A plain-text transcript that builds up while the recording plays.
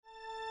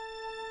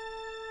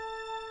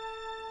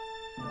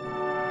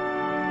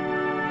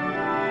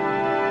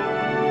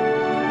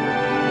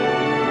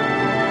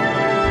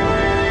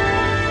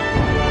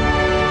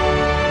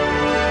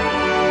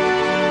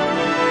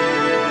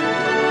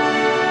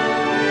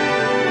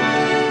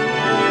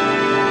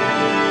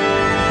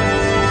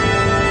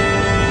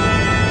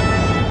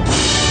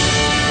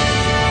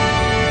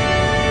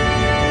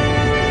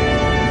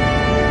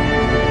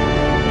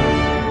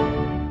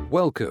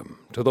Welcome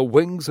to the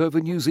Wings Over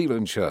New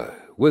Zealand show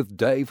with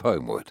Dave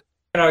Homewood.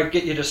 Can I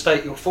get you to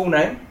state your full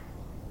name?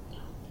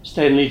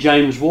 Stanley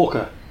James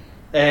Walker.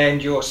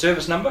 And your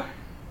service number?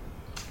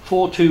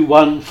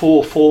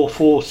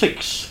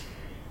 4214446.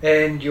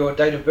 And your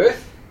date of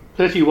birth?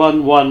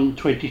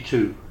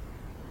 31/1/22.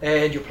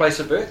 And your place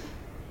of birth?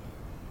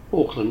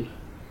 Auckland.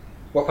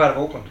 What part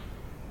of Auckland?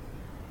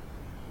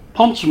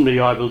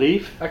 Ponsonby, I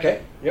believe.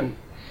 Okay, yep.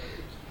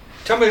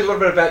 Tell me a little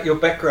bit about your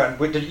background.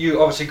 Did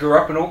you obviously grew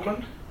up in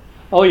Auckland?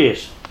 Oh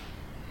yes.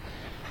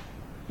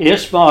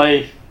 Yes,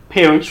 my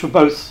parents were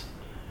both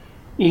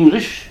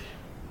English.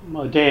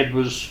 My dad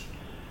was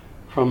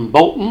from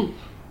Bolton,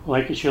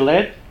 Lancashire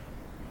lad.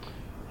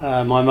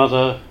 My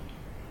mother,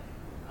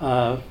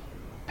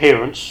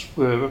 parents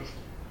were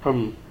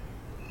from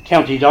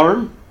County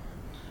Durham.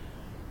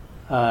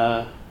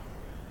 My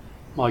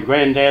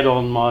granddad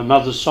on my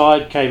mother's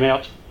side came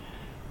out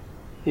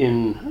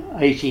in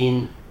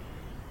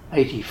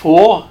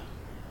 1884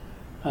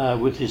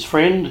 with his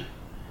friend.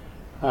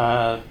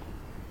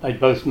 They'd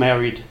both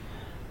married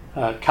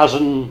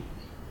cousins,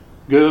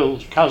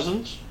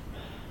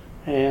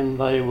 and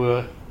they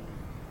were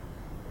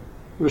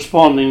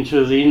responding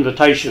to the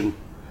invitation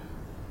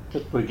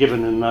that were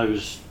given in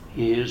those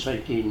years,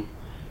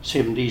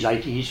 1870s,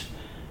 80s,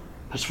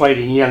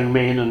 persuading young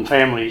men and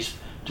families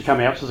to come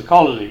out to the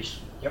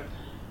colonies. Yep.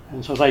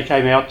 And so they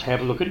came out to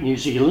have a look at New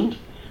Zealand,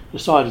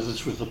 decided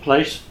this was the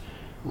place,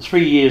 and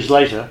 3 years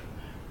later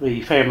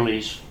the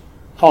families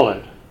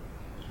followed.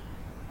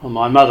 Well,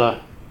 my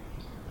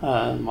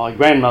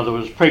grandmother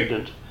was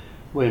pregnant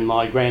when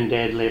my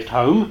granddad left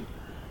home,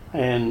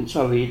 and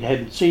so he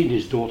hadn't seen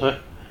his daughter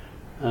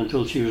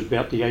until she was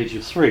about the age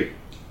of 3.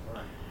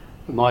 Right.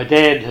 My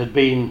dad had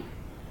been,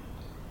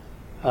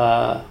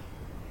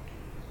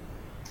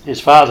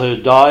 his father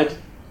had died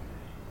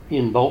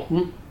in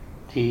Bolton.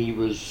 He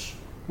was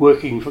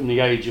working from the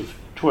age of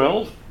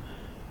 12,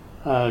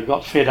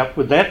 got fed up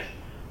with that,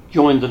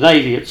 joined the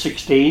Navy at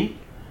 16,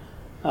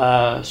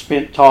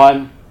 spent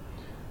time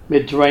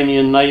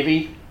Mediterranean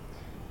Navy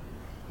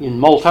in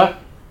Malta,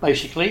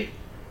 basically,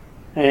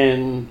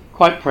 and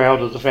quite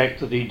proud of the fact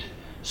that he'd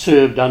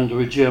served under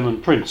a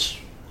German prince,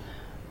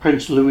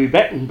 Prince Louis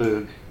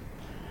Battenberg.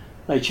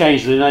 They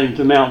changed their name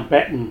to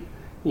Mountbatten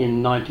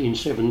in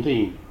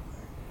 1917.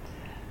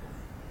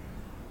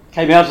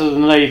 Came out of the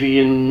Navy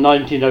in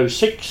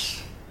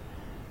 1906,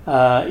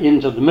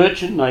 into the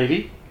Merchant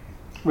Navy,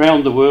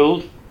 round the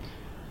world.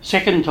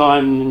 Second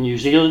time in New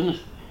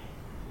Zealand.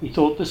 He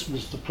thought this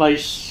was the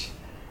place,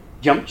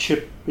 jumped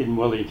ship in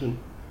Wellington,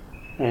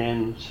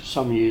 and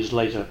some years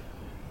later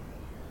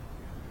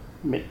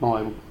met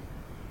my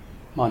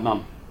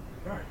mum.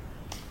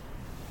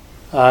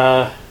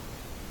 Right.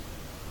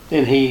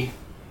 Then he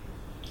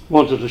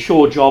wanted a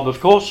shore job, of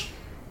course,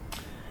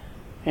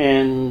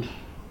 and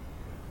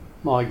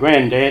my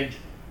granddad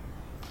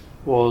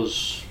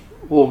was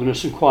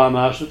organist and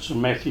choirmaster at St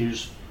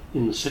Matthew's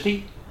in the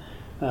city,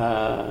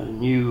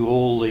 knew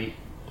all the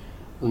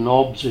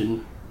knobs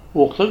in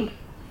Auckland.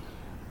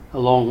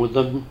 Along with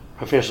them,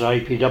 Professor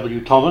A.P.W.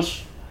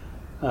 Thomas,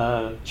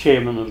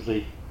 chairman of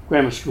the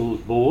Grammar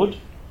School's board,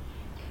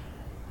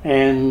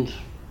 and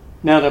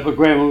Mount Upper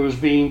Grammar was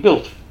being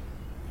built.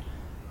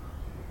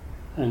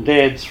 And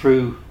Dad,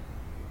 through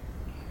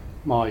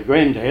my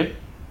granddad,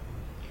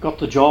 got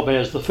the job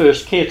as the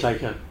first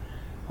caretaker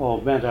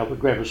of Mount Upper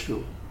Grammar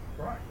School.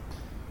 Right.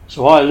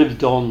 So I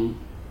lived on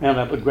Mount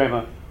Upper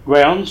Grammar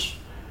grounds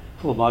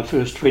for my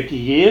first 20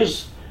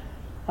 years,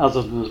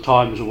 other than the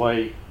times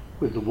away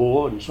with the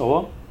war and so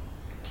on.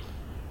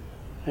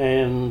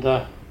 And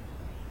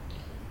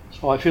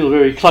so I feel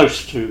very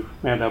close to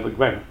Mount Albert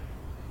Grammar.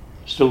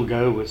 Still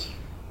go with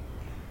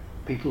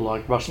people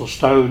like Russell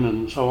Stone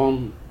and so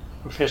on,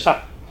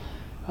 Professor.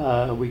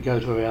 We go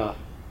to our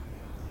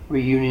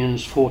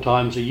reunions 4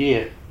 times a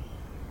year.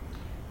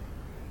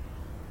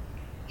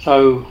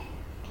 So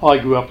I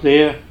grew up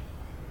there.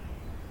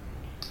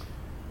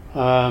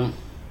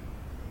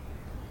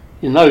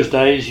 In those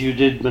days you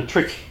did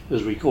matric,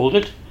 as we called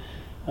it,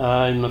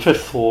 in the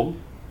 5th form,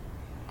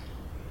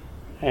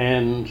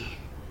 and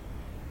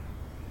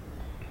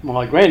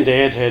my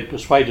granddad had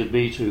persuaded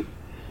me to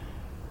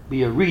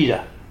be a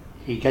reader.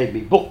 He gave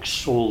me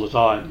books all the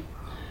time.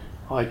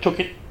 I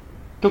took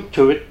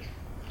to it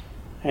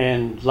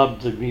and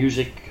loved the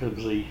music of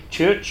the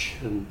church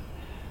and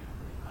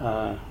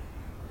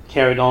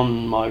carried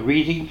on my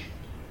reading.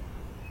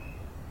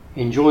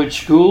 Enjoyed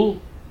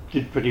school,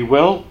 did pretty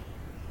well.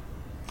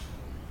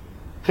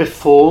 5th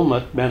form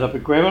at Mount Upper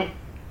Grammar.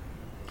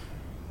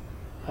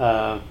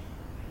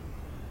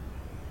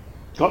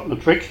 Got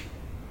matric,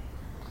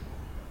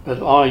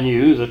 but I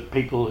knew that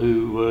people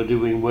who were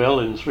doing well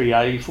in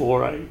 3A,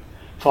 4A,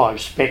 5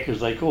 spec as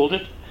they called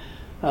it,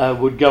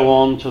 would go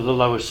on to the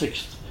lower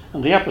 6th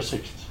and the upper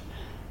 6th.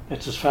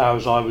 That's as far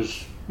as I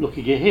was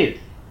looking ahead.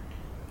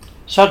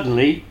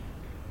 Suddenly,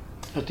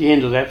 at the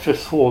end of that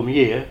 5th form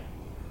year,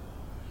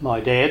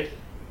 my dad,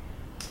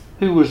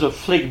 who was a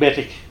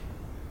phlegmatic,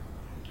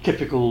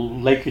 typical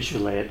Lancashire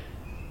lad,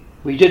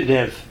 we didn't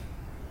have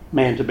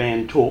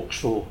man-to-man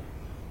talks or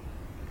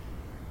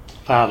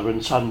father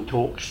and son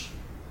talks,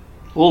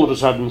 all of a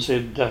sudden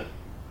said,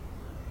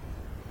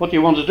 what do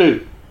you want to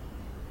do?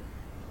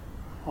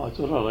 I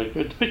thought, I'd like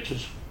to go to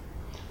pictures.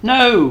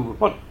 No,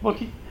 what are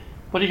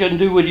you going to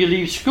do when you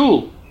leave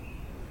school?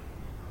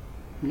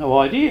 No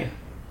idea.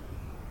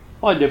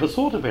 I never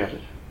thought about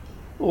it.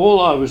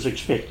 All I was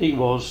expecting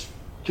was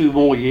 2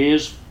 more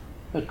years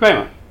at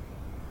grammar.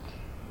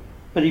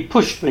 But he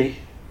pushed me.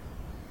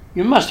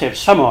 You must have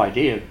some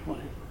idea.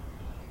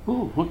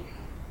 Oh,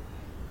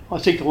 I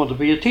think I want to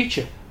be a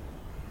teacher.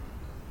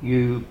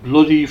 You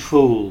bloody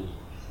fool.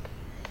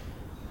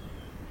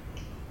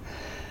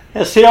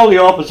 That's the only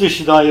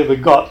opposition I ever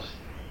got.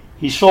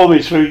 He saw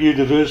me through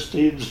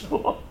university and so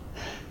on,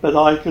 but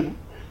I can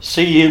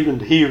see him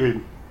and hear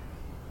him.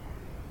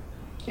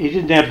 He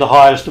didn't have the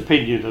highest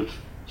opinion of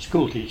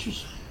school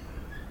teachers.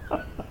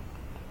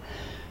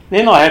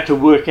 Then I had to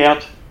work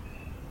out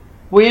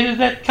where did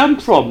that come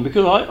from,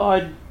 because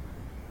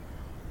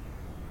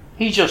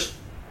it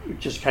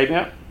just came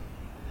out.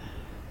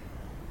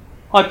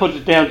 I put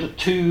it down to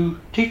 2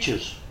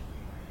 teachers.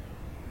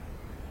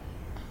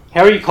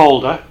 Harry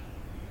Calder,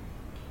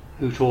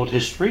 who taught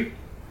history,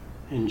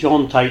 and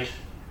John Tate,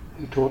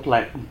 who taught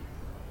Latin.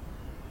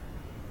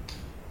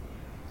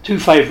 2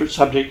 favourite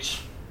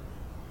subjects,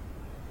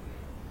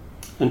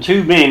 and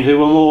 2 men who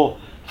were more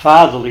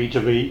fatherly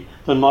to me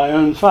than my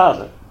own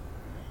father.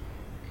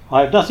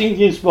 I have nothing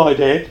against my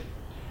dad,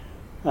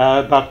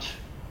 but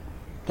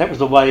that was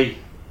the way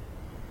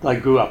they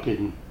grew up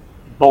in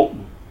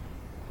Bolton.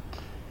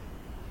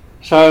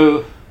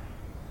 So,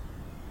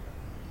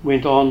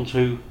 went on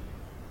to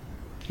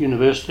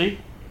university,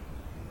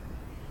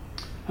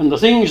 and the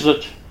things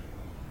that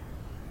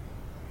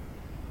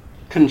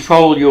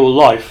control your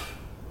life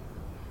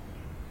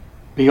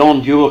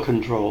beyond your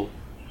control.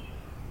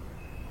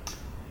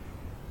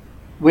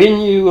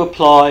 When you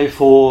apply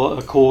for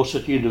a course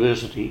at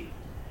university,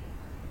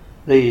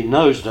 in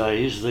those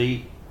days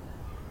the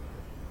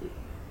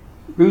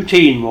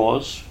routine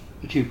was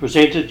that you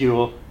presented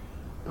your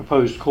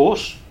proposed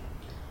course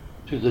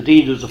to the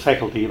Dean of the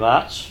Faculty of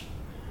Arts,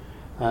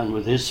 and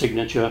with his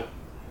signature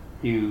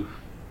you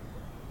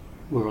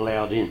were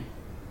allowed in.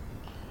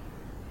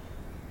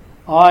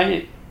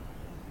 I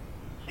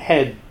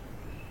had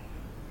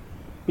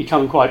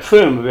become quite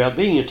firm about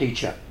being a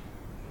teacher,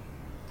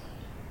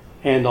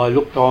 and I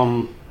looked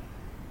on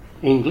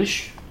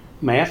English,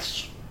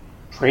 maths,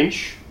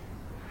 French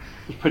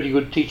as pretty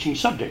good teaching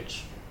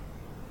subjects.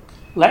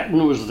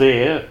 Latin was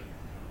there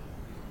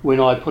when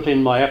I put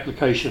in my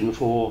application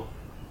for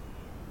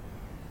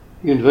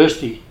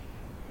university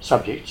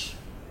subjects.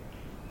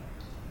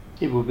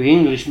 It would be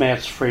English,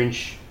 maths,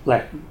 French,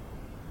 Latin.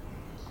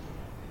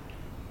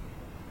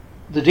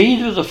 The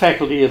Dean of the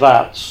Faculty of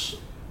Arts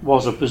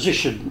was a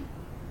position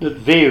that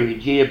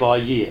varied year by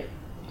year.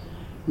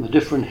 The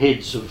different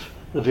heads of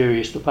the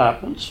various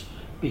departments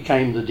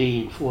became the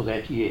Dean for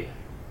that year.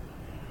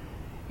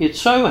 It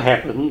so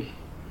happened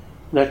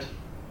that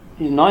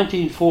in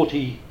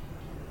 1940,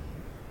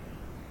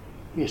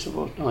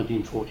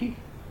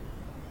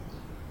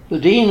 the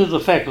Dean of the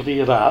Faculty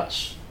of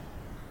Arts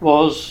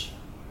was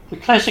the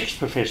classics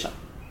professor,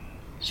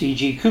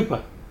 C.G.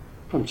 Cooper,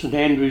 from St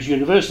Andrews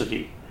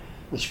University,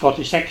 with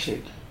Scottish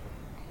accent.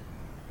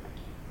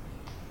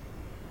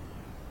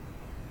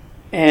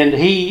 And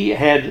he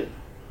had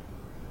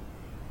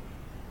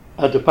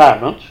a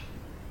department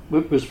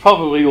which was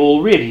probably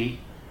already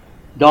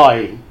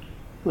dying,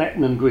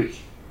 Latin and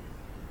Greek.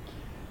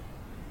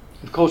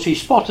 Of course, he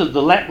spotted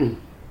the Latin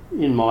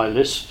in my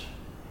list,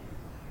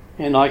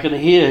 and I can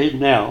hear him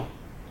now.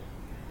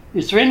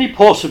 Is there any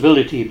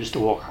possibility, Mr.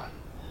 Walker,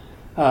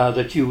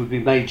 that you would be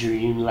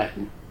majoring in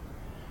Latin?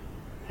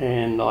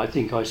 And I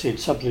think I said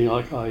something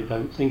like, I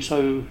don't think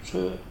so,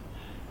 sir.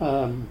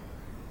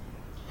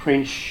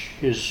 French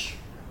is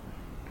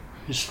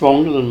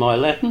stronger than my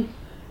Latin,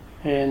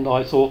 and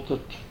I thought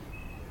that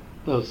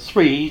the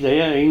 3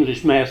 there,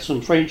 English, maths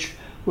and French,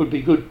 would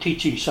be good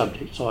teaching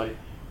subjects. I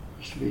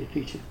used to be a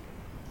teacher.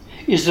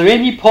 Is there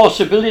any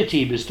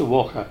possibility, Mr.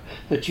 Walker,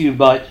 that you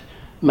might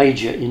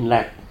major in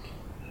Latin?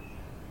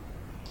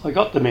 I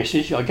got the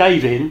message, I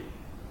gave in,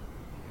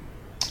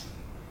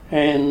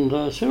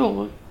 and said,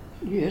 oh,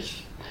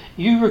 yes.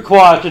 You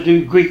require to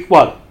do Greek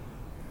 1.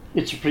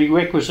 It's a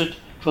prerequisite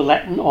for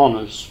Latin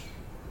honours.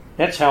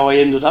 That's how I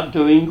ended up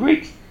doing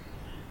Greek.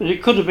 But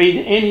it could have been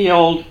any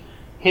old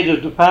head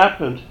of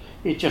department,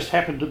 it just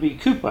happened to be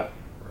Cooper.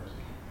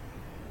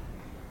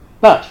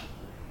 But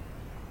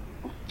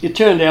it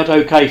turned out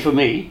okay for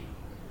me,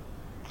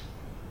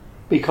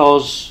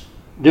 because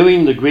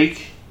doing the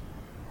Greek,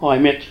 I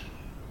met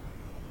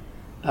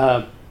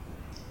Ted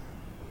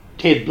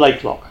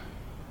Blakelock,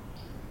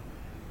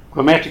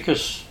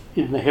 Grammaticus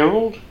in the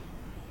Herald.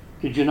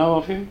 Did you know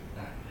of him?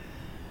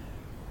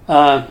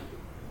 A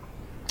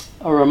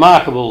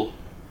remarkable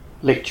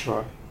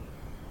lecturer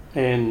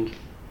and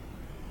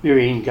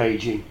very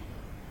engaging.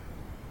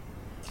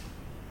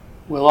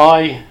 Well,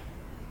 I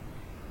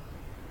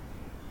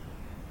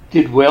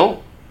did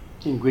well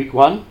in Greek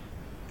 1,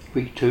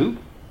 Greek 2.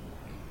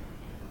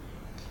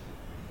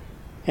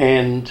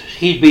 And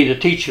he'd been a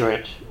teacher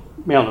at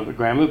Mount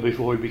Grammar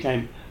before he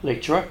became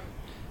lecturer,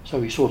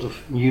 so he sort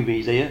of knew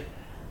me there.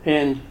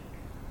 And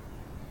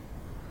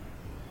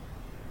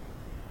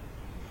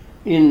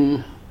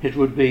it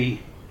would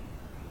be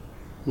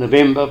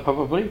November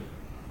probably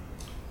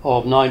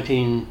of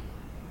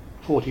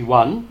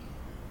 1941,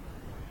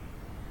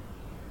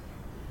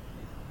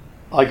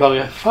 I got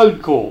a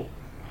phone call.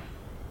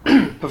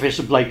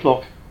 Professor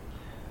Blakelock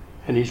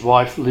and his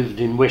wife lived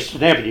in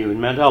Western Avenue in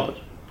Mount Albert,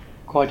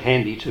 quite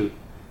handy to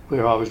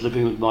where I was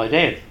living with my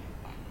dad.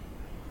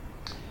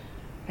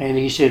 And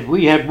he said,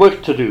 "We have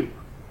work to do.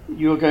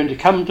 You're going to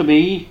come to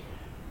me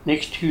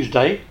next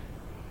Tuesday.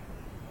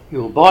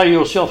 You'll buy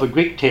yourself a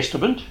Greek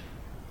Testament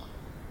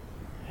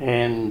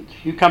and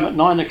you come at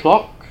 9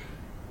 o'clock.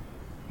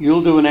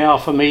 You'll do an hour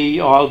for me,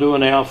 I'll do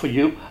an hour for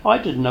you." I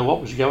didn't know what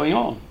was going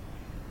on,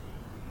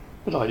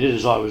 but I did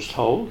as I was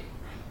told.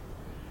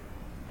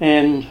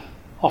 And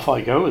off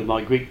I go with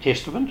my Greek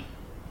Testament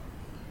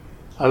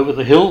over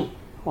the hill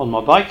on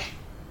my bike,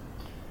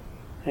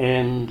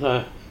 and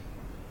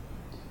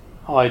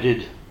I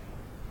did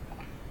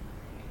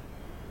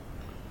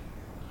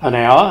an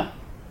hour.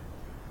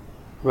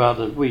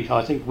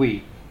 I think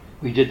we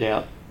did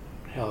our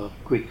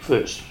Greek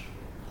first.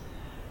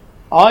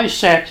 I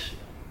sat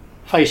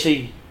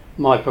facing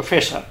my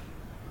professor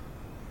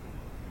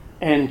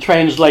and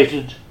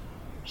translated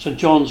St.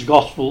 John's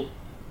Gospel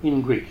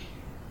in Greek.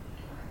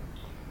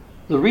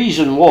 The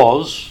reason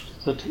was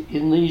that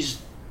in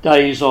these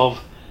days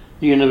of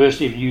the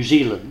University of New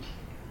Zealand,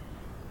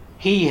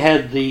 he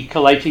had the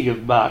collating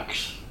of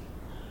marks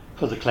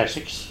for the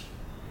classics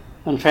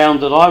and found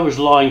that I was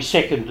lying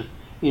second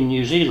in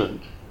New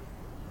Zealand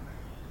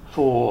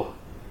for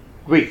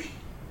Greek.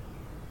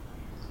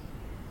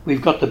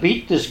 We've got to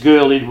beat this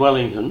girl in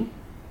Wellington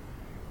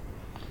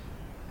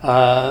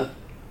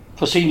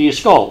for senior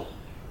scholl.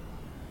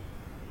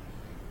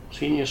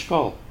 Senior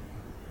scholl.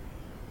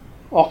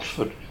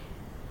 Oxford,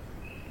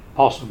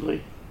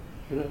 possibly,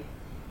 you know.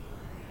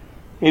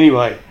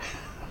 Anyway,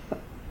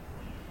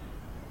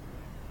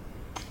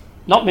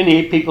 not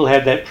many people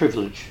had that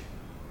privilege,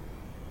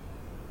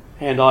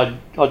 and I'd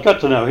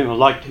got to know him. I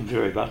liked him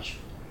very much,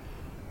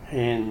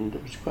 and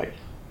it was great.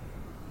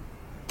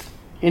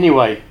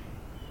 Anyway,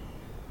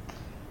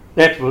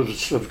 that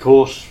was, of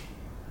course,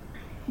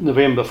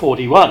 November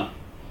 41.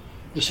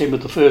 December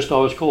the 1st I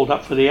was called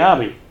up for the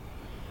army,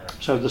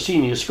 so the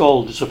senior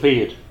scholl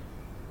disappeared.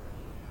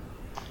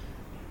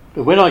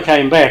 But when I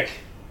came back,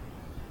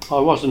 I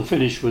wasn't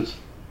finished with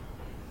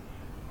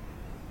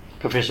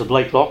Professor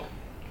Blakelock.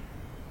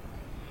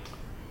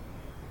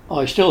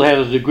 I still had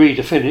a degree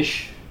to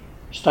finish,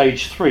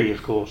 stage 3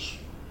 of course.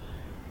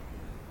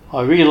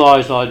 I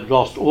realised I'd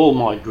lost all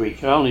my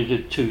Greek. I only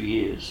did 2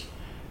 years.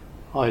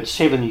 I had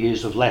 7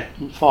 years of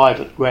Latin,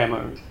 5 at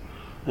grammar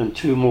and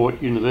 2 more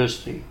at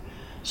university.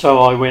 So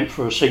I went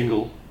for a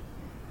single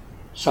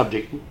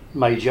subject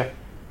major.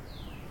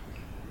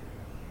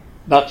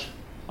 But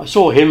I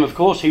saw him, of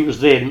course.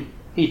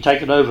 He'd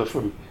taken over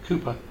from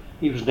Cooper.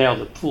 He was now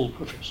the full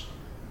professor.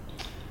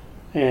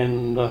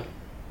 And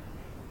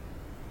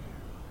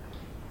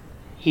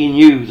he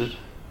knew that,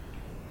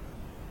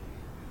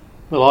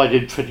 well, I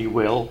did pretty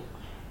well.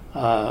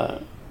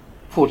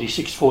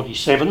 46,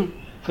 47,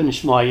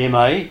 finished my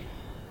MA.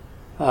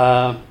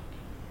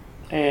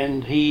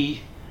 And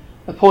he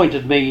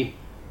appointed me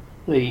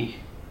the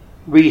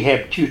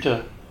rehab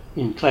tutor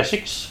in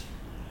classics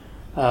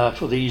for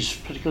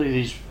particularly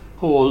these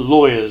poor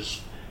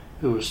lawyers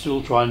who were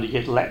still trying to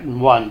get Latin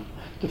 1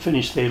 to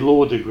finish their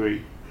law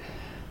degree.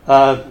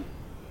 And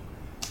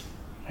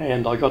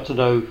I got to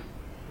know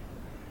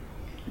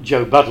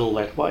Joe Buddle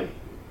that way.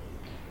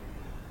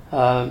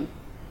 As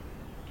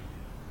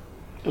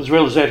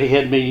well as that, he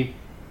had me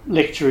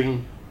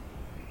lecturing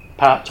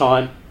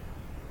part-time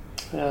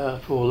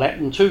for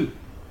Latin 2.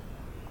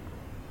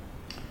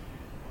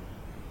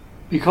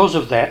 Because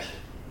of that,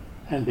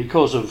 and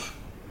because of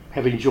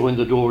having joined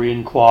the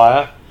Dorian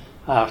choir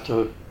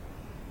after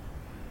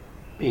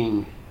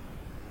being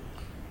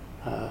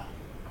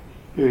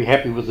very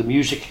happy with the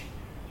music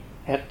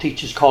at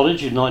Teachers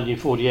College in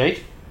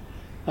 1948,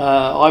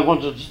 I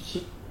wanted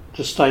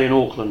to stay in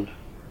Auckland,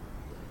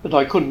 but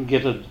I couldn't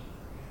get a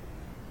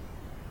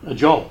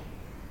job.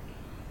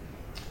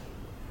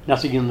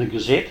 Nothing in the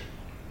Gazette.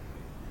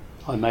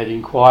 I made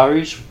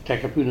inquiries with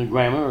Takapuna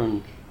Grammar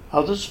and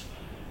others,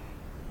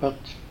 but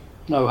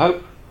no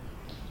hope.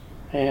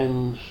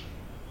 And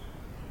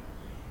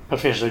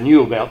Professor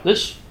knew about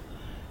this,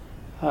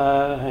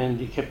 and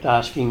he kept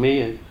asking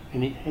me,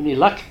 any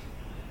luck?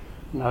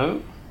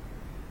 No.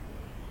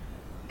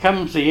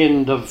 Comes the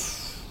end of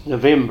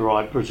November,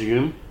 I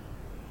presume,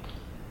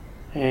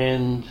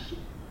 and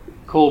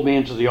called me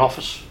into the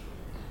office.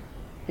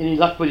 Any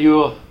luck with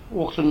your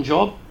Auckland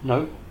job?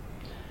 No.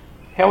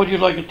 How would you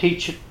like to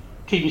teach at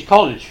King's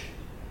College?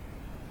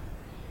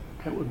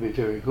 That would be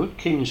very good.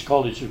 King's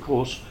College, of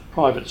course,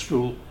 private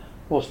school,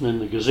 wasn't in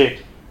the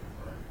Gazette.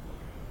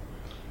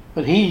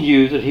 But he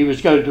knew that he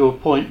was going to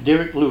appoint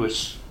Derek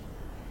Lewis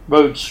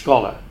Rhodes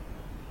Scholar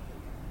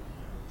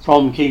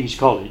from King's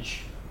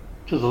College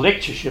to the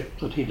lectureship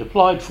that he'd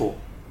applied for.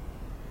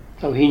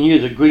 So he knew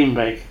that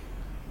Greenbank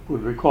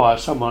would require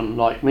someone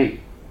like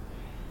me.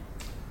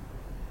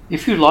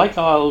 If you like,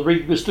 I'll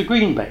read Mr.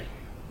 Greenbank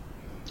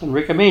and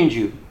recommend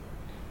you.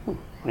 Oh,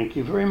 thank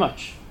you very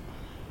much.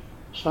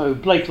 So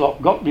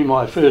Blakelock got me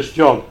my first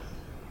job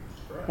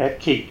at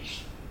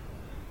King's.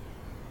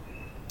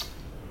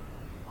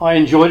 I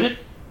enjoyed it,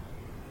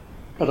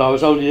 but I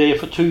was only there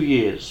for 2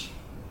 years.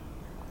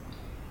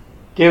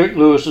 Derek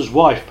Lewis's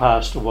wife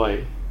passed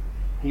away.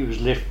 He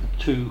was left with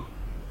 2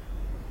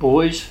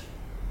 boys,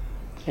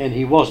 and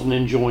he wasn't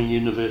enjoying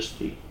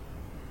university.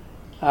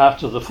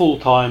 After the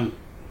full-time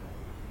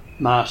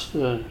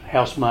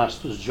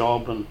housemaster's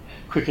job and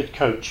cricket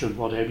coach and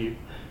what have you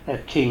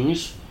at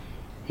King's,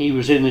 he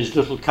was in his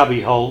little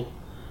cubbyhole,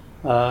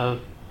 10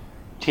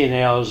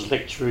 hours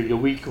lecturing a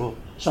week or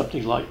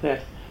something like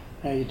that,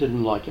 and he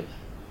didn't like it,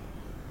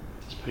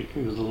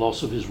 especially with the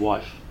loss of his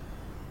wife.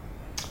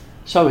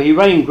 So he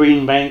rang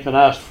Greenbank and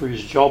asked for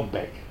his job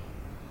back,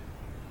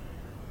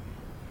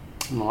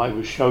 and I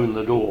was shown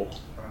the door.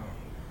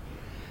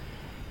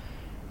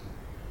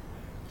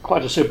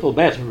 Quite a simple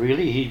matter,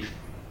 really.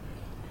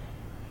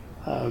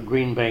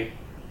 Greenbank,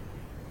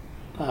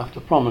 after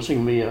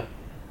promising me a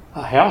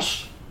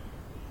house,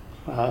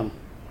 so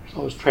I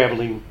was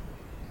travelling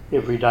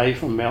every day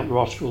from Mount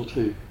Roskill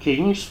to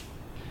King's,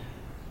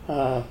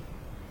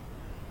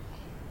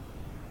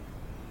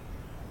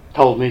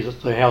 told me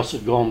that the house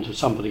had gone to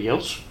somebody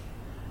else,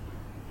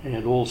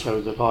 and also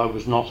that I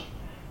was not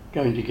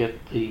going to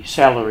get the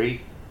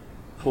salary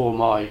for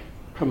my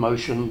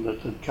promotion that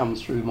had come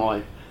through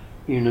my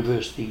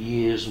university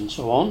years and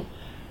so on.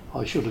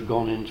 I should have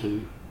gone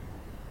into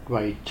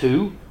grade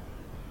 2.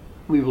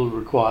 We will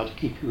require to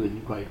keep you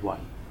in grade 1.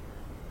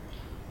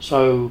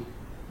 So,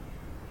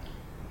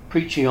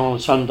 preaching on a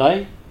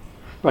Sunday,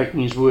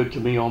 breaking his word to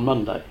me on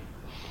Monday.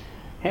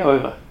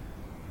 However,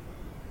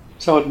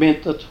 so it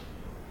meant that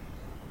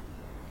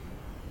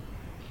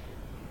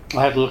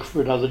I had to look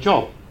for another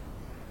job.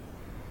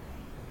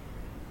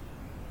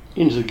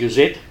 Into the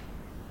Gazette.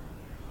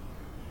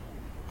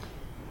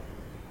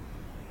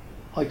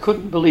 I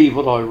couldn't believe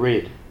what I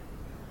read.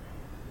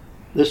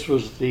 This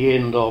was the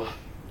end of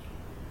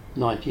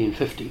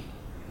 1950.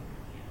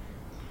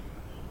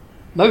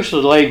 Most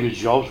of the language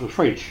jobs were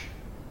French,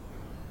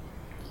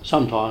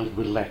 sometimes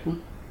with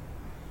Latin,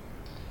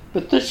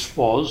 but this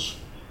was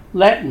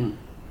Latin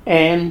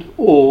and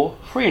or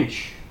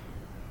French.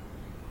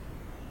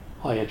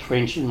 I had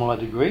French in my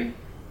degree,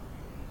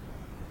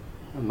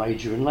 a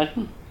major in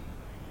Latin.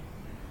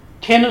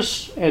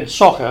 Tennis and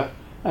soccer,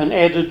 an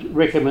added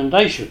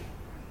recommendation.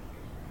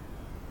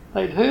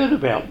 They'd heard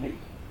about me.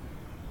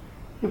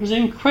 It was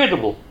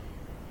incredible.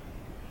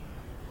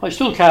 I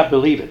still can't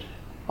believe it.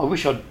 I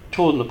wish I'd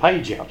torn the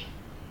page out.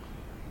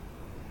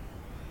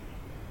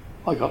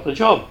 I got the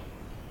job,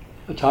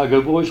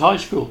 Otago Boys High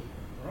School.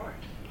 Right.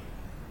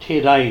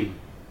 Ted Aim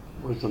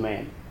was the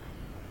man.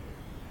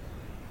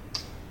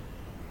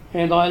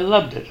 And I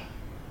loved it.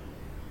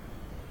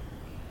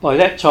 By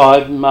that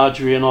time,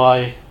 Marjorie and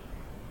I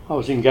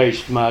was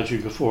engaged to Marjorie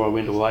before I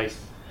went away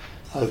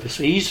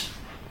overseas.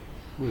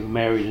 We were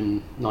married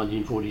in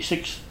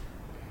 1946.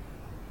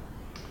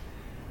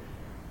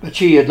 But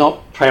she had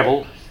not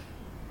travelled.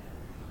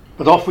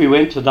 But off we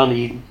went to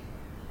Dunedin.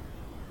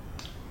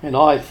 And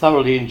I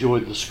thoroughly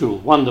enjoyed the school,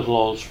 wonderful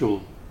old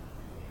school.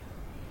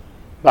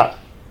 But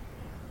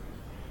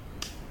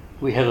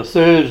we had a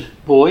third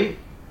boy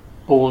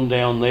born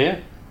down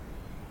there.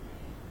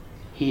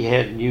 He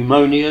had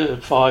pneumonia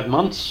at 5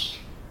 months.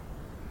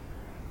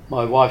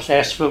 My wife's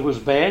asthma was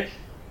bad.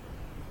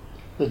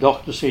 The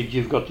doctor said,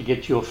 you've got to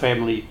get your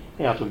family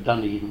out of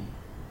Dunedin.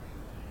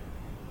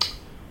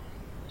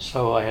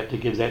 So I had to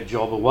give that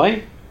job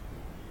away.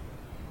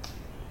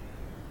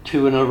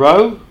 2 in a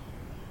row.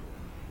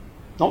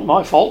 Not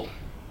my fault.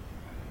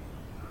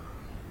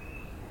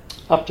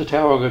 Up to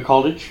Tauranga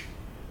College.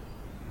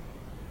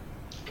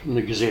 From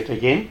the Gazette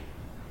again.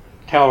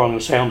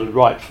 Tauranga sounded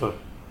right for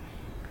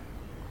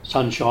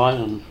sunshine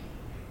and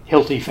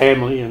healthy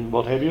family and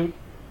what have you.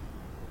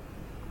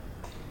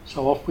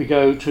 So off we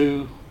go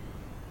to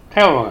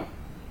Tauranga.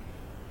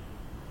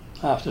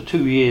 After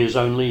 2 years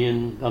only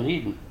in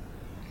Dunedin.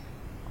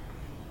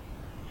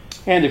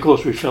 And of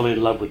course we fell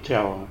in love with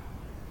Tauranga.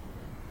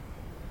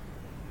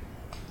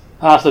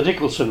 Arthur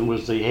Nicholson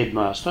was the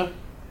headmaster,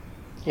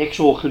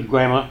 ex-Auckland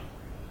Grammar,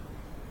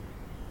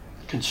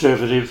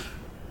 conservative.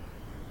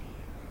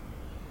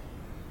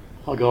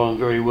 I got on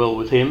very well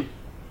with him.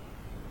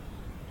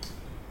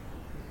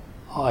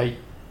 I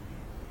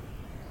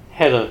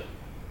had a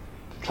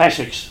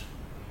classics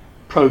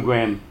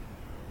program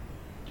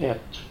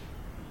at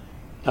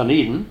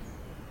Dunedin,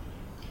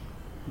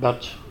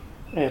 but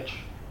at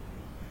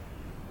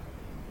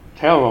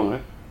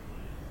Tauranga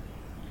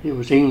it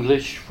was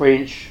English,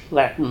 French,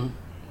 Latin,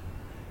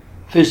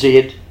 phys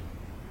ed,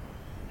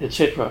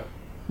 etc.,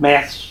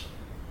 maths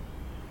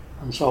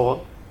and so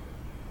on.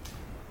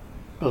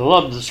 But I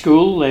loved the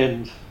school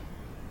and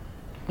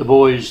the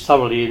boys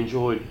thoroughly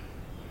enjoyed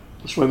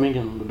the swimming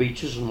and the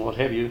beaches and what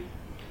have you.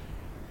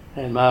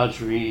 And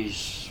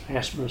Marjorie's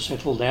asthma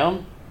settled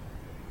down.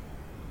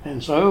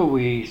 And so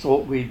we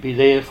thought we'd be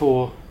there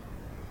for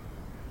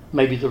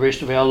maybe the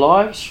rest of our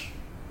lives.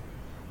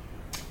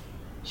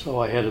 So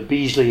I had a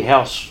Beasley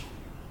house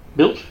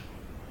built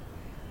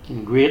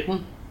in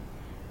Greerton.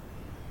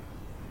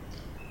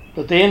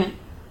 But then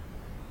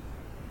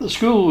the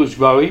school was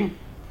growing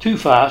too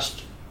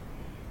fast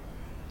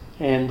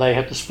and they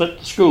had to split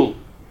the school.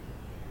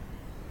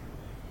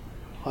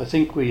 I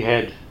think we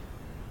had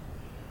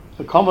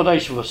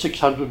accommodation for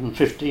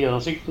 650, and I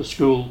think the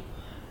school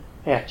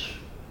at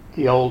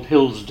the old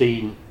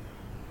Hillsdean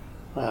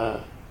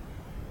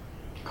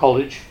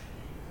College,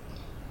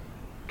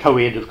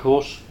 co-ed of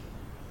course,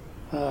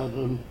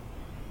 the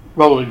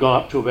roll had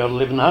gone up to about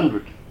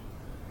 1100.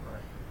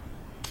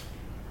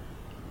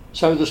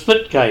 So the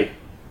split came.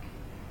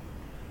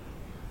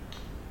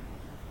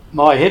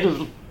 My head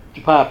of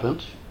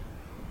department,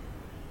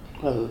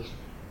 the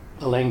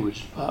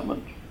language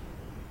department,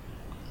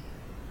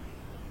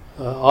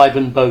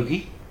 Ivan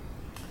Bogey,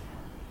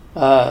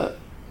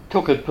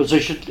 took a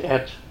position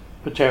at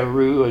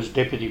Patararoo as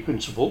deputy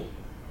principal.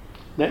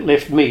 That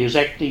left me as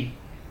acting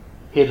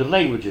head of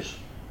languages.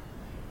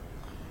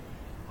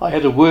 I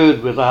had a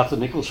word with Arthur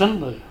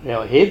Nicholson,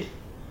 our head,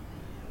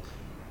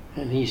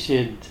 and he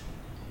said,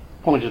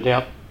 pointed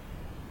out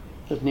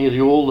that nearly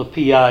all the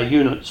PR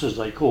units, as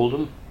they called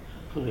them,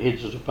 for the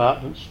heads of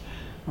departments,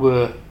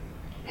 were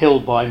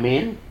held by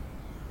men.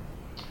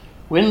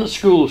 When the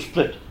school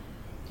split,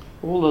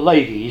 all the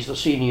ladies, the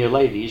senior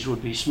ladies,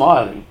 would be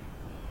smiling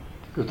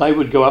because they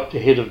would go up to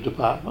head of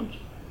department,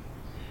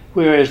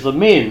 whereas the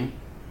men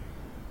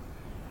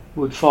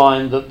would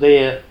find that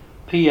their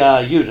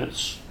PR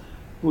units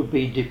would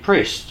be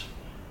depressed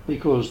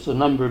because the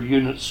number of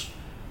units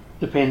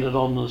depended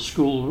on the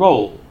school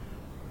roll,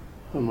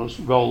 and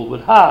the roll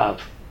would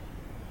halve.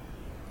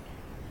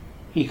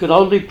 He could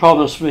only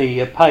promise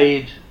me a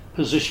paid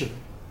position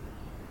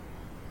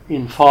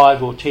in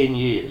 5 or 10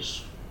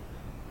 years.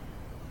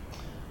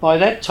 By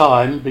that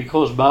time,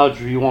 because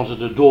Marjorie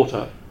wanted a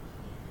daughter,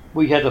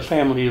 we had a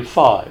family of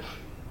 5,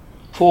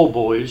 4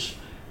 boys,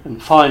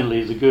 and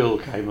finally the girl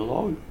came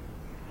along.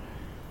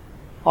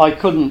 I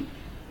couldn't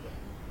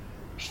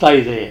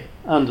stay there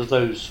under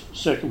those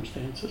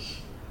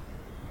circumstances.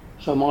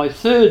 So my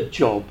third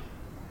job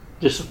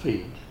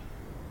disappeared.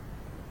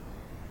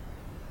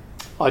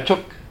 I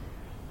took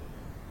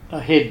a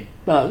head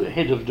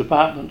of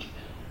department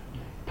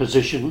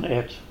position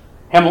at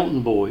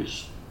Hamilton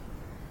Boys,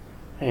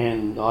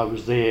 and I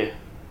was there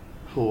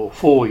for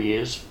 4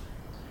 years.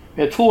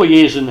 We had 4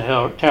 years in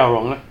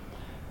Tauranga,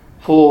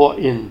 4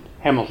 in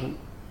Hamilton.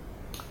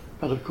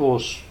 But of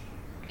course,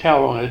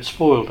 Tauranga had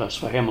spoiled us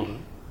for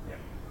Hamilton. Yep.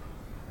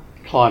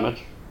 Climate,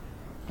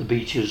 the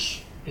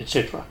beaches,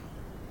 etc.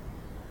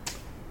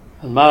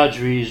 And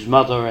Marjorie's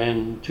mother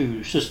and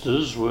 2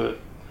 sisters were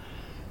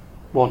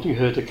wanting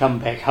her to come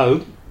back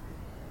home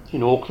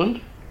in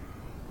Auckland.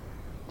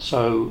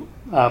 So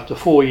after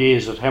 4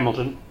 years at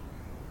Hamilton,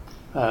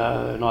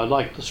 and I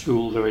liked the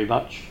school very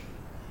much,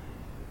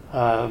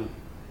 I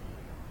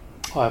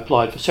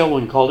applied for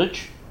Selwyn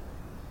College,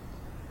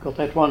 got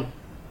that one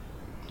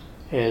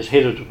as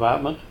head of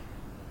department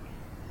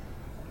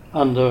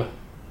under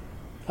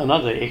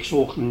another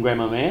ex-Auckland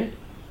grammar man,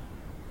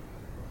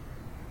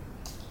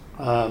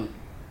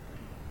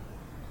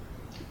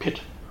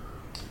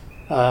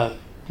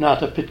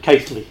 Nata Pitt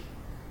Caithley,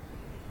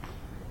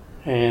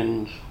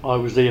 and I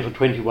was there for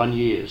 21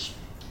 years.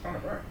 Oh,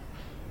 right.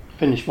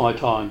 Finished my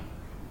time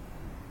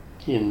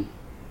in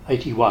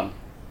 81.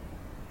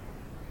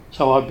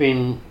 So I've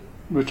been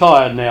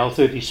retired now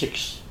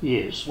 36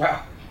 years.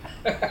 Wow.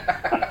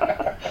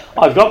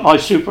 I've got my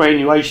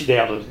superannuation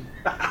out of it.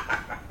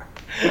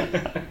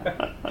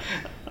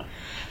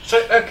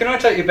 So can I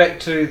take you back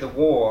to the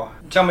war?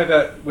 Tell me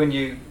about when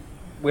you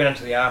went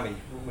into the army,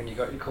 when you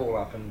got your call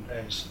up, and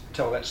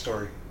tell that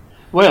story.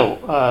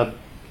 Well,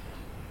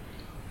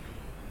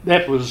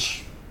 that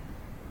was...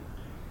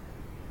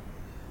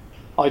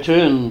 I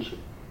turned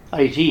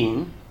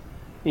 18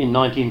 in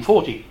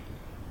 1940,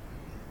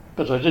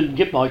 but I didn't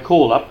get my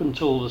call up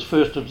until the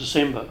 1st of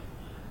December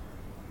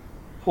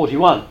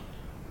 41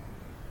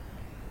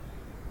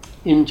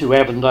 into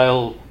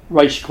Avondale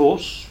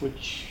Racecourse,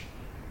 which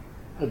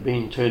had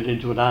been turned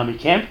into an army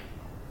camp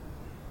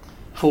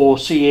for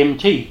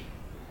CMT,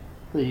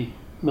 the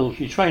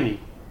military training.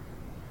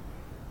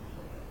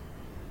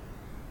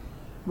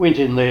 Went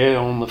in there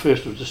on the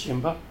 1st of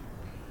December,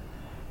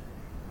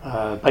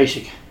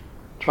 basic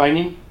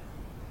training,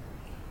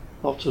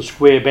 lots of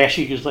square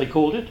bashing as they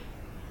called it.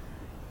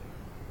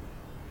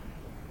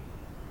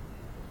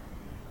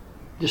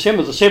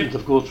 December the 7th,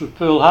 of course, was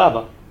Pearl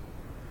Harbor.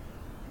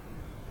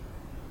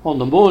 On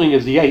the morning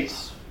of the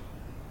 8th,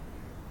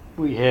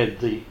 we had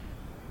the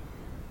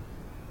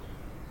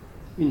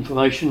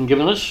information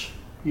given us,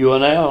 you are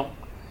now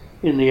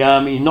in the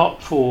army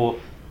not for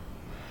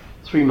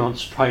 3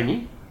 months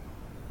training,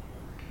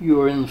 you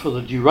are in for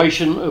the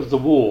duration of the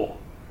war.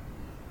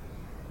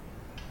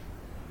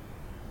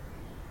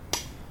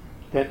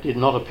 That did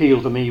not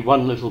appeal to me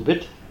one little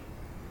bit.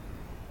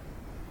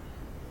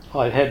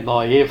 I had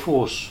my Air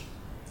Force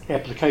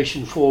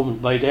application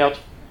form made out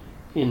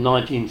in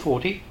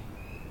 1940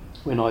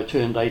 when I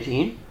turned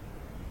 18,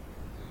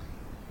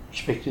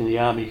 expecting the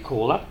Army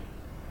call up.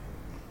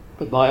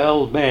 But my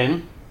old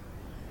man,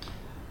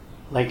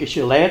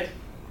 Lancashire lad,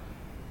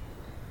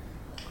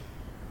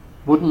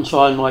 wouldn't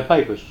sign my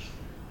papers.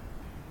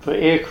 For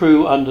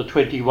aircrew under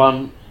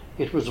 21,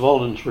 it was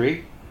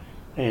voluntary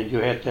and you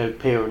had to have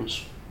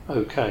parents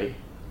okay.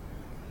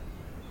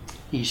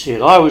 He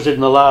said, I was in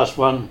the last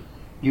one,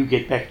 you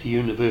get back to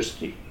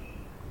university.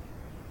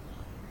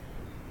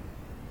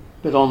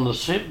 But on the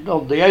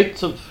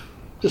 8th of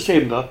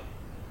December,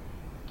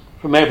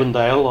 from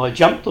Avondale, I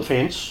jumped the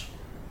fence,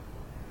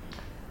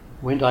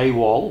 went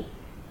AWOL,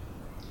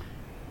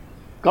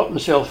 got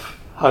myself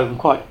home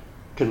quite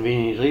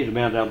conveniently to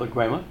Mount Albert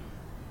Grammar,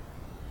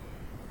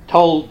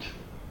 told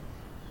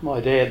my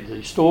dad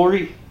the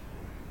story,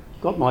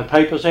 got my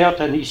papers out,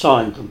 and he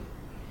signed them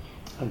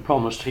and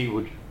promised he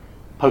would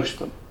post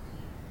them.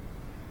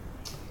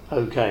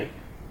 Okay.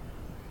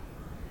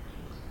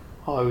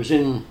 I was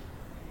in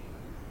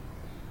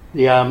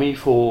the Army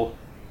for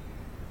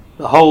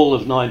the whole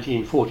of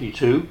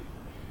 1942,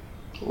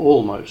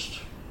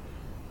 almost,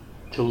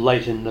 till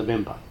late in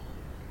November,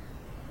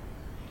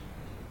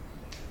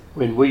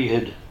 when we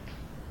had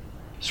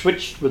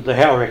switched with the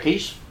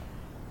Howrackies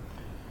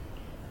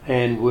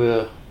and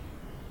were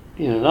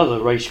in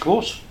another race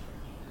course,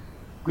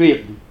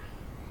 Greerton.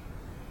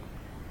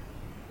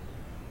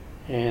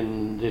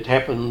 And it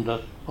happened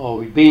that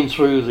we'd been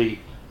through the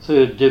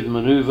 3rd Div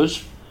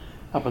manoeuvres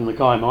up in the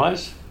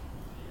Kaimais,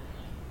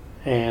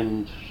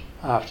 and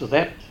after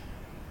that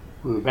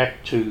we were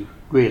back to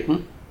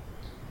Greerton,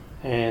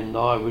 and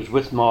I was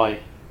with my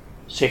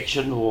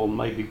section, or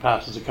maybe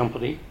part of the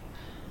company,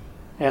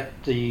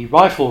 at the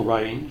rifle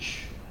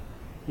range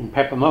in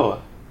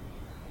Papamoa,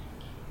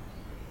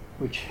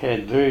 which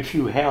had very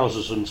few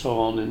houses and so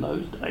on in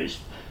those days,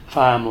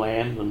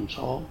 farmland and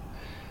so on.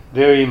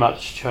 Very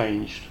much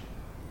changed.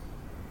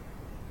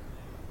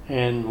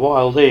 And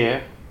while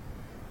there,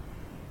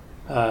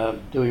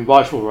 doing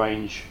rifle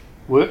range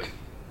work,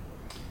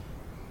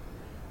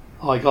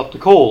 I got the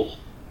call.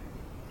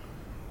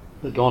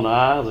 The Don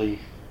R, the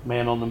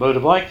man on the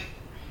motorbike,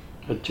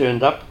 had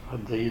turned up,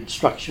 and the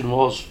instruction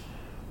was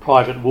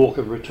Private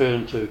Walker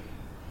return to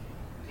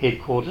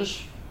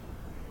headquarters,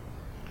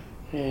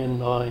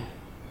 and I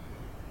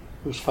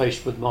was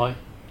faced with my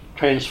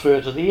transfer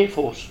to the Air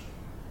Force,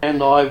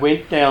 and I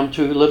went down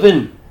to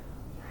Levin.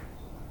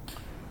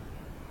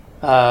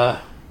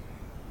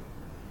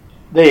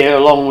 There,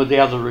 along with the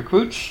other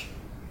recruits,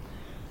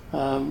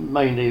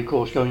 mainly of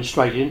course going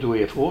straight into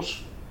Air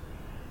Force,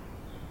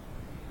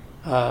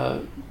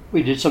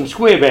 we did some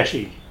square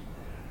bashing.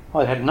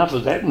 I'd had enough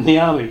of that in the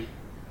Army.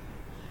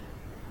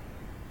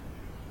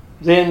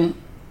 Then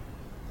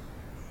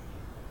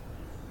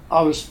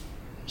I was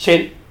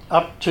sent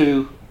up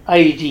to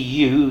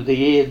ADU,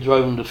 the Air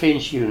Drone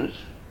Defence Unit.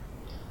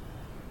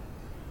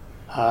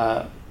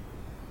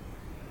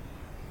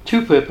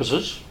 Two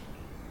purposes.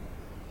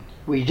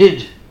 We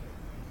did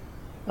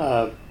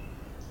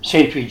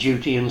sentry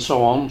duty and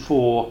so on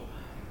for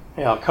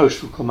our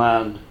Coastal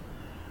Command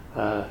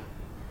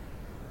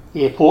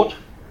airport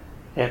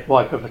at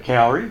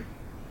Waipapa,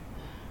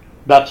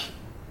 but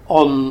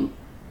along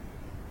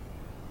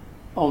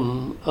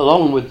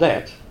with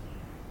that,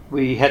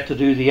 we had to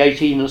do the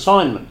 18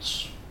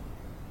 assignments.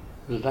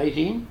 Was it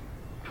 18?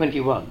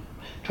 21.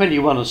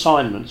 21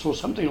 assignments or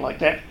something like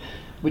that,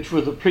 which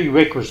were the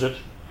prerequisite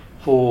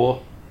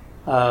for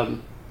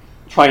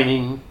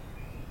training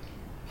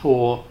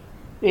for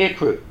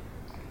aircrew.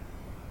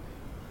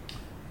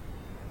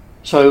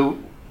 So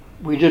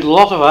we did a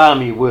lot of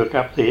Army work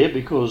up there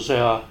because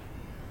our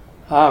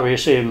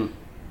RSM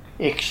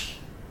ex-Scottish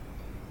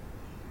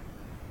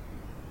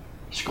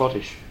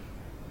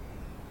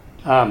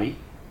Army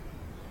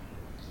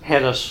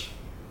had us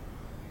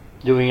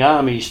doing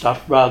Army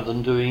stuff rather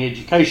than doing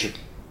education.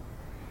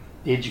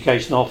 The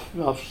education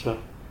officer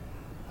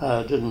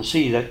didn't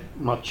see that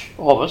much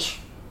of us,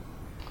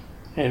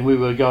 and we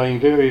were going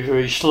very,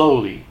 very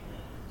slowly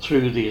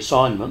through the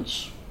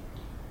assignments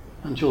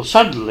until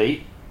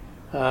suddenly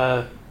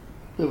there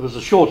was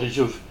a shortage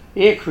of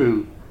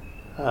aircrew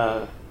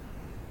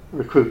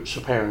recruits,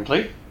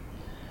 apparently,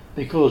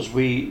 because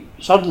we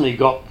suddenly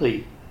got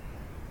the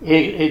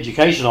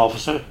education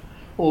officer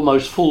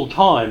almost full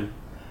time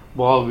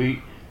while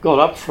we got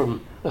up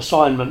from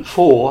assignment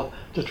 4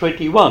 to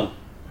 21.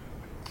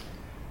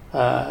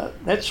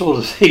 That sort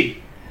of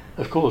thing,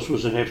 of course,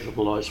 was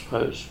inevitable, I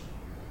suppose.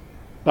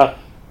 But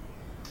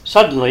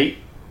suddenly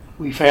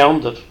we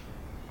found that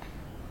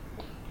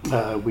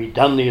we'd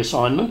done the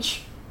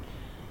assignments,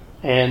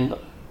 and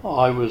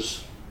I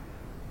was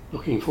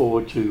looking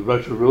forward to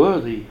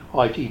Rotorua, the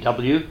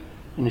ITW,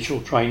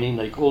 initial training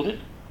they called it.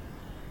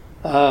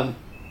 But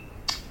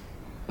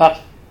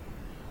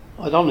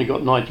I'd only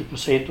got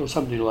 90% or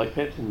something like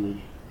that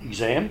in the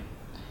exam,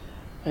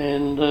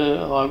 and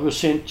I was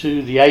sent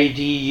to the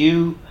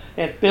ADU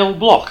at Bell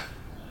Block,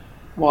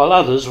 while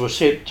others were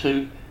sent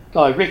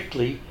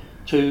directly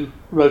to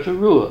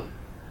Rotorua.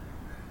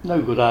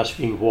 No good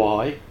asking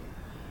why.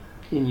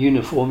 In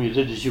uniform you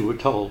did as you were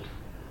told.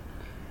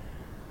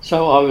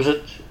 So I was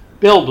at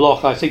Bell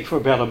Block, I think, for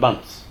about a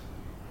month.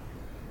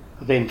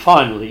 Then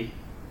finally,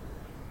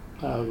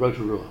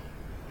 Rotorua.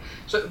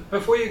 So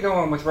before you go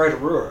on with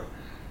Rotorua,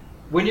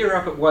 when you were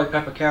up at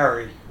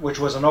Waipapakari, which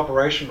was an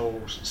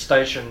operational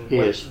station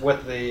Yes.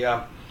 with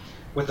the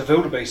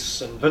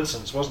wildebeests and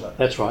Vincent's, wasn't it?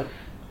 That's right.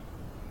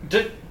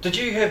 Did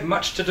you have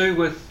much to do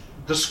with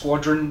the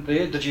squadron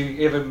there? Did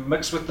you ever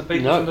mix with the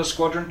people No. from the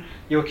squadron?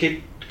 You were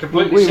kept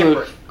completely We separate?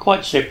 were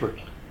quite separate.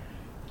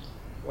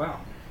 Wow.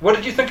 What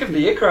did you think of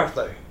the aircraft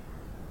though?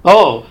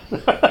 Oh,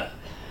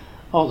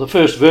 the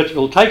first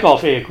vertical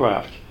takeoff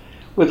aircraft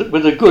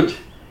with a good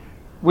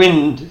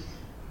wind,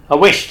 a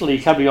westerly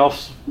coming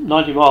off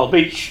 90 Mile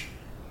Beach.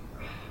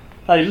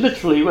 They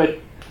literally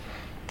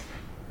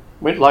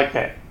went like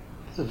that,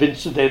 the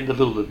Vincent and the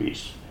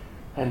wildebeest,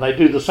 and they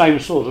do the same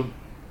sort of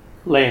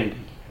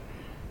landing.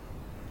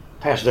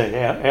 Past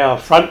our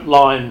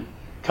frontline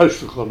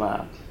coastal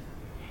command.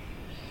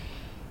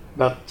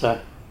 But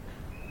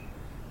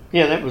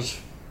that was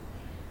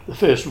the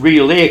first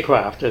real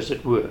aircraft, as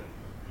it were.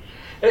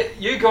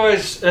 You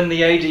guys in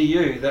the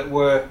ADU that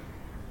were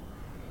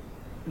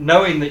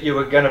knowing that you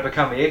were going to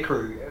become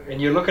aircrew,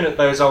 and you're looking at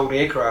those old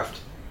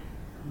aircraft,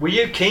 were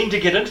you keen to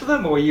get into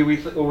them, or were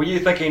you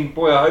thinking,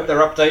 boy, I hope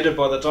they're updated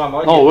by the time I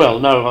get Oh well,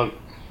 no,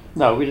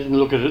 we didn't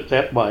look at it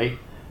that way.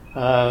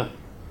 I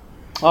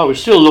was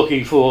still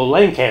looking for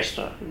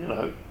Lancaster,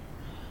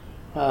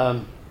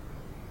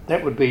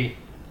 that would be,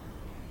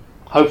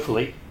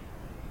 hopefully.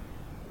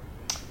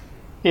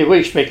 Yeah, we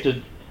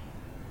expected.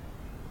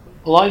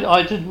 Well,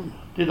 I didn't.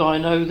 Did I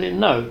know then?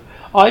 No,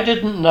 I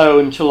didn't know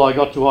until I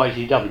got to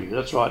ITW.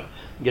 That's right.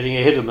 I'm getting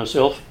ahead of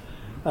myself.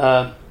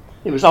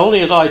 It was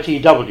only at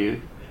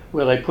ITW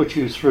where they put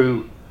you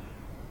through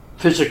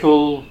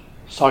physical,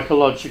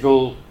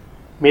 psychological,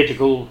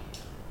 medical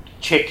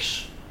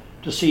checks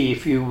to see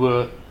if you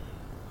were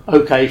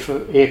okay for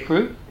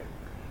aircrew.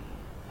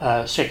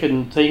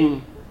 Second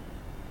thing,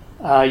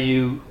 are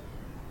you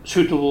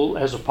suitable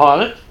as a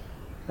pilot?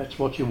 That's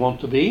what you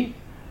want to be.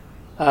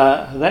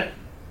 That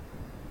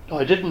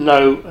I didn't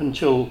know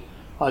until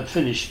I'd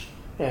finished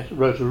at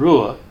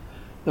Rotorua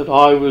that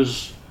I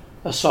was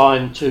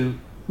assigned to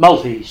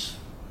multis.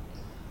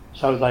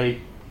 So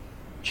they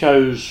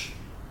chose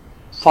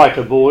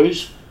fighter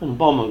boys and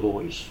bomber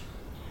boys.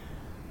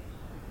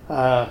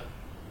 So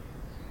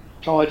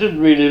I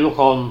didn't really look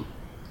on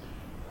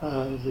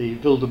the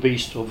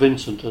wildebeest or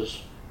Vincent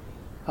as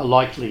a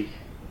likely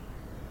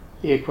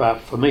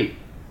aircraft for me.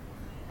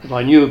 But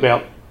I knew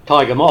about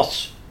Tiger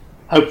Moths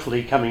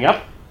hopefully coming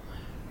up,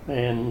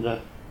 and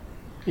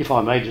if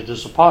I made it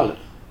as a pilot.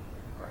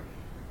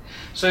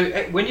 So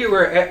when you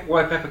were at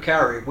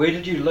Waipapakari, where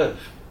did you live?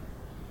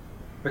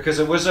 Because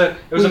we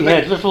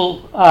had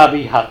little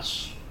army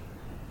huts,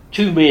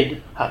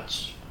 2-bed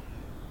huts.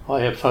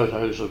 I have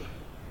photos of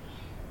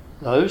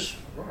those,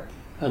 Right.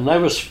 and they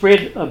were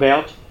spread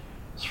about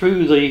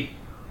through the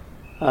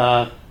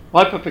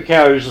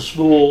Waipapakari is a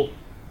small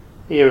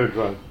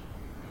aerodrome.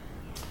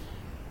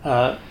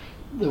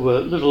 There were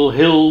little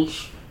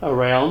hills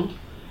around,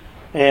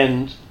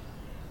 and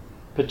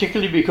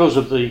particularly because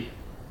of the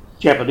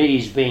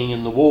Japanese being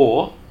in the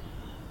war,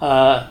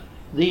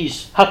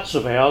 these huts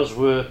of ours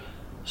were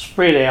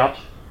spread out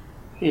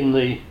in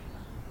the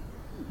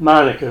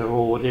Manuka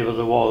or whatever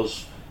there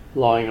was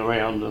lying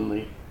around in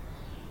the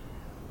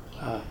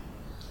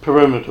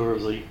perimeter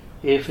of the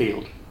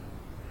airfield.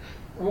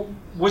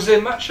 Was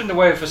there much in the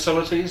way of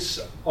facilities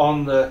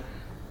on the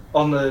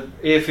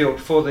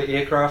airfield for the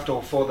aircraft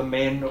or for the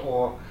men?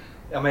 Or,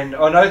 I mean,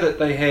 I know that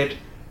they had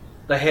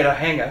a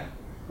hangar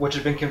which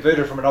had been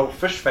converted from an old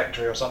fish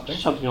factory or something.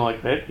 Something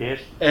like that, yes.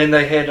 And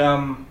they had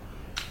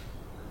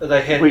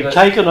We'd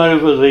taken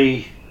over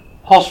the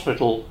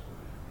hospital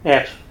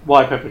at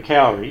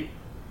Waipapakari.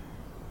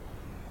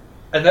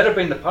 And that had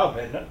been the pub,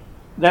 hadn't it?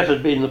 That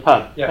had been the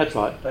pub. Yeah, that's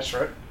right. That's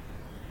right.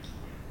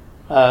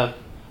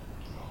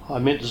 I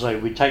meant to say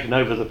we'd taken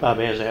over the pub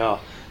as our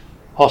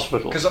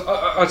hospital. Because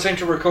I seem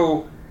to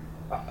recall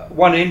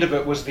one end of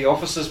it was the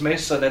officers'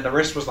 mess, and then the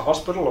rest was the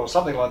hospital, or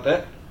something like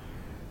that.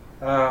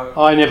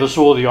 I never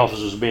saw the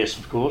officers' mess,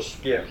 of course.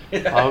 Yeah.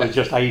 I was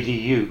just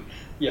ADU.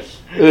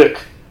 Yes.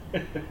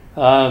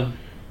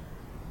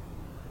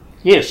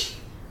 Yes.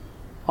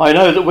 I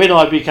know that when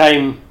I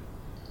became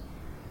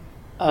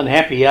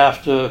unhappy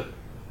after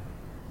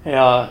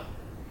our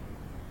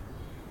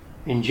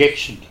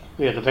injection,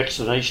 we had a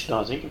vaccination,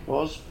 I think it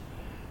was,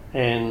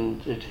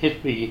 and it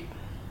hit me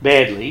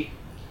badly,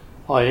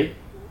 I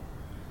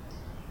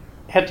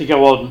had to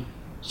go on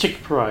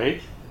sick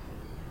parade,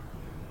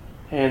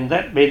 and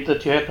that meant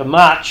that you had to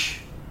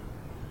march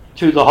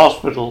to the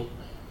hospital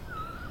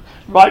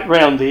right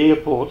round the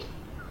airport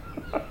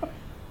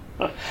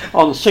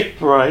on sick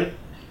parade.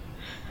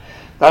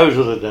 Those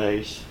were the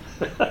days.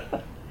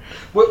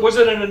 Was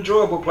it an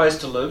enjoyable place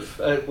to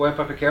live at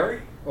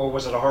Waipapakari, or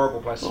was it a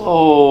horrible place to live?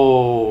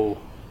 Oh,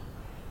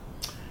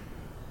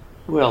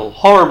 Well,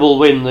 horrible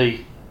when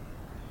the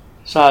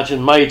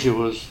Sergeant Major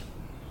was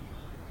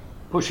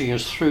pushing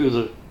us through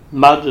the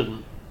mud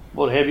and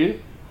what have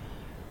you.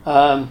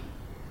 But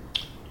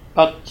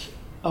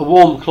a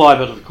warm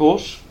climate, of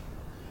course.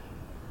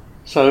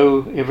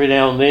 So every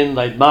now and then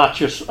they'd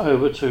march us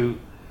over to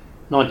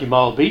 90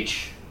 Mile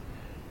Beach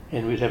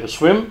and we'd have a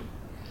swim.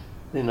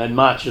 Then they'd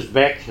march us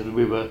back, and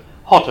we were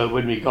hotter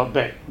when we got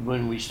back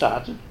when we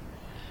started.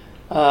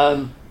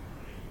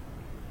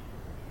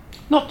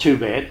 Not too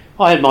bad.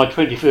 I had my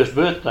 21st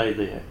birthday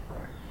there.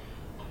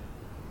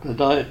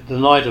 The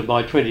night of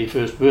my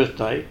 21st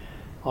birthday,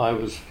 I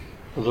was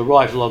with a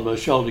rifle on my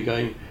shoulder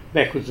going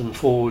backwards and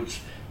forwards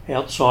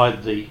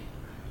outside the,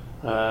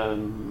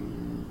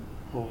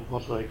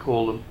 what do they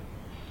call them,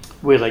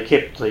 where they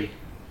kept the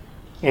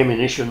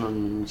ammunition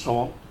and so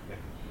on,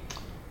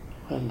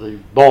 and the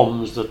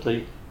bombs that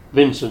the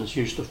Vincents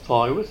used to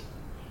fly with.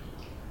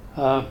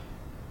 I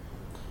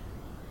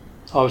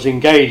was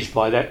engaged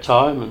by that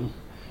time, and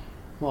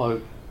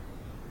my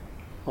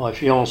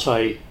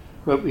fiancée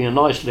wrote me a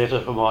nice letter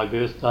for my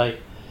birthday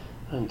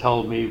and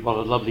told me what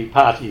a lovely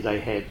party they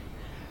had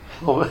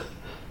for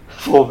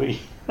me.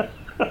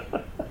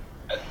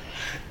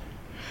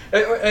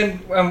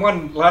 And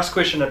one last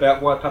question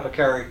about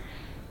Waipapakari.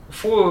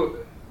 For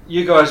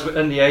you guys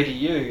in the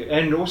ADU,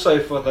 and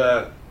also for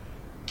the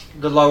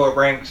lower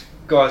ranked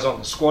guys on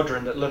the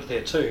squadron that lived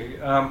there too,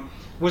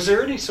 was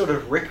there any sort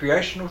of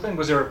recreational thing?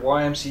 Was there a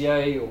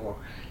YMCA or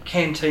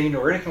canteen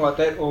or anything like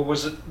that, or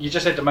was it you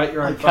just had to make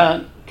your own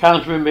fun?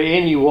 Can't remember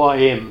any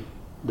YM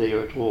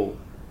there at all.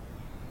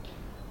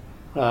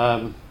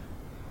 On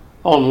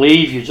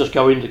leave you just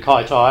go into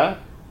Kaitaia,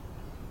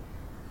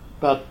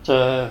 but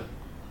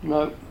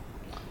no,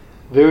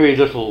 very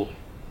little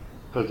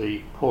for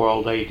the poor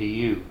old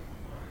ADU.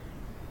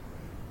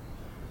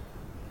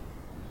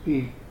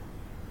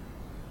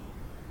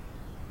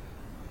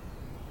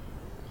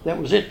 That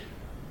was it.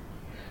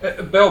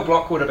 Bell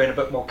Block would have been a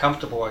bit more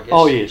comfortable, I guess.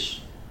 Oh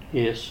yes,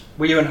 yes.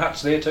 Were you in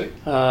huts there too?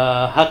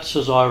 Huts,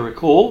 as I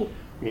recall,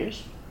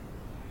 yes.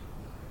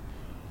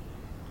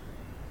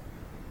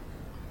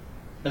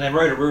 And then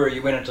Rotorua,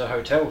 you went into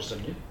hotels,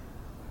 didn't you?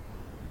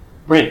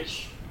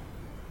 Brent's.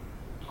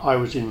 I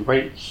was in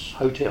Brent's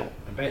Hotel.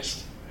 The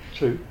best.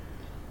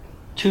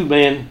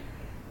 Two-man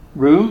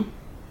room,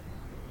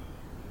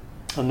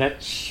 and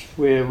that's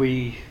where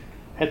we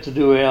had to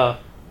do our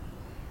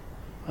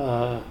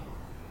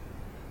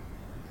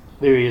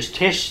various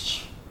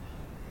tests.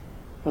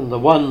 And the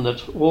one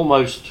that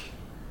almost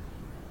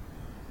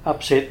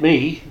upset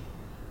me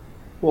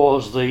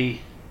was the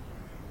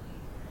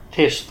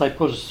test they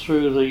put us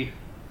through the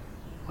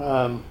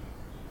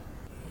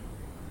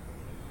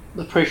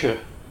pressure.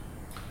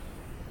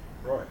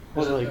 Right.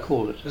 What do they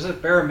call it? Is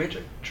it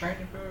barometric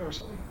training or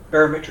something?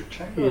 Barometric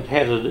chamber? It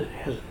had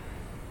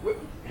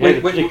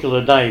a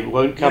particular name. It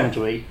won't come to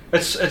me.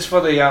 It's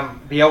for the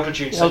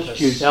altitude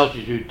sickness.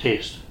 Altitude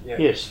test. Yeah.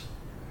 Yes.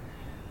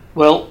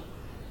 Well,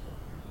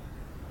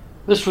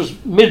 this was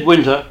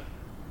midwinter.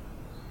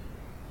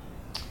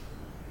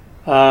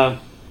 By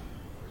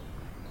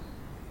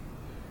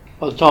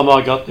the time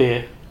I got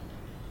there,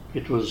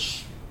 it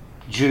was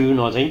June,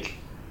 I think.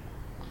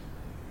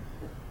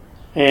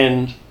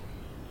 And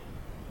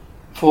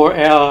for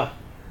our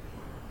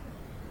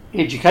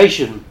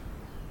education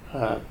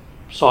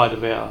side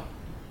of our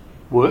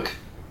work,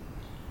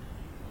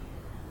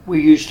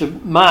 we used to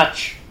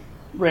march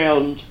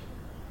round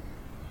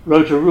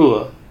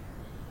Rotorua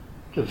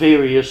to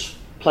various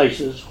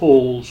places,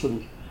 halls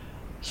and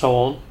so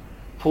on,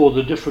 for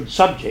the different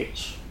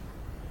subjects.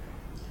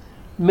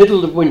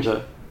 Middle of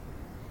winter,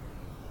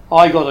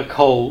 I got a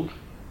cold,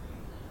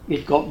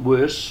 it got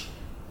worse.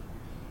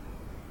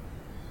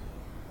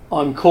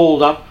 I'm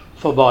called up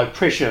for my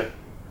pressure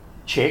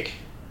check.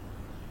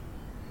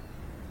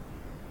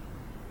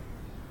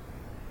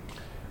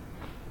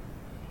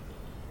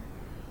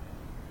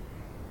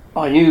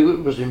 I knew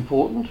it was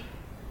important.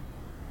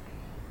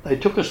 They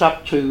took us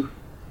up to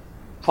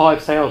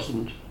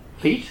 5,000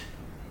 feet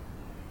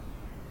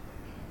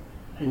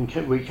and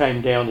we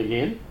came down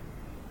again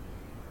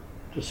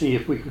to see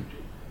if we could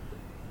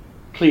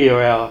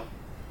clear our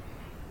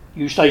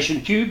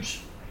U-station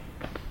tubes.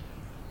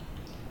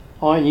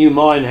 I knew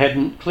mine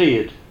hadn't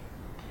cleared.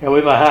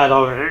 However hard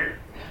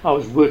I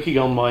was working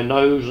on my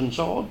nose and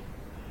so on,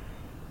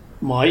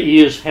 my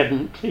ears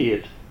hadn't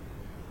cleared.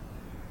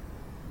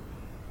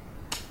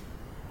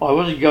 I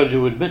wasn't going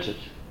to admit it.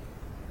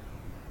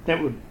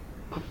 That would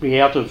put me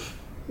out of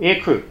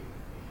aircrew.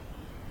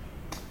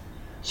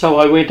 So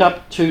I went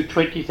up to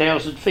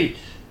 20,000 feet,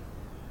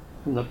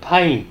 and the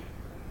pain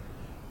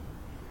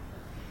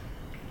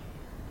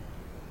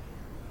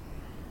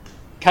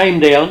came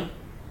down.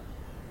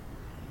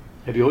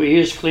 Have your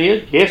ears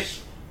cleared?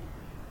 Yes.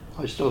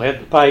 I still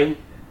had the pain.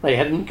 They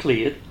hadn't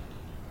cleared.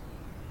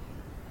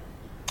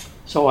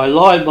 So I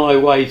lied my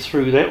way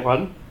through that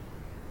one,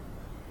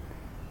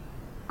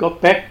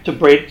 got back to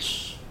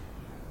Brent's.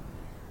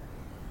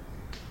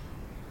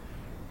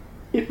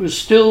 It was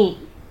still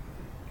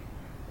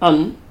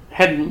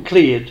hadn't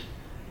cleared,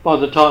 by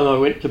the time I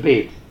went to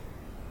bed.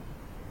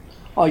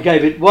 I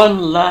gave it one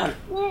last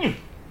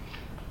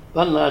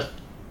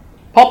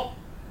pop,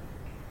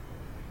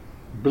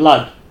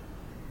 blood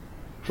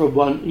from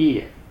one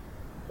ear.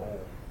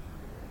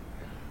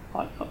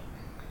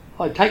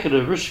 I'd taken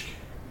a risk.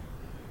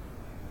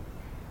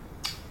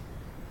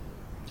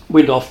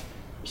 Went off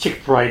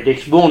sick parade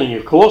next morning,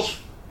 of course,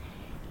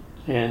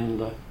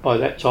 and by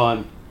that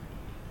time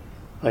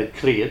they'd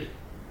cleared.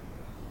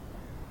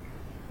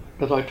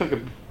 But I took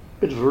a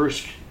bit of a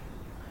risk,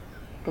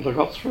 but I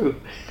got through.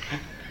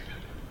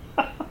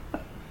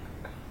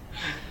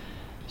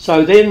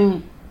 So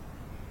then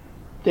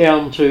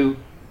down to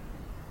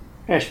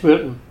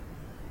Ashburton,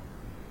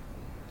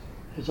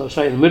 as I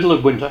say, in the middle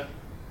of winter.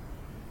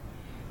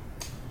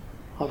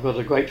 I've got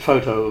a great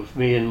photo of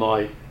me in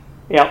my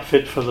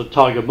outfit for the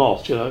tiger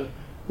moth,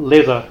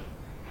 leather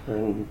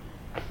and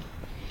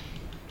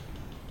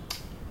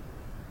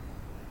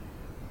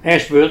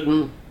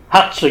Ashburton,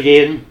 huts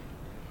again,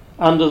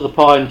 under the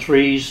pine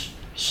trees,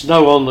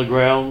 snow on the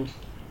ground,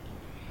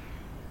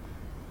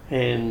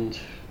 and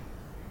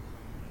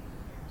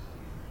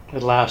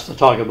at last the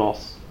tiger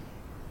moth.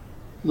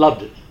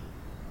 Loved it.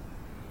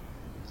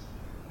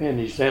 And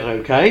is that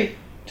okay?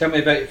 Tell me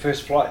about your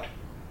first flight.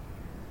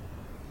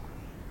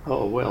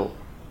 Oh, well.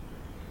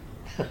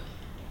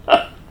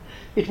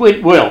 It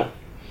went well.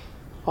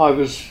 I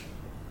was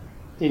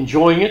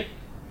enjoying it.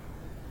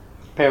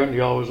 Apparently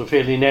I was a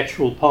fairly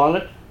natural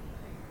pilot,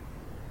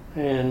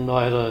 and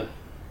I had a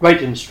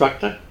great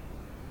instructor.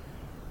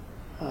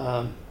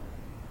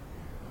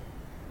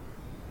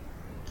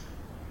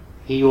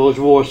 He always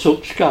wore a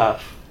silk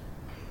scarf.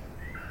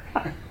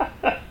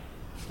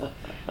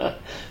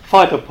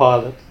 Fighter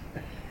pilot.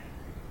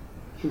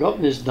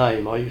 Forgotten his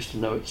name, I used to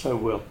know it so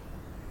well.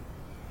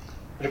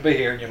 It'll be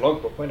here in your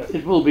logbook, won't it?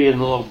 It will be in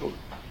the logbook,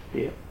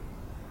 yeah.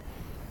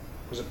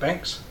 Was it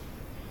Banks?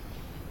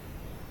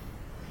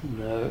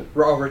 No.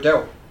 Oh,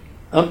 Riddell.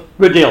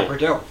 Riddell.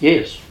 Riddell.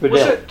 Yes,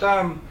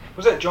 Riddell.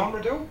 Was that John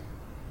Riddell?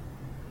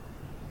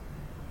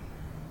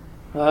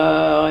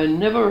 I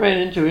never ran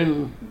into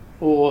him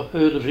or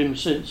heard of him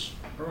since.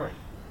 Right.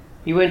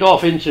 He went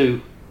off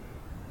into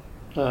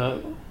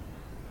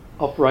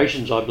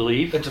operations, I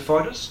believe. Into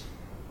fighters?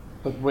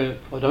 But where?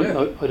 I don't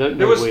know where.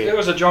 There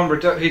was a John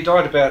Riddell. He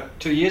died about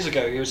 2 years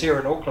ago. He was here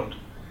in Auckland.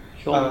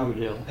 John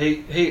Riddell.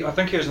 I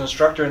think he was an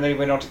instructor, and then he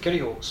went on to Kitty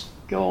Hawks.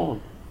 Go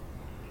on.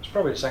 It's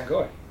probably the same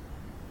guy.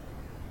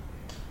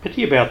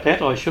 Pity about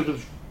that. I should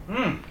have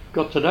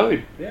got to know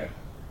him. Yeah.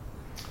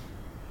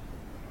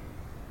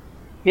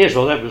 Yes,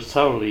 well, that was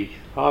thoroughly.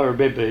 I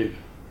remember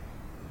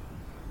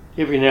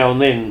every now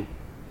and then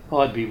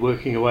I'd be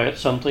working away at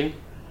something,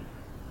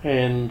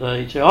 and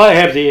he'd say, "I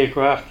have the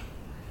aircraft,"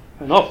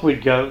 and off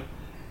we'd go.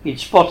 He'd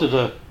spotted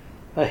a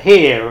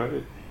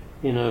hare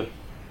in a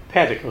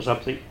paddock or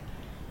something,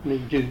 and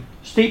he'd do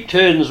steep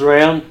turns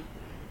around.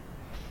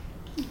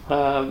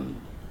 There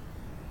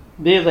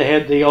they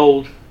had the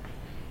old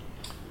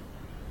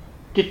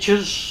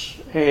ditches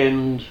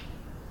and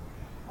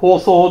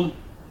hawthorn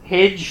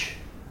hedge,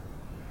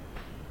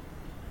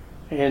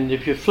 and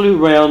if you flew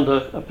round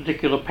a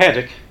particular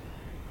paddock,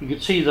 you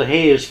could see the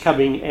hares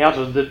coming out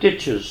of the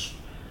ditches.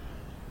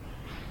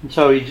 And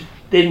so he'd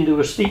then do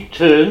a steep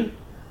turn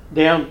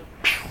down,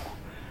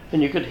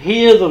 and you could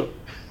hear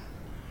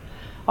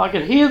I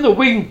could hear the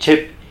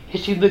wingtip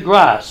hitting the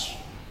grass.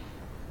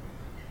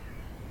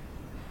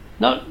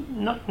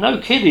 No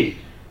kidding.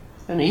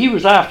 And he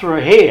was after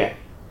a hare.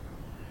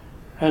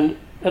 And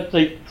at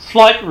the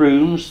flight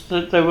rooms,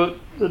 there were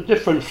the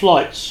different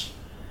flights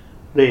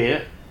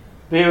there,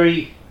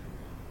 very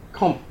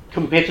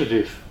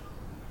competitive.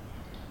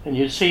 And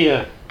you'd see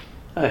a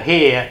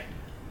hare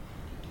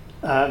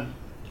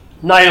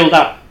nailed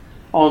up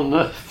on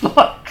the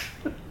flight.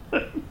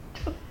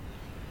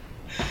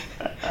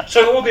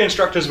 So all the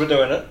instructors were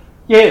doing it?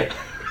 Yeah,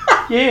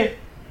 yeah.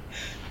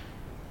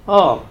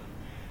 Oh,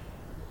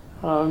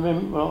 I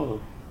remember.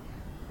 Oh.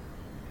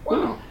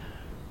 Wow.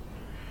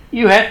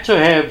 You had to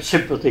have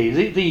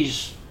sympathy.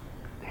 These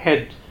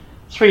had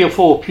 3 or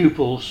 4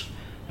 pupils,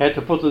 had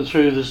to put them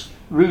through this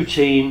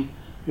routine,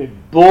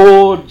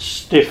 bored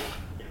stiff.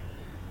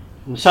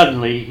 And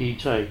suddenly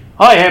he'd say,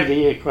 "I have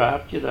the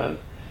aircraft,"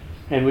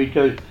 and we'd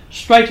go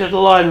straight at a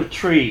line of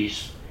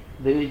trees.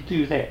 Then he'd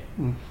do that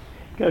and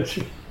go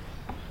through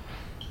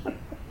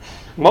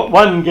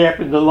one gap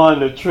in the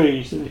line of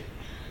trees.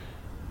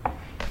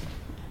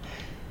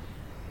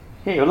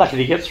 Yeah, you're lucky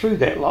to get through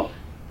that lot.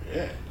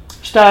 Yeah.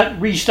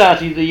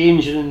 Restarting the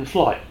engine in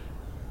flight.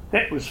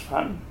 That was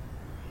fun.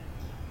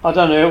 I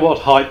don't know what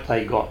height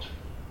they got,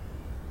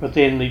 but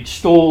then they'd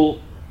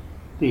stall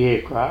the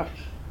aircraft,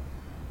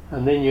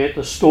 and then you had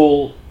to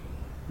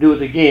do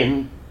it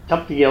again,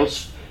 something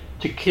else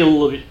to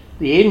kill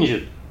the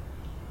engine.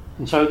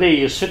 And so there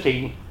you're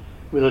sitting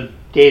with a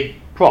dead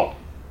prop.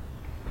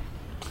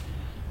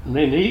 And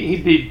then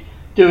he'd be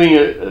doing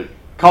a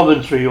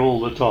commentary all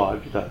the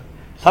time,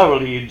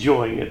 thoroughly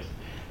enjoying it.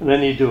 And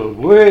then he'd do a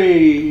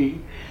way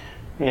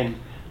and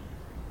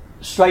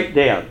straight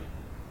down.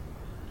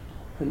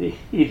 And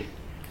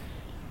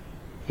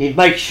he'd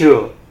make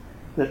sure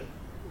that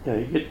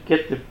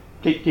get the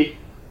tick tick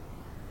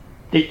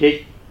tick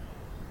tick.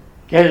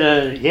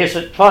 Yes,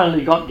 it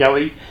finally got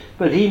going,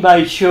 but he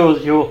made sure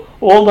that you're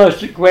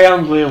almost at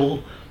ground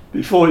level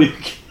before you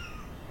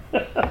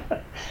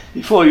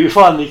before you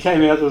finally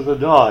came out of the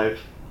dive.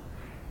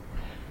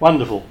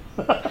 Wonderful.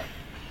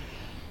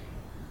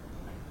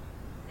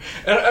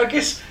 And I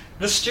guess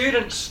the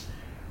students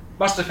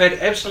must have had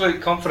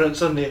absolute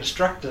confidence in the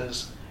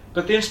instructors,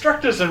 but the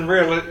instructors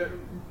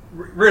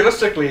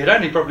realistically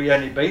had probably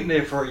only been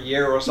there for a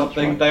year or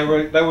something.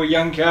 Right. They were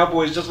young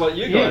cowboys just like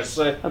you guys.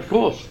 So of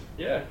course.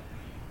 Yeah.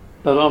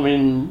 But I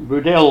mean,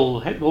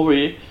 Rudell had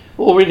already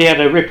had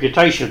a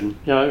reputation,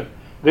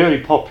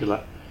 very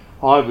popular.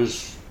 I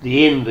was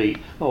the envy,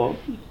 or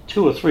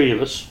two or three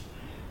of us,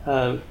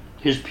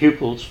 his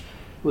pupils,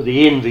 were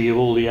the envy of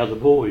all the other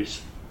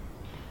boys.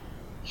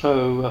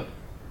 So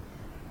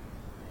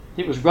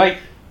it was great.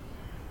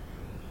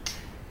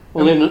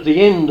 Well, then at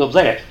the end of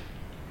that,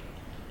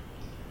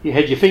 you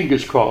had your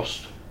fingers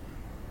crossed,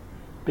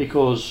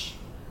 because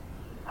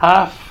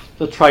half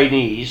the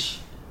trainees,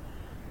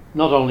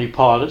 not only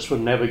pilots but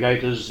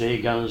navigators,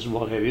 air gunners and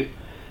what have you,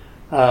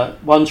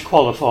 once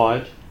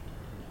qualified,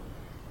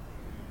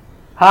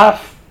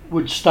 half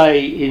would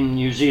stay in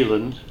New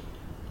Zealand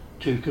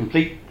to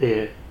complete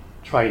their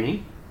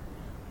training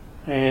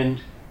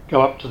and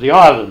go up to the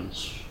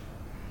islands.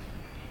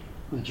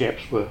 The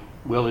Japs were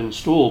well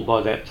installed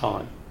by that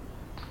time.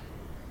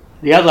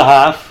 The other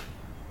half,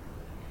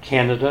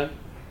 Canada,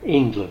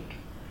 England.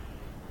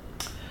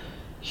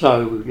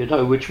 So you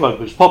know which one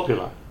was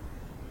popular.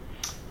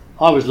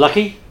 I was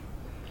lucky,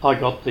 I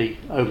got the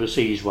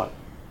overseas one.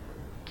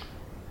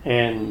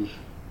 And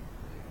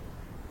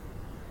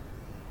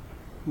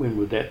when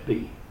would that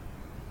be?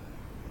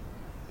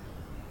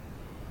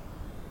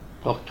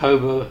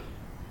 October,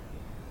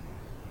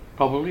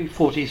 probably,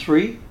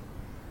 43.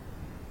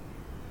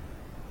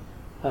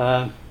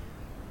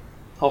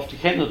 Off to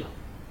Canada.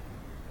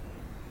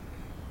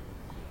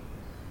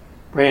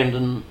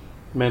 Brandon,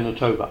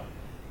 Manitoba.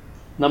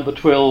 Number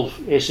 12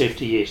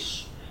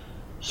 SFTS,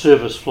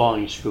 Service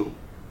Flying School.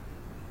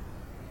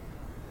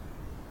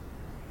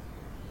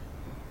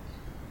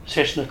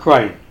 Cessna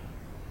Crane.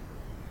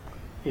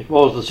 It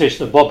was the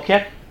Cessna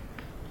Bobcat,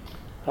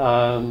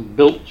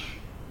 built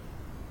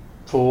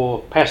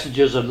for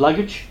passengers and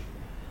luggage,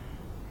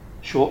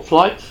 short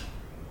flight,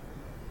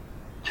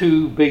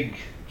 2 big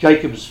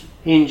Jacobs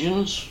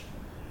engines.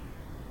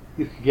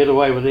 You could get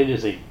away with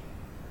anything.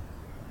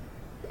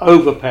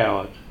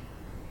 Overpowered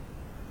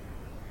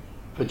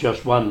for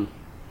just 1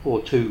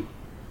 or 2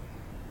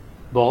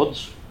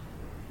 bods.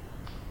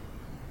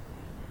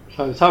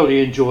 So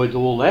thoroughly enjoyed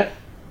all that.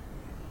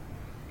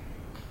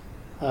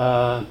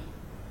 To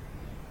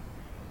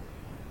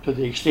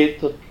the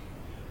extent that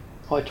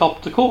I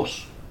topped the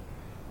course.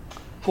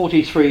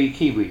 43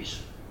 Kiwis.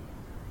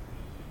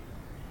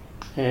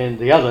 And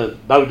the other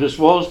bonus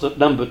was that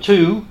number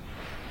 2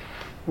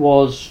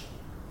 was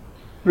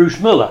Bruce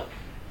Miller,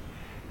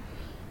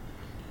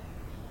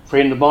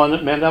 friend of mine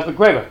at Mount Albert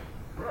Grabber.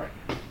 Right.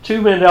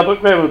 2 Mount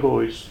Albert Grabber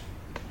boys.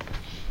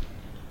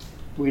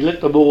 We let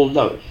them all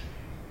know it.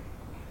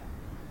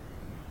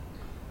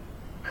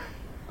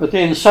 But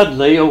then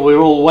suddenly, we're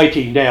all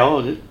waiting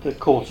now, the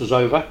course is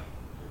over,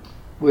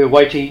 we're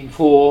waiting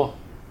for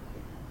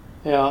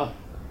our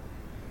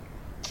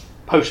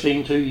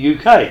posting to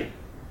UK.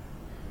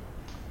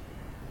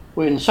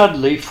 When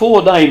suddenly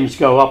 4 names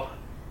go up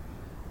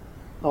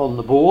on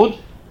the board,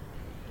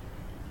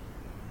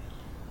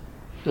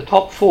 the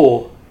top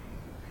 4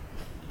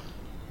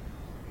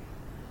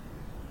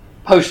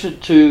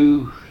 posted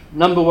to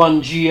number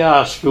 1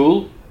 GR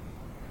school,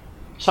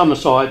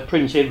 Summerside,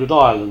 Prince Edward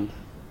Island.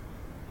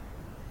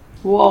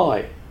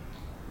 Why?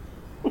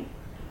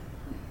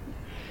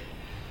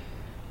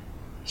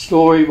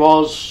 Story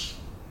was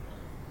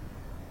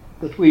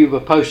that we were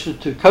posted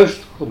to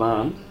Coastal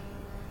Command,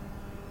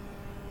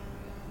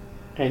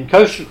 and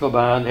Coastal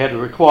Command had a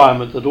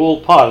requirement that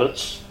all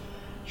pilots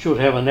should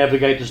have a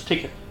navigator's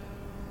ticket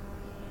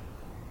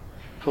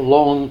for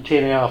long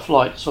 10-hour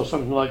flights or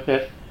something like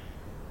that.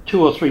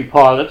 2 or 3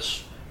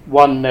 pilots,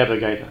 1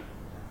 navigator.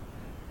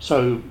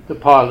 So the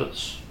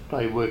pilots,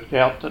 they worked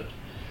out that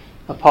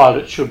a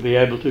pilot should be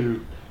able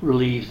to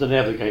relieve the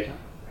navigator.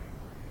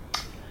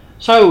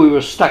 So we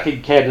were stuck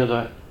in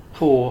Canada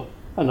for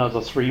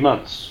another 3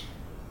 months.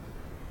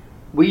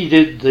 We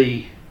did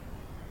the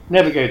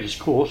navigator's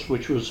course,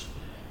 which was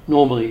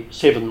normally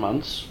 7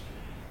 months.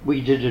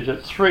 We did it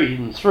at 3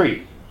 and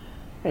 3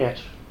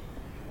 at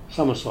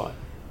Summerside.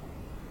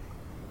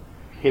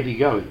 Heavy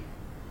going.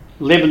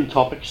 11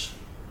 topics,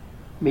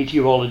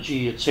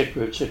 meteorology,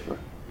 etc., etc.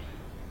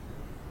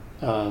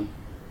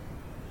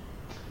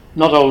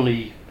 Not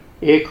only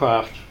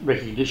aircraft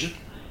recognition,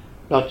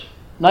 but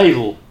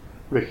naval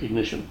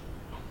recognition.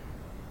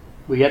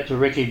 We had to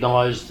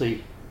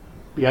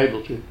be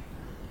able to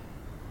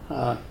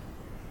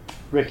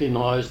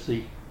recognise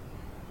the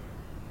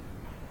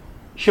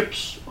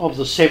ships of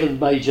the 7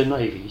 major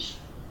navies.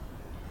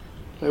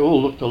 They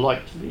all looked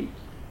alike to me.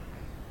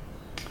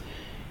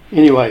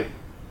 Anyway,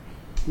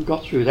 we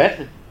got through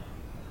that.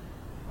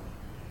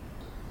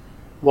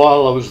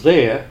 While I was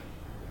there,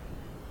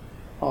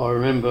 I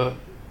remember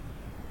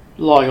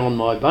lying on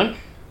my bunk,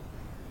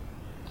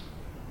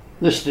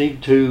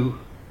 listening to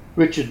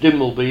Richard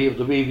Dimbleby of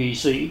the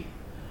BBC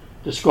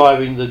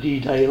describing the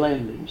D-Day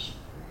landings,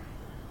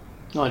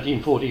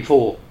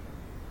 1944.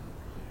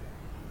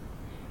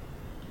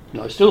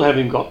 And I still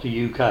haven't got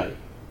the UK,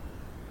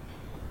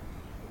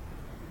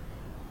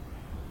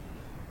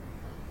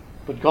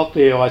 but got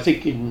there, I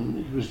think it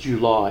was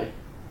July.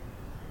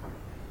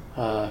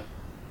 The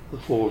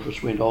four of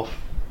us went off.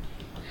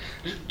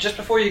 Just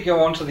before you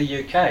go on to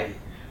the UK,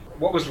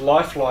 what was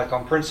life like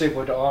on Prince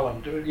Edward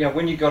Island? You know,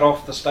 when you got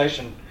off the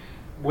station,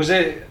 was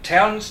there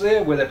towns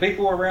there? Were there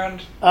people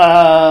around?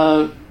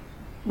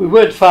 We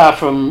weren't far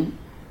from,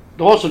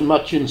 there wasn't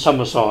much in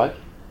Summerside,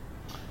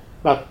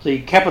 but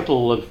the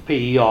capital of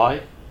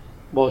PEI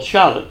was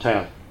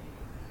Charlottetown.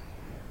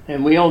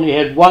 And we only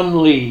had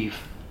one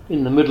leave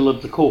in the middle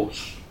of the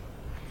course.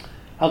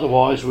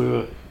 Otherwise we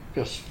were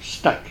just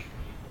stuck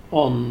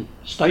on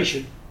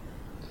station.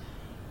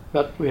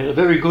 But we had a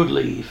very good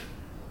leave.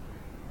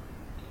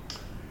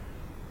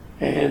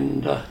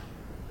 And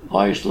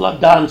I used to love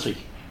dancing.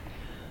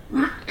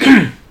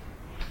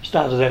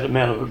 Started out at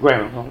Mount of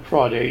Ground on a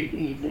Friday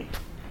evening.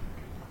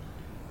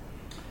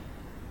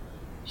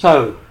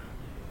 So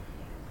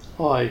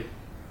I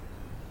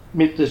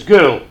met this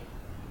girl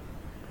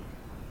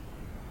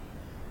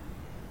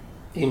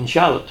in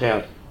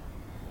Charlottetown,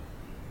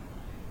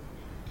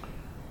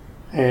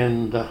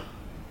 and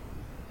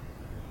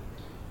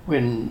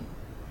when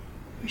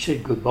we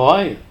said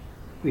goodbye,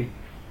 we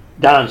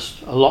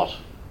danced a lot.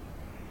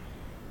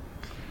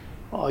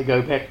 I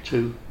go back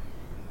to,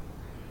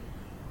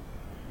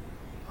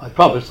 I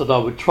promised that I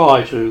would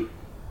try to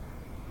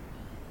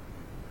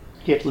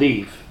get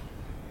leave,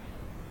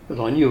 but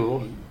I knew it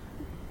wasn't.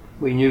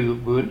 We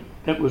knew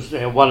that was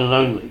our one and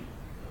only.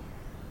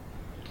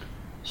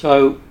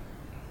 So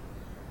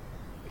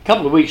a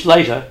couple of weeks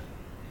later,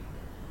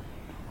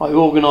 I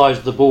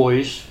organised the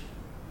boys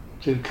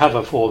to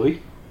cover for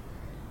me,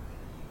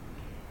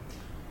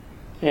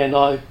 and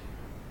I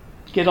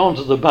get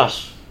onto the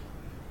bus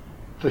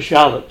for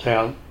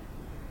Charlottetown,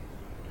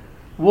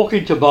 walk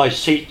into my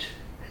seat,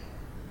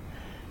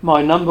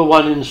 my number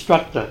one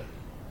instructor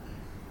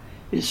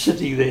is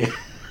sitting there.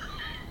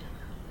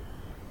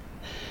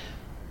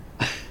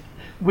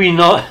 We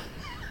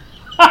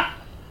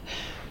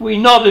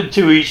nodded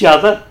to each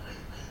other.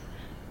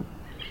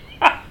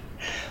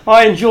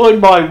 I enjoyed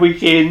my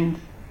weekend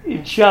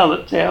in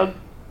Charlottetown,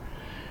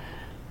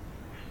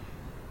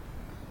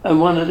 and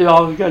one day I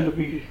was going to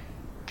be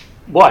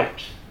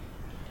wiped.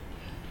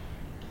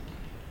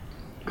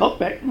 Got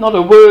back, not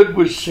a word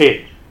was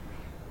said.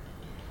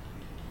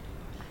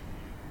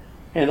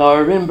 And I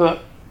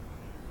remember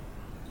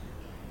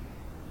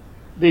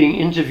being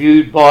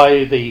interviewed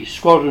by the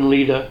squadron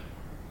leader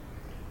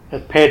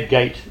at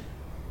Padgate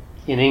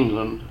in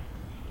England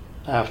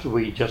after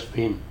we'd just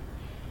been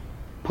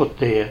put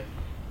there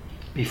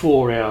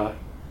before our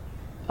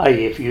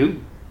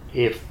AFU,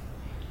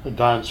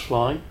 Advanced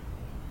Flying.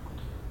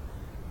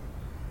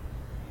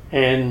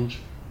 And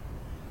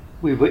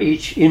we were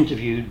each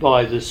interviewed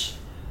by this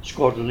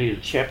squadron leader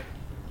chap,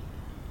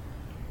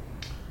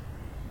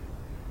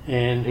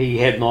 and he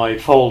had my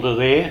folder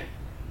there.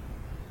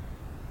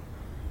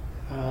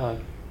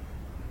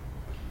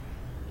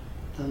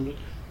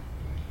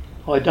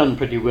 I'd done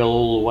pretty well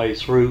all the way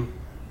through,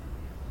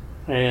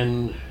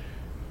 and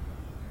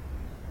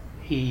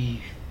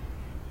he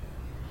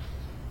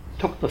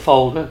took the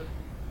folder.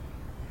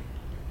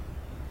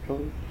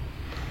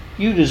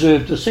 You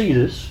deserve to see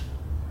this.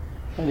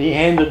 And he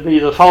handed me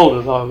the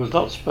folder that I was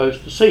not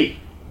supposed to see.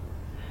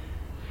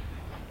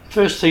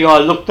 First thing I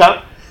looked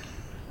up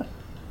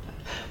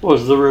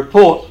was the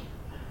report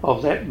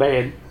of that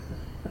man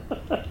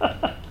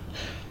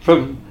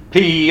from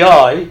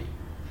PEI.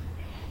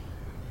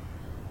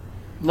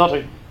 Not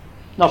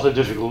a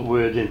difficult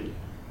word, in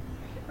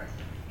it.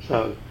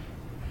 So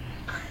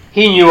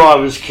he knew I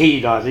was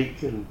keen, I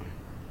think, and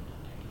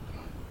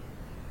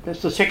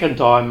that's the second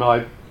time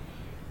I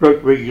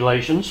broke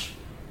regulations.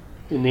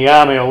 In the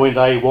Army I went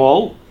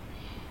AWOL,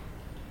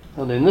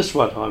 and in this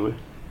one I went,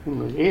 in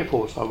the Air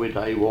Force I went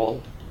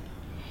AWOL.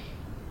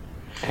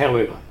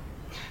 However,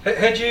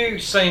 had you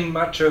seen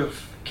much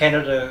of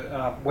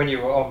Canada when you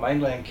were on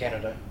mainland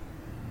Canada?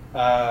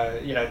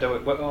 You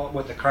know,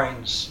 with the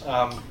cranes.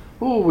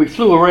 We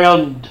flew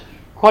around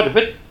quite a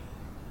bit.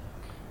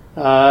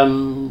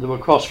 There were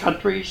cross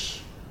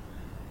countries.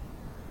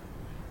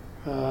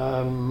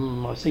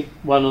 I think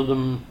one of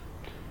them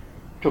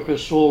took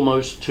us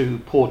almost to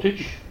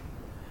Portage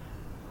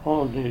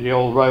on the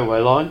old railway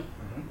line.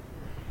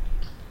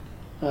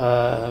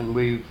 And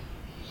we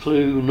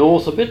flew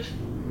north a bit.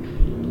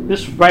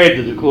 This was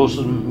branded, of course,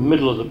 in the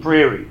middle of the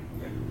prairie.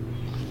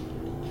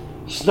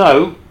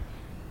 Snow,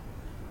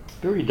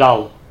 very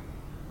dull,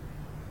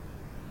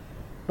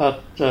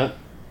 but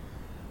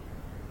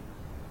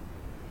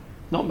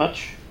not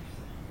much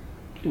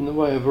in the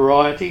way of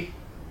variety.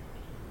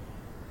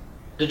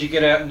 Did you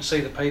get out and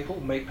see the people,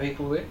 meet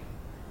people there?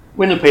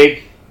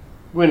 Winnipeg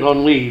went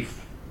on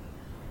leave,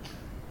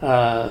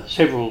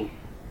 several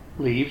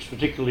leaves,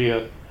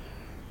 particularly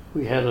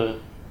we had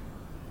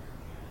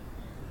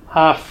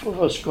half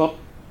of us got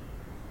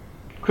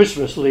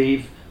Christmas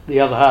leave, the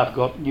other half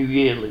got New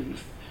Year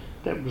leave.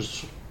 That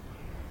was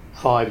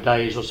 5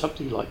 days or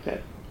something like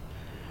that.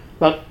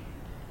 But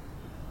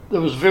there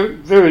was very,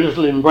 very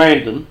little in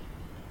Brandon.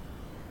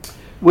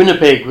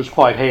 Winnipeg was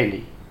quite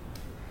handy.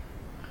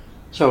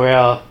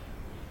 So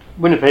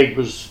Winnipeg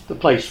was the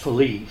place for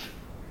leave.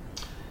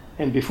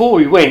 And before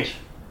we went,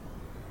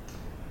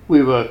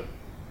 we were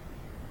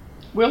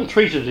well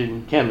treated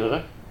in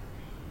Canada.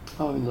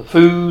 I mean, the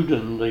food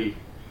and the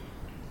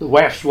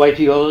WAFs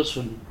waiting on us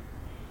and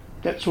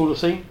that sort of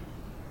thing.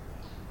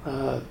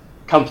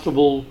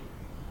 Comfortable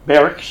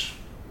barracks,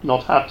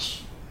 not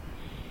huts.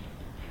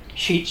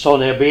 Sheets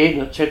on our bed,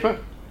 etc.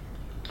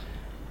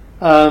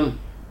 And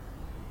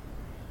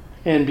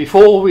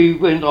before we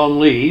went on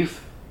leave,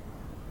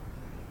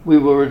 we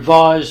were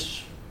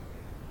advised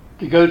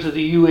to go to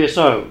the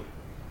USO,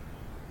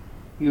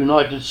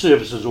 United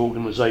Services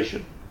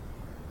Organisation,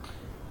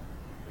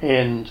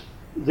 and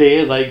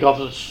there they got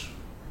us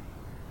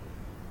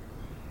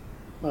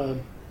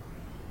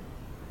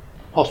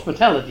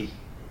hospitality.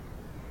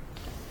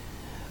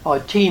 I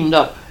teamed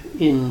up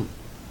in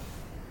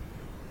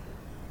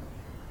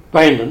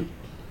Brandon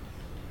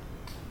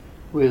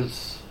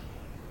with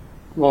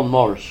Ron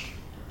Morris,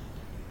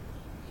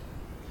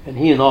 and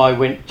he and I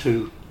went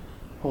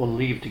on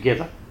leave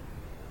together,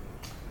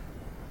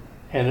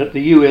 and at the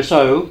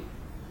USO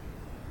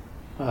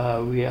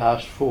we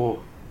asked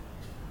for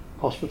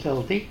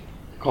hospitality,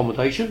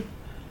 accommodation,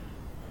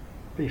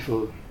 be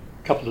for a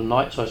couple of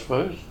nights I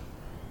suppose,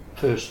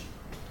 first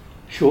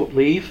short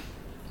leave,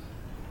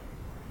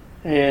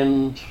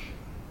 and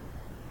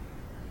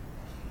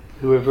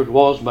whoever it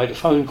was made a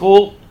phone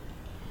call,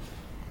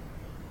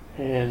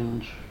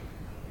 and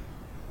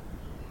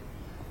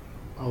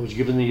I was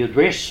given the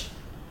address,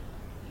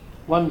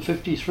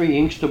 153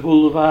 Inkster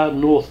Boulevard,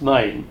 North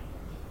Main.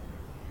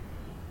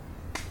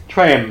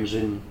 Trams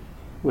in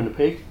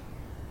Winnipeg.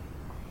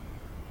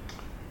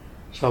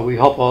 So we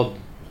hop on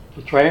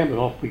the tram and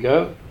off we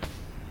go.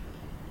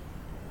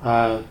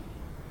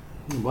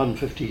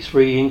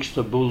 153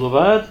 Inkster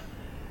Boulevard,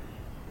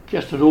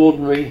 just an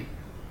ordinary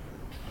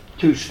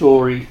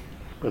 2-storey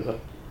with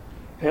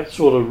that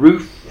sort of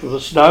roof for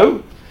the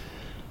snow.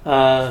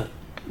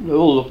 They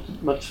all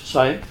looked much the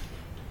same.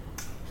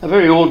 A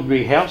very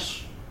ordinary house,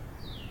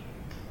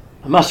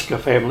 a Musker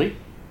family,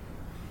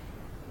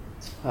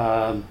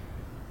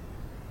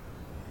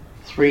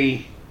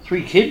 three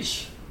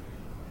kids.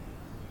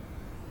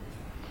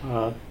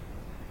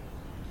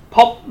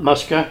 Pop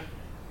Musker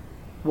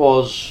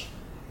was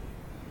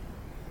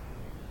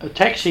a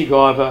taxi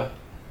driver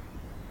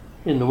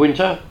in the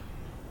winter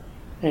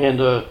and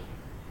a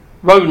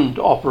rodent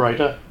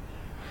operator,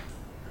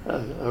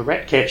 a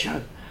rat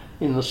catcher,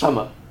 in the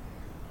summer.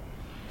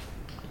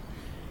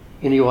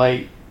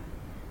 Anyway,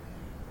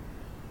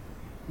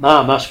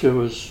 Ma Musker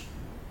was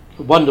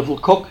a wonderful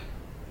cook.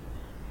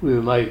 We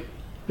were made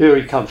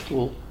very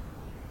comfortable.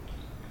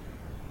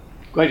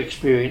 Great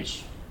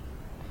experience.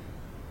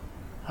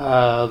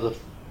 The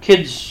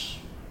kids,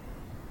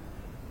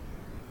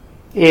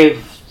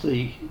 Ev,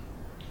 the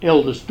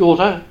eldest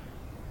daughter,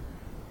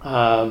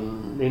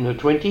 in her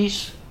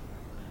 20s,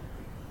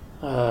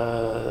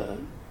 a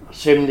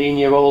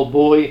 17-year-old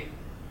boy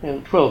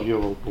and a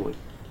 12-year-old boy.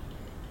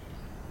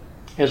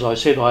 As I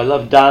said, I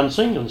love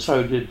dancing, and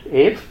so did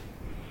Ev.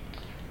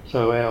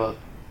 So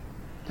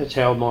that's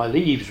how my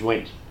leaves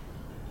went.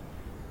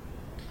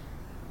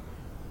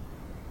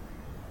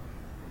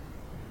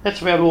 That's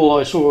about all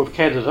I saw of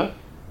Canada.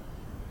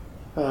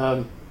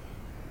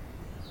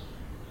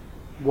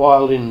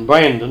 While in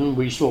Brandon,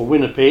 we saw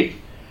Winnipeg,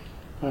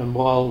 and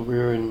while we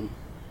were in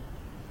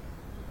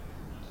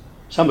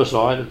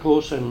Summerside, of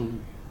course,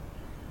 and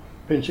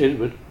Prince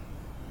Edward,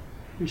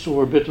 we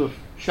saw a bit of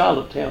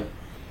Charlottetown.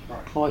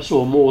 Right. I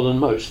saw more than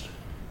most.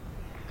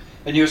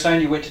 And you were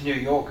saying you went to New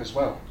York as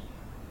well?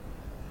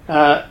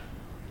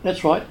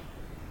 That's right.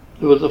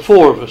 There were the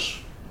 4 of us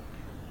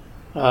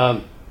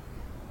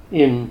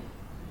in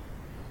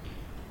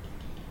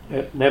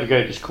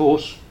Navigator's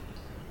course.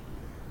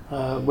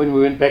 When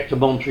we went back to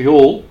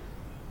Montreal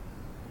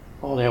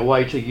on our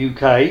way to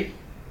UK,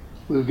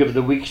 we were given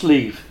a week's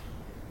leave,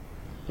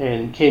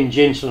 and Ken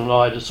Jensen and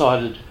I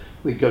decided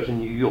we'd go to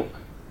New York.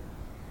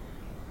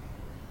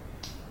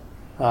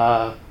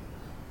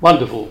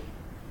 Wonderful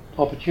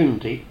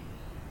opportunity.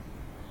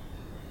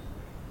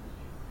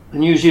 The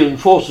New Zealand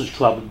Forces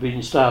Club had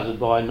been started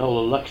by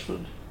Nola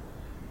Luxford,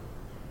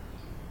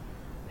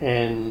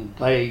 and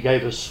they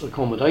gave us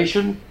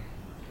accommodation,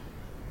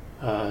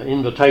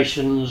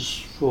 invitations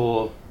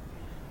for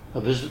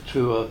a visit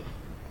to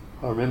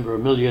I remember a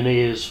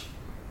millionaire's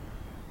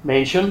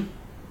mansion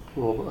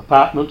or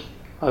apartment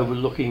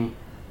overlooking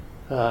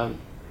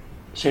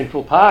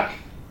Central Park.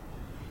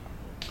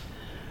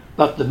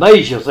 But the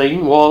major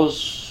thing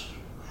was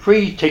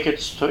free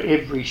tickets to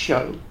every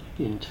show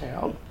in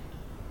town.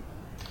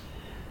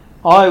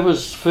 I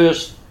was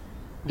first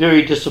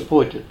very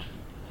disappointed.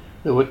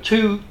 There were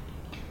two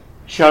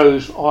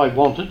shows I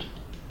wanted,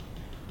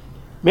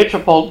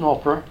 Metropolitan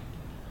Opera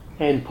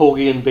and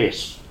Porgy and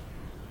Bess.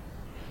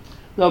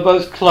 They were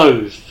both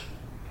closed.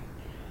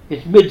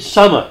 It's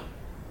midsummer,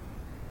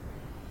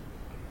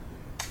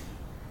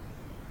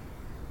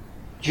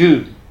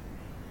 June.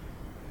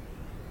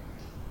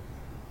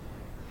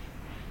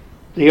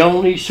 The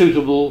only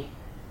suitable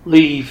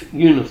leave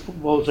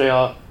uniform was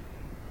our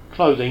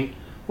clothing,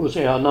 was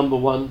our number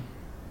one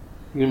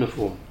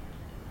uniform,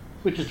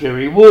 which is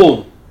very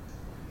warm.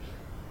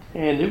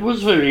 And it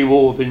was very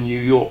warm in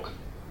New York.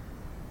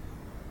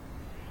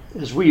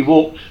 As we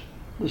walked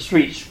the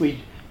streets, we'd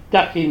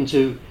duck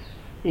into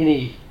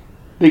any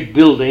big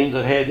building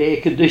that had air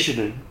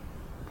conditioning.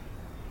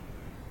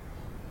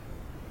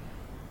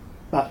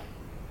 But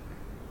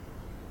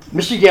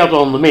missing out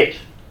on the Met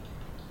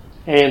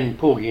and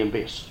Porgy and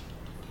Bess.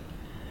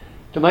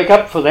 To make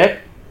up for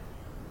that,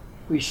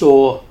 we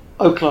saw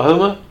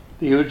Oklahoma,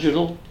 the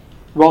original.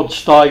 Rod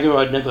Steiger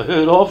I'd never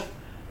heard of.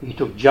 He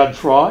took Judd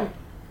Fry.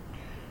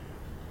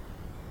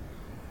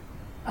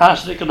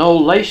 Arsenic and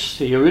Old Lace,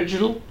 the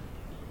original,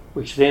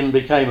 which then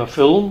became a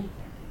film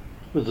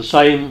with the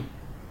same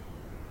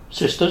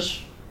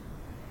sisters.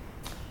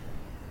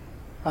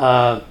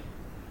 The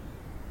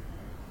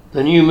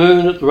New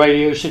Moon at the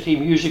Radio City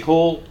Music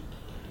Hall.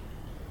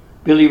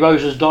 Billy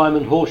Rose's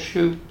Diamond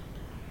Horseshoe.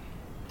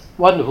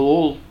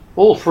 Wonderful,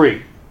 all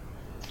free.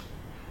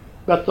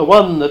 But the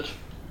one that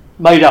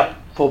made up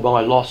for my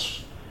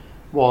loss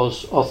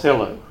was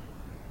Othello.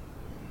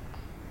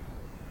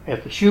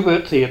 At the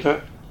Schubert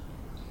Theatre,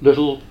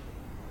 little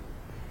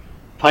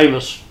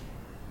famous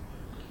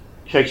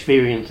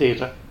Shakespearean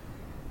theatre,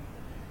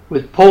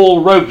 with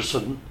Paul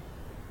Robeson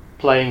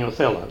playing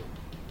Othello.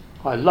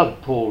 I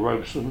loved Paul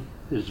Robeson,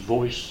 his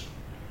voice.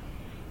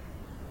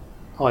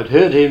 I'd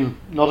heard him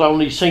not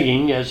only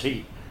singing, as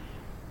he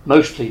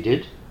mostly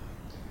did,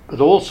 but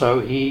also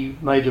he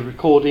made a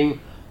recording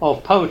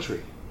of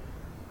poetry.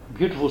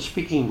 Beautiful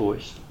speaking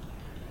voice.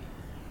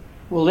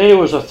 Well, there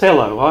was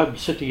Othello. I'm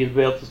sitting in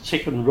about the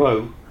second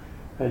row,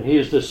 and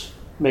here's this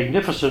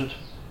magnificent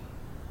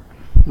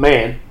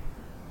man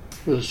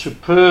with a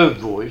superb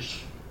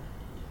voice,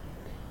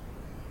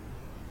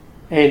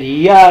 and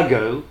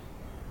Iago,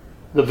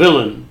 the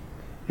villain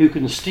who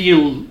can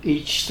steal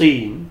each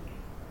scene,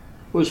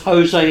 was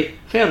Jose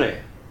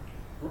Ferrer.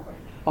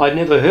 I'd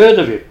never heard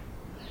of him.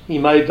 He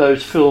made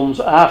those films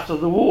after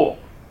the war.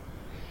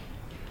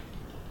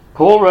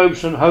 Paul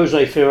Robeson,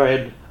 Jose Ferrer,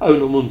 and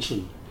Ona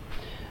Munson.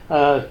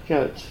 I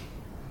can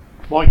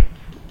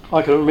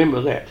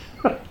remember that.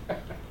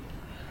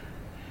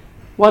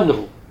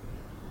 Wonderful.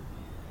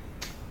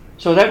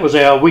 So that was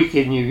our week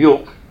in New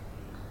York.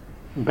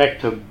 Back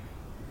to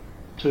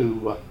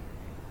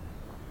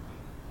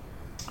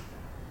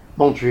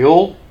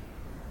Montreal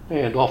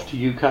and off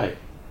to UK.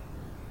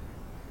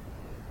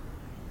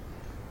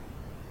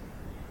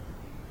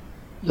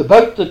 The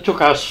boat that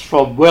took us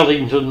from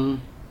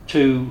Wellington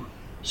to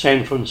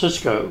San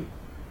Francisco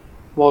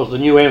was the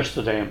New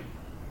Amsterdam.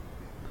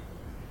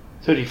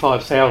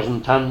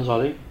 35,000 tonnes,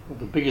 I think,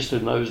 the biggest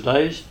in those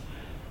days.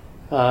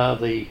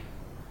 The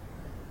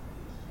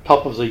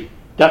top of the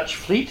Dutch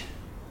fleet.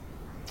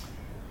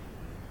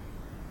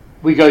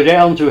 We go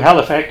down to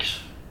Halifax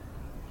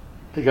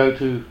to go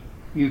to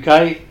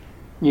UK,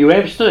 New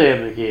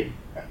Amsterdam again.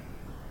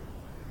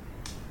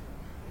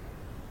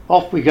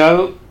 Off we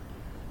go.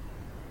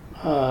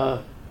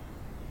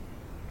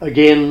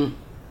 Again,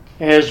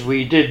 as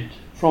we did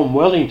from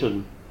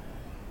Wellington.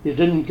 You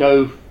didn't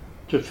go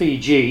to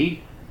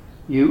Fiji,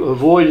 you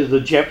avoided the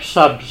Jap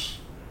subs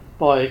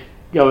by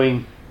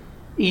going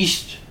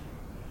east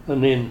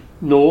and then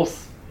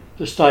north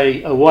to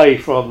stay away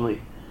from the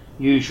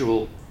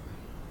usual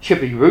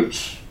shipping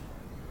routes.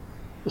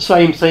 The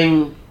same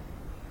thing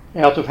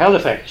out of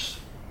Halifax.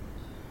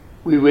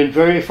 We went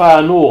very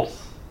far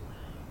north,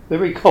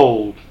 very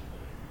cold.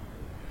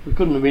 We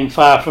couldn't have been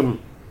far from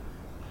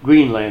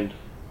Greenland,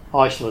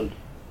 Iceland,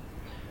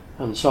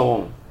 and so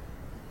on,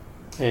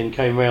 and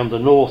came round the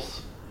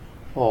north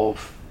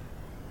of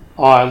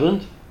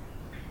Ireland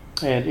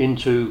and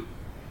into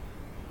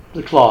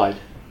the Clyde,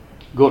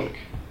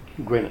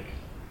 Greenock.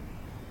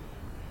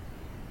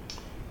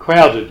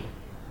 Crowded,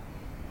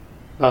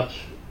 but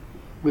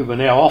we were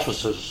now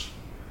officers,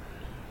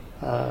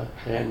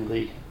 and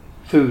the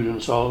food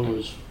and so on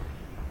was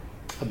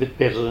a bit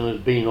better than it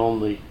had been on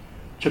the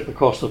trip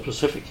across the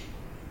Pacific.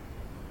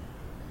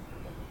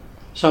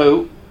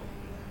 So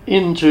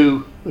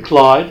into the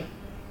Clyde,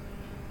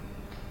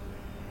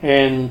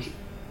 and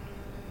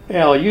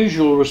our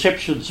usual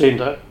reception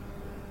centre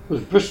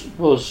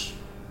was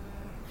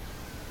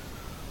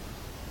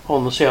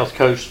on the south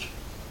coast.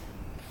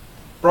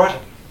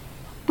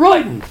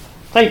 Brighton,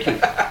 thank you.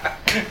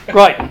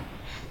 Brighton,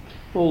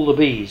 all the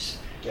bees.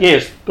 Yeah.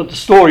 Yes, but the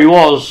story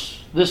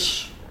was,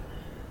 this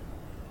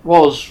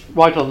was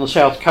right on the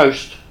south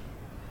coast,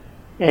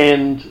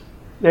 and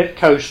that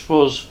coast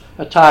was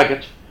a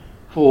target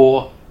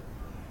for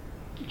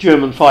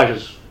German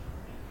fighters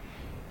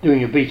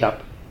doing a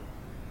beat-up.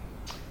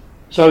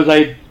 So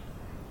they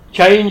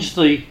changed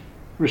the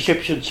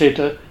reception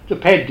centre to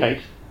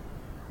Padgate,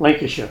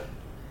 Lancashire.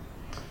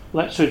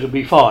 That suited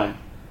me fine.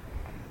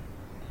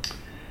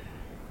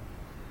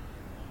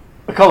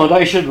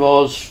 Accommodation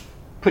was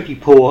pretty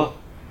poor,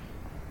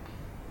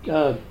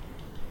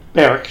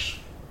 barracks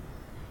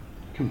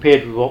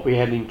compared with what we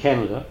had in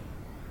Canada.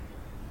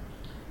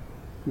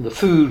 And the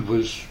food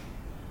was,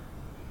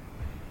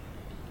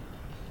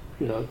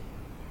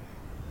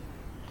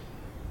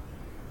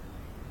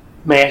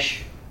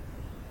 mash,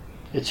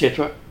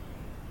 etc.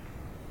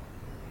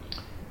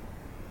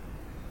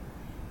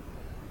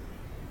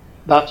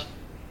 But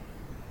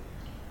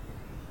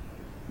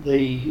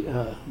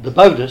the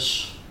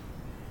bonus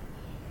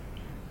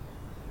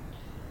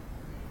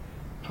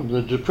from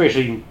the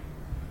depressing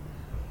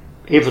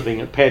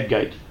everything at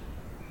Padgate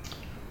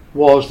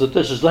was that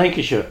this is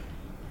Lancashire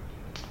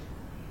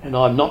and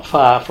I'm not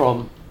far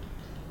from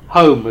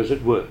home, as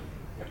it were.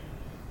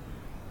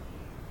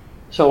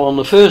 So on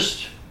the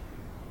first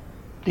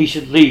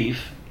decent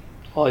leave,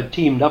 I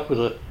teamed up with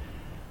a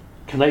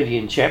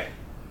Canadian chap,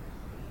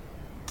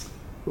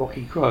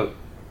 Rocky Crow,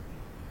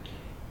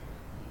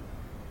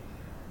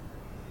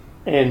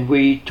 and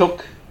we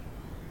took,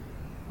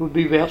 it would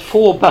be about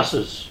 4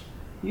 buses.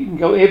 You can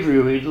go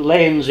everywhere,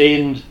 Land's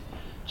End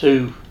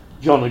to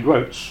John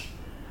O'Groats.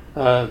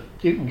 You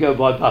can go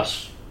by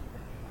bus.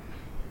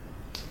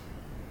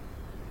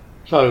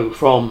 So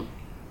from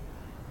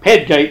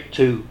Padgate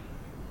to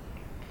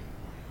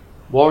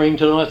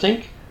Warrington, I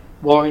think,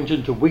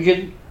 Warrington to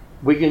Wigan,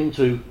 Wigan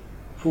to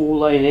 4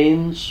 Lane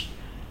Ends,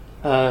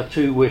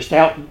 to West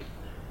Oughton,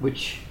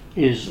 which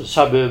is a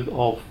suburb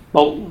of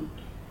Bolton.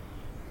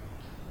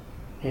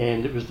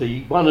 And it was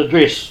the one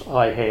address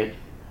I had.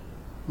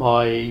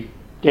 My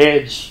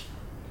dad's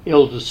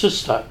elder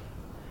sister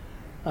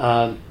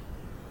and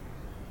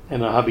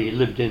her hubby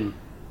lived in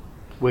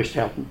West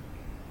Oughton.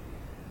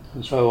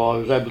 And so I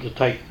was able to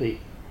take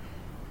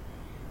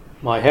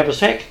my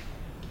haversack,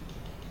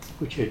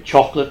 which had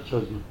chocolate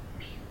and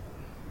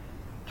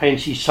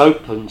fancy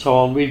soap and so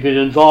on. We'd been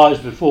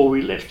advised before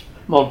we left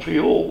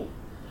Montreal,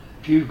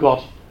 if you've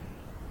got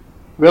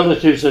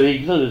relatives in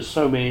England, as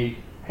so many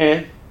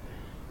had,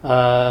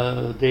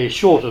 they're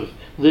short of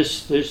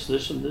this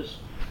and this.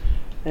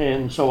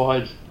 And so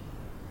I'd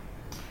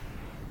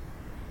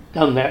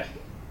done my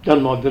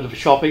bit of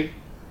shopping,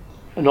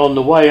 and on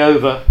the way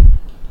over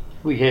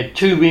we had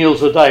 2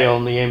 meals a day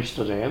on the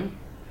Amsterdam,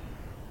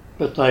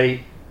 but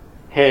they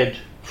had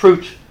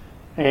fruit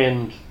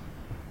and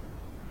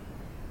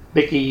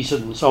bickies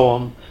and so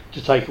on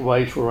to take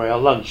away for our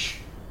lunch.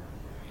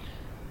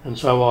 And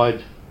so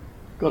I'd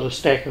got a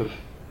stack of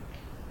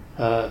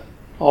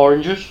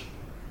oranges,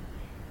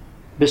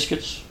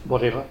 biscuits,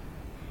 whatever,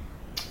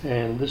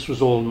 and this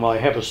was all in my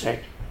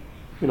haversack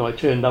when I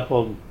turned up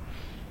on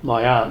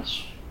my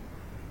aunt's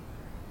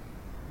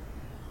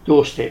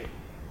doorstep.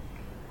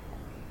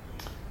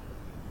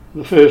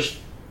 The first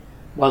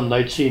one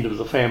they'd seen of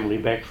the family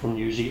back from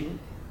New Zealand.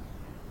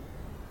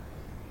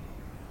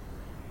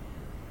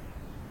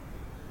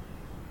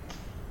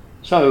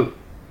 So,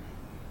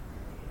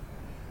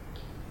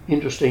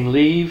 interesting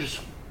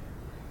leaves.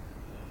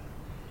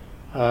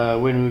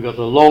 When we got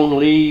a long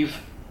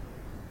leave,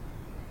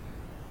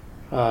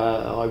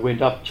 I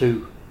went up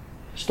to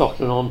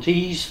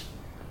Stockton-on-Tees,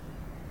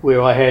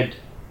 where I had,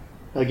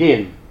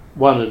 again,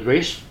 one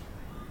address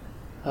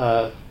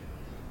from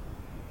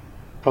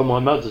my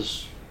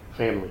mother's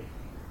family.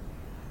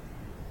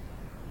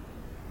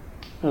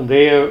 And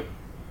there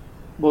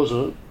was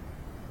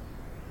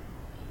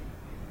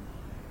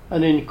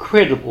an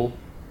incredible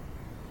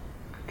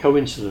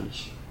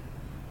coincidence.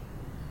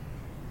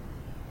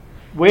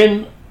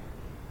 When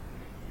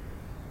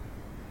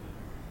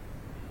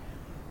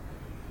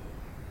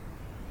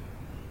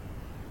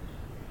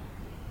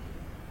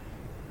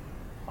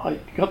I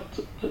got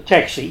the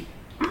taxi,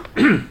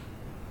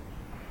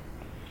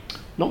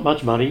 not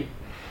much money,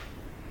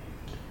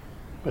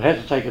 but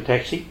had to take a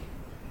taxi.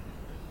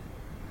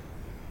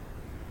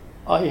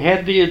 I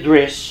had the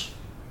address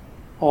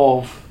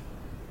of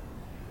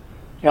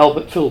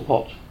Albert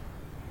Philpott,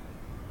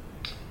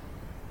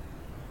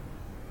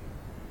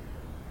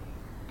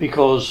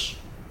 because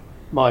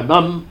my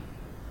mum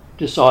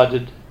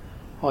decided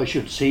I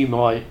should see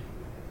my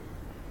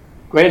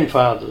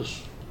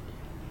grandfather's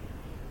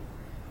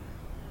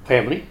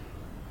family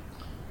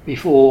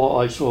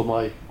before I saw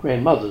my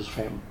grandmother's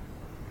family.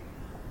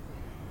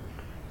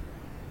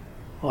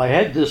 I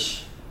had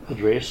this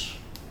address,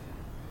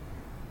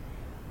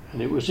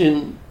 and it was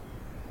in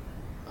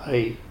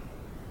a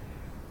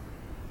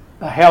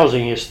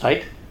housing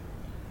estate.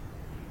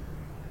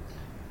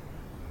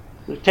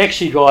 The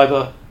taxi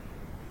driver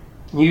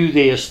knew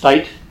the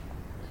estate,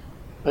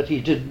 but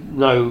he didn't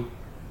know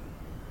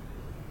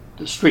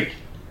the street.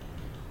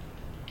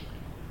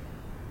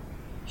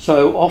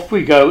 So off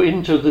we go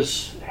into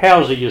this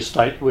housing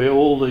estate where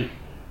all the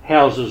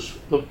houses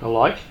looked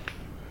alike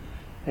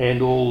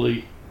and all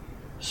the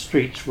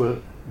streets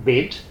were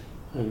bent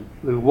and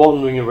we were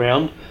wandering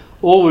around.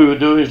 All we were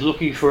doing is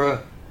looking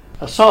for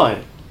a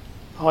sign.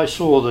 I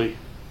saw the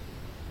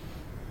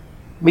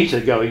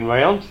meter going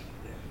round,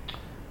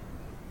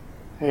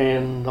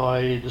 and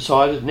I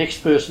decided next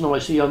person I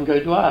see I'm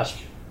going to ask.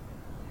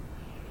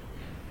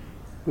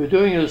 We're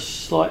doing a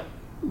slight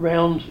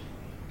round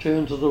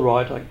turn to the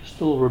right, I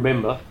still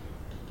remember,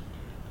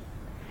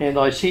 and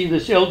I see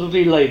this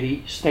elderly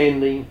lady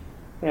standing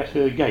at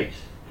her gate.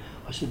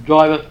 I said,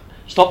 "Driver,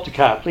 stop the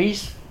car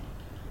please."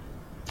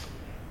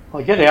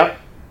 I get out,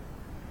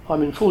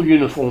 I'm in full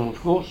uniform of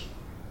course,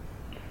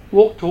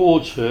 walk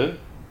towards her.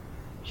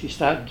 She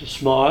started to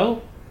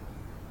smile.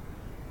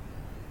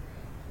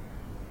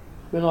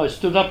 When I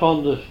stood up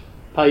on the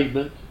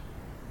pavement,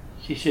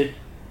 she said,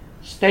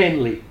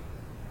 "Stanley."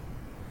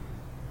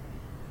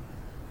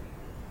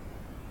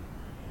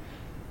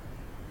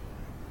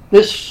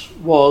 This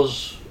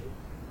was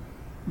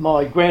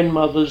my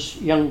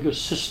grandmother's younger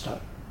sister,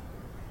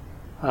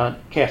 Aunt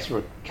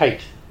Catherine,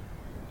 Kate.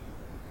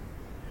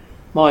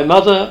 My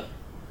mother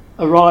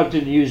arrived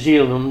in New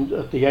Zealand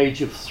at the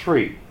age of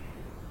 3.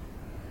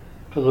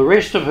 For the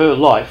rest of her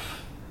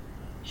life,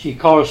 she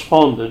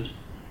corresponded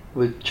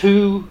with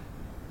 2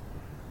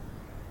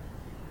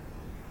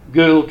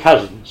 girl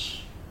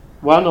cousins,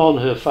 one on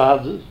her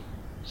father's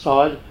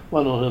side,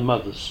 one on her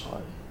mother's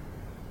side.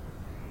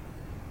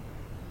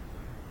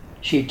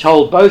 She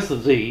told both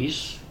of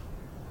these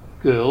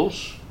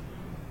girls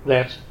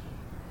that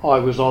I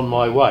was on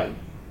my way.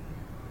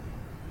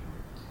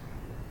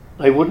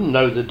 They wouldn't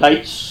know the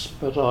dates,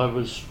 but I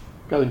was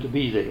going to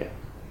be there.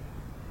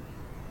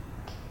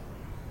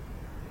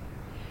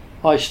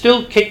 I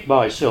still kick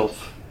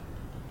myself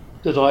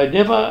that I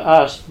never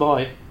asked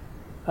my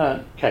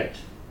Aunt Kate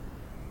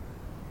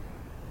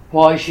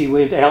why she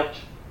went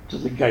out to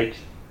the gate.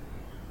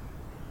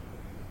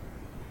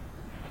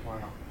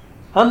 Wow.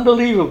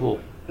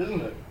 Unbelievable.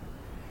 Isn't it?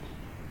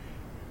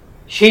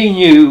 She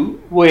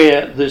knew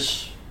where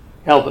this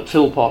Albert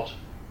Philpott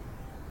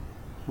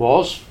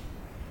was,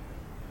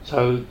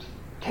 so the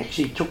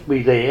taxi took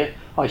me there.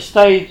 I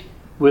stayed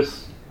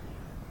with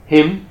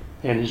him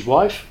and his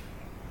wife,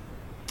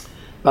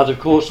 but of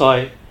course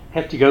I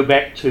had to go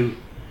back to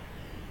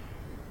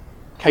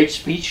Kate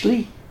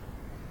Speechley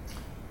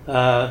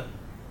and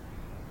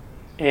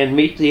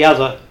meet the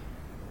other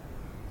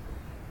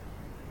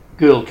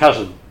girl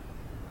cousin.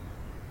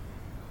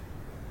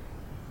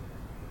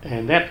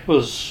 And that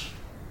was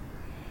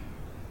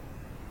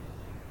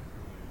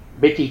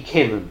Betty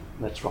Kennan,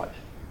 that's right,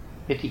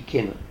 Betty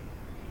Kennan.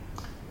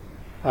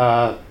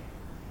 And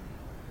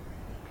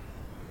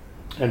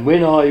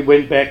when I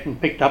went back and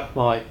picked up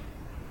my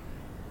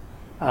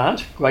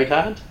aunt, great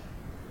aunt,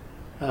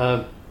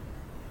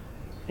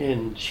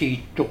 and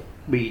she took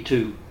me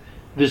to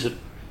visit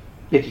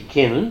Betty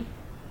Kennan,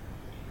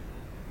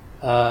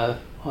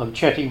 I'm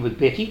chatting with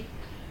Betty,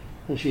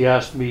 and she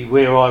asked me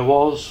where I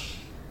was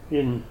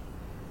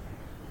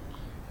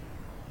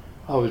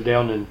I was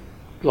down in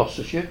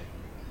Gloucestershire,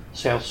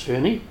 South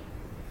Cerney.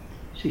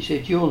 She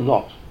said, "You're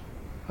not."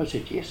 I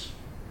said, "Yes."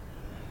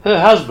 Her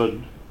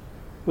husband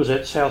was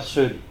at South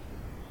Cerney.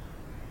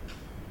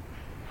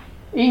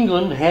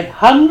 England had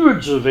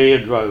hundreds of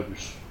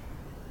aerodromes,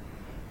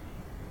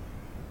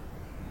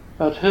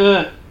 but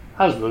her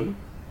husband,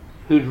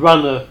 who'd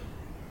run a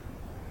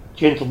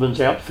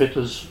gentleman's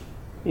outfitters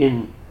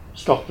in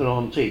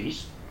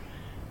Stockton-on-Tees,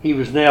 he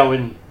was now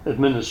in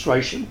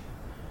administration.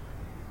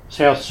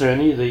 South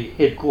Cerney, the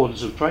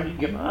headquarters of Training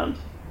Command.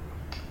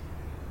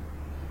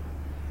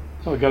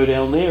 So I go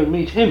down there and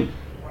meet him.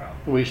 Wow.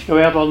 And we used to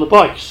go out on the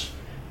bikes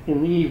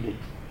in the evening.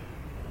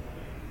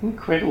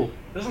 Incredible.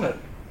 Isn't it?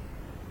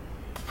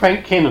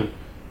 Frank Kennan.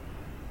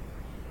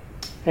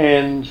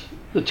 And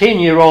the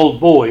 10-year-old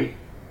boy,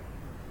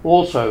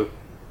 also,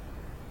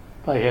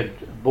 they had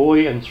a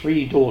boy and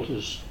 3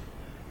 daughters.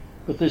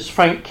 But this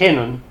Frank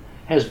Kennan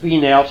has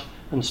been out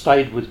and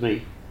stayed with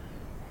me.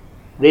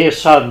 Their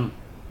son,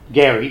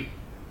 Gary,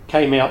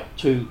 came out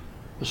to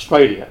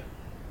Australia,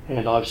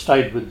 and I've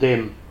stayed with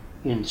them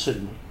in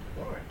Sydney.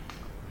 Right.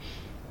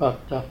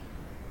 But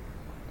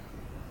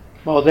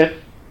well, that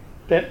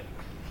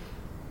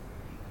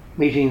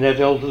meeting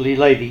that elderly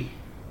lady,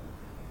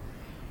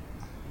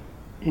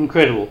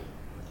 incredible.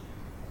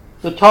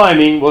 The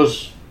timing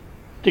was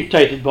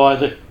dictated by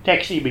the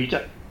taxi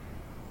meter.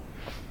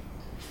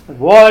 And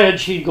why had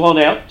she gone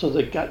out to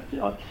the gate?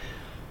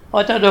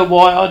 I don't know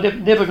why. I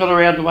never got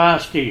around to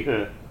asking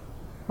her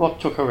what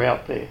took her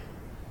out there.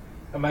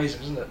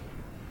 Amazing, isn't it?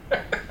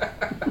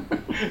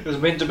 It was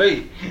meant to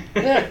be.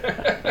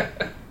 Yeah.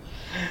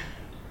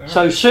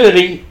 So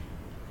Cerney,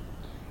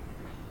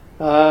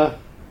 I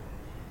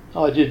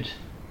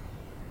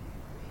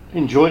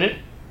enjoyed it.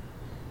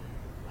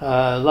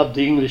 Loved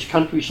the English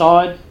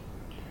countryside.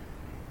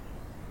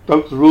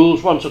 Broke the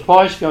rules once or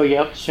twice, going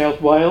out to South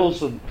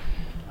Wales and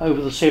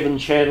over the Severn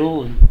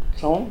Channel and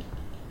so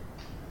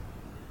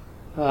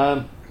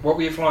on. What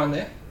were you flying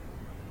there?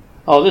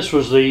 Oh, this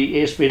was the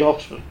airspeed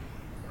Oxford.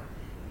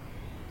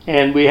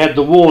 And we had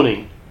the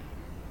warning,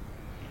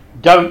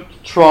 don't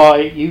try,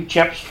 you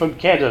chaps from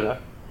Canada,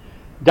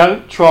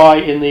 don't try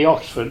in the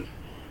Oxford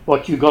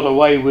what you got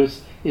away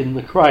with in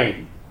the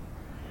Crane.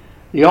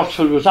 The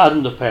Oxford was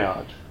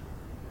underpowered.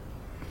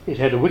 It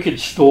had a wicked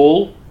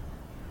stall.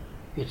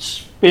 Its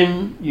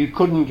spin you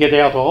couldn't get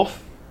out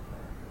of.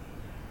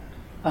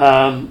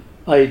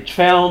 They'd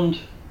found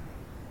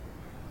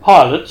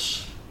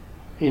pilots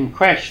in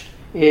crashed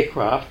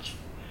aircraft,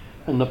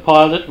 and the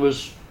pilot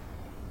was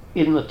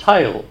in the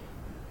tail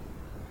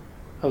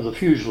of the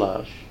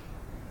fuselage.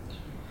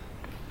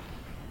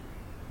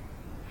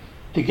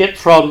 To get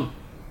from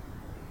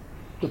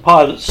the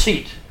pilot's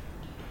seat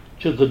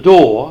to the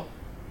door,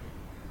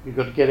 you've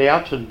got to get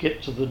out and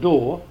get to the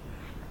door.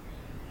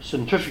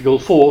 Centrifugal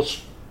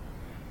force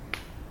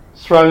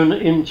thrown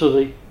into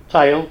the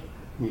tail,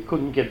 and you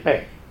couldn't get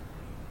back.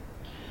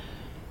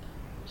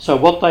 So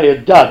what they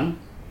had done,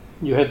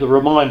 you had the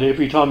reminder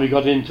every time you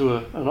got into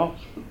an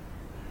Oxford.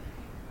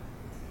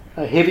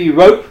 A heavy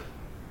rope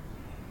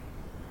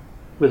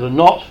with a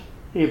knot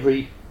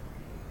every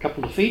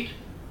couple of feet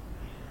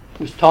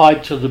was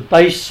tied to the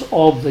base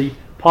of the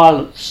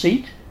pilot's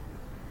seat,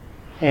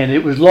 and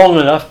it was long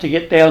enough to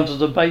get down to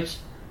the base,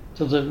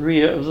 to the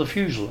rear of the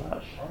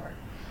fuselage.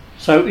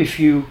 So if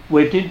you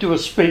went into a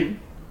spin,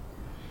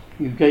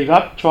 you gave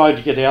up, tried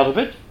to get out of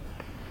it,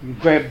 you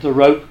grabbed the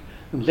rope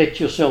and let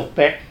yourself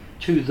back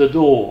to the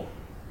door.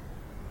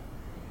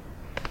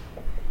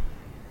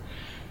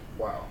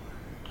 Wow.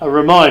 A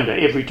reminder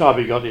every time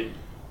you got in.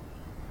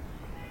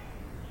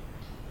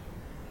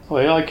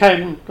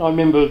 I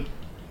remember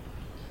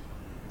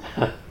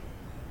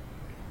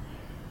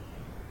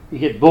you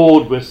get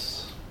bored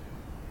with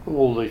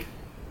all the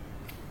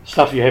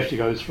stuff you have to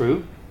go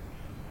through,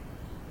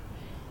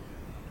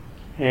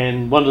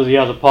 and one of the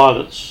other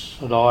pilots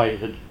and I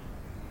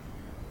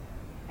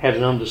had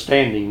an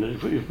understanding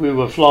that if we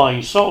were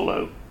flying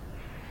solo,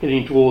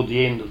 getting toward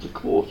the end of the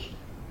course,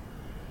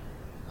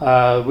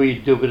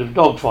 we'd do a bit of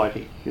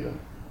dogfighting, you know.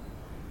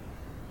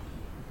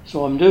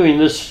 So I'm doing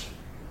this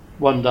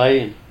one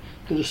day and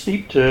did a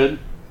steep turn,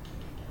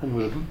 and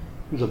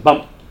with a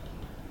bump.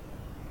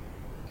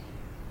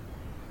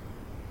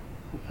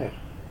 Like that.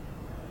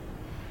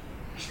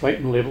 Straight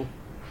and level.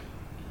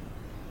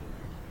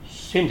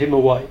 Sent him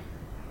away.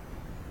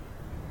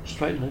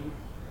 Straight and level.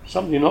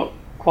 Something not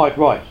quite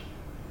right.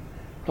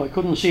 But I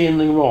couldn't see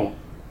anything wrong.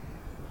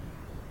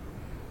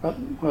 But,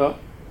 well,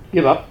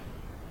 give up.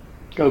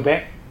 Go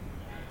back.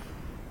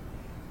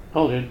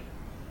 Hold in.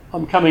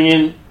 I'm coming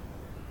in.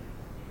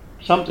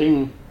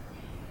 Something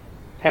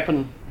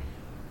happened.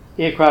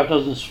 The aircraft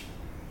doesn't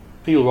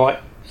feel right.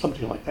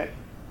 Something like that.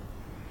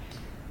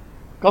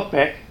 Got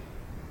back.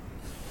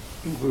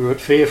 We were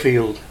at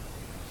Fairfield.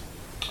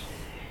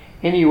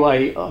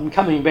 Anyway, I'm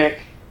coming back,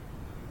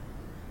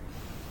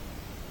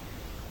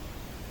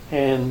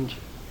 and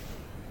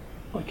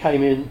I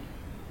came in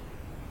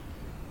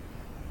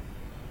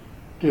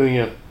doing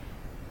a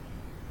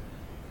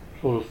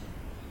sort of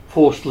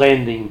forced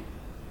landing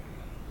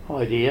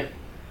idea,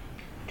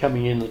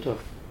 coming in at a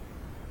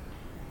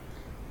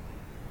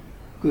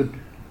good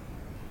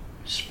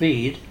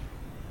speed.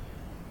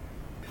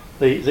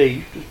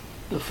 The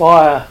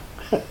fire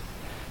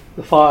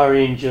the fire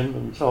engine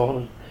and so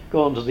on had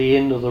gone to the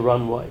end of the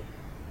runway,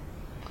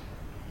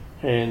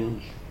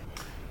 and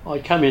I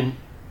come in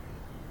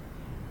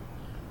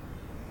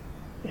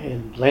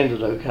and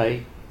landed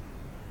okay.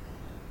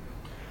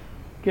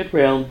 Get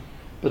round,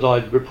 but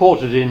I'd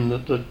reported in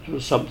that there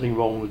was something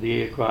wrong with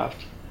the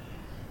aircraft,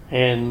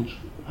 and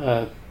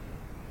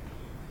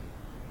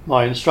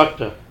my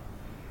instructor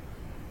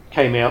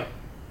came out,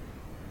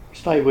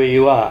 stay where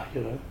you are,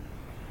 you know,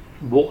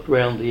 and walked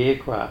around the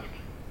aircraft,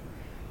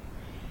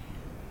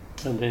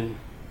 and then,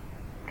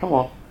 come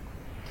on.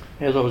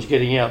 As I was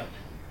getting out,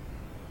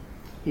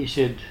 he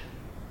said,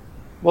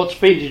 what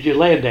speed did you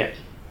land at?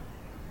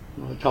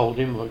 And I told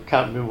him, I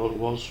can't remember what it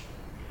was,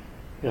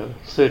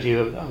 30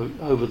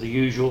 over the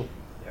usual.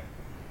 Yep.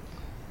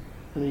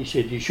 And he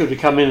said, you should have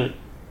come in at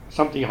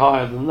something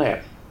higher than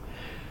that.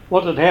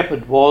 What had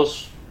happened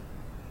was,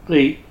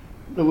 there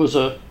was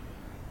the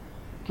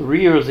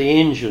rear of the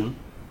engine,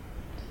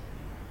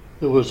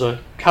 there was a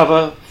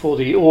cover for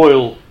the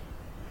oil,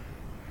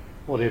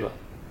 whatever,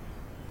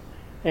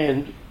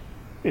 and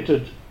it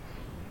had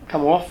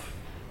come off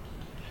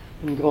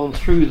and gone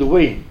through the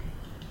wing.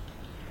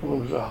 There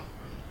was a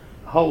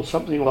hole,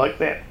 something like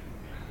that,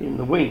 in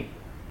the wing,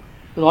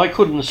 that I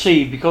couldn't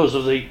see because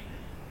of the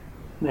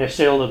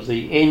nacelle of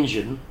the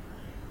engine,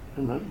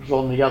 and it was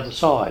on the other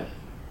side.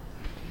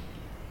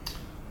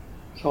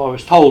 So I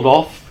was told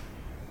off.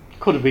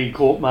 Could have been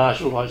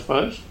court-martialed, I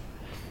suppose,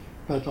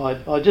 but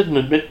I didn't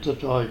admit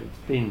that I'd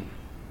been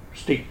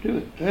steep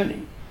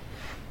turning.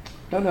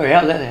 Don't know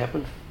how that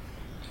happened.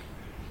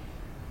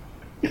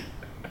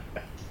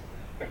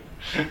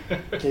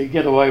 You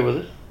get away with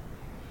it.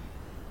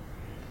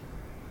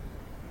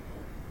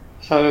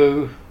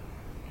 So,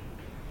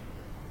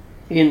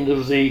 end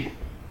of that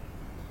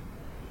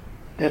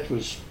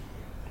was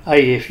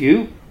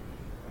AFU,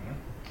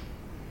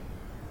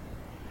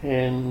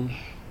 and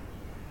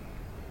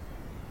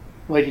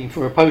waiting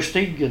for a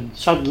posting, and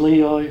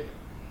suddenly I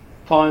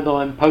find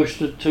I'm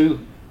posted to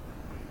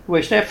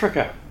West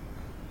Africa.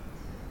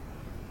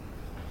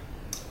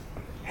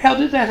 How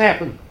did that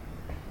happen?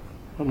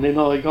 And then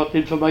I got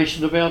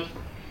information about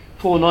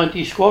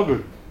 490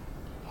 Squadron.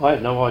 I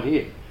had no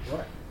idea.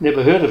 Right.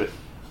 Never heard of it.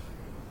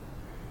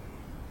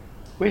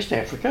 West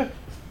Africa?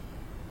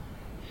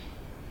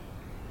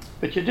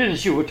 But you did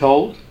as you were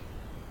told.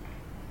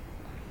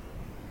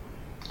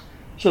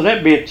 So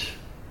that meant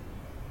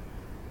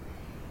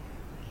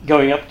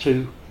going up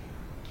to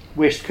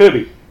West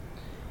Kirby.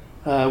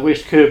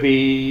 West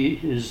Kirby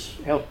is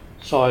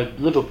outside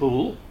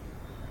Liverpool,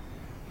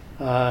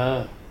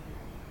 an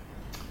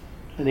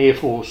Air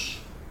Force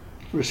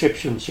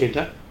reception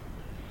centre,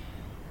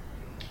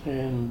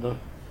 and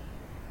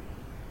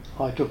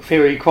I took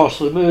ferry across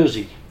the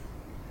Mersey.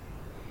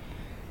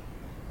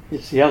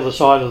 It's the other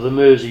side of the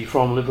Mersey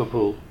from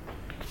Liverpool.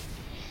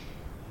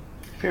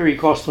 Ferry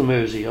across the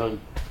Mersey, I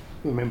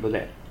remember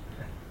that.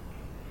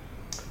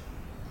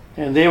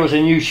 And there was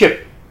a new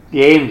ship,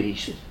 the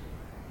Andes.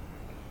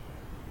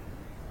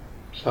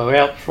 So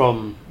out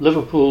from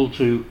Liverpool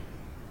to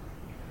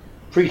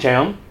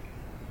Freetown,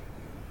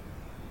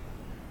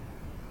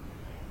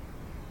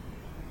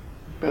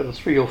 about a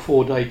 3 or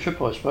 4 day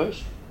trip, I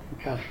suppose.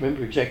 I can't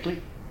remember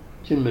exactly.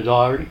 It's in my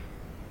diary.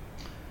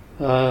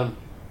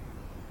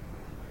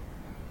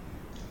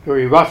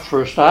 Very rough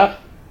for a start.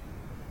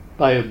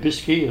 Bay of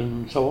Biscay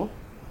and so on.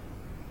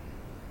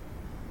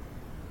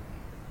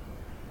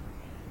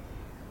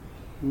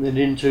 And then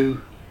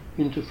into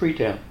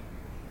Freetown.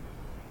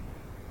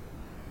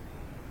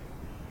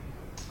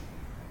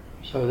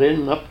 So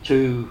then up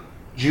to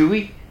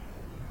Dewey,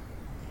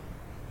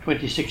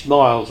 26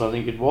 miles I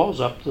think it was,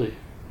 up the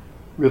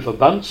River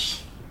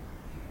Bunce.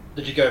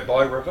 Did you go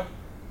by river?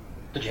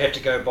 Did you have to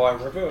go by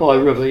river? By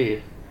river,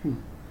 yeah.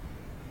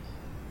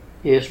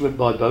 Yes, went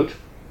by boat.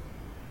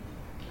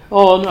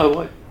 Oh no,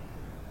 wait.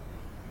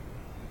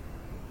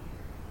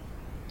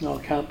 No,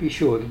 I can't be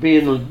sure. It'll be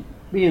in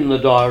the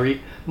diary.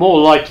 More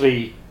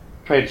likely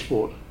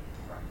transport.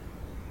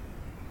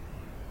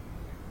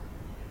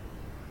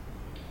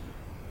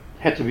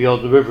 Had to be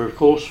on the river, of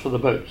course, for the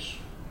boats.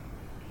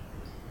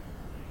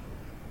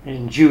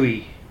 And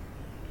Dewey,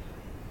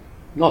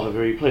 not a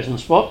very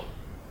pleasant spot.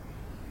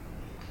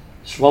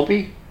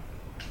 Swampy.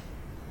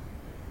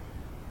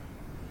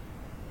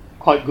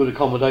 Quite good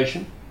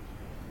accommodation.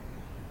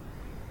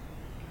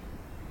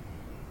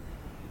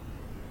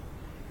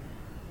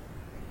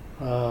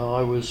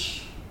 I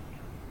was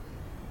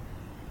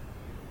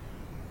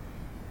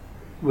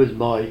with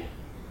my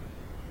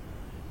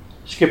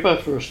skipper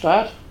for a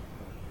start,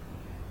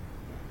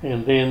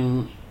 and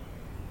then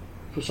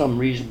for some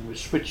reason we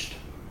switched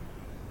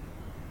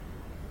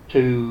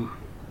to,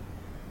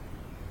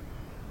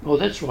 oh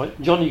that's right,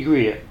 Johnny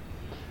Greer.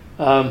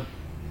 Johnny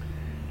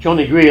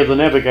Greer, the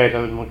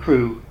navigator in my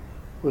crew,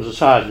 was a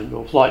sergeant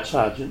or flight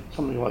sergeant,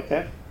 something like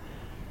that,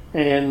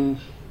 and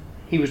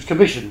he was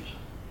commissioned.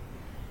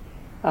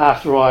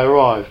 After I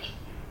arrived,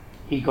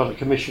 he got a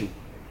commission,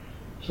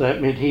 so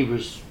that meant he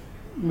was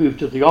moved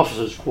to the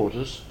officers'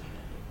 quarters,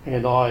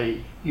 and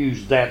I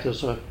used that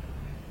as I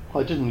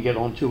didn't get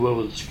on too well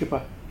with the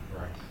skipper.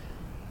 Right.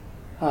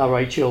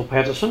 R.H.L.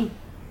 Patterson,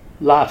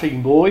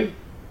 laughing boy,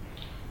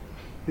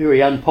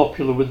 very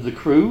unpopular with the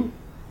crew.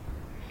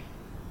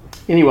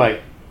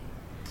 Anyway,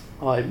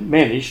 I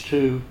managed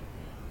to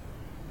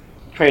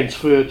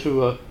transfer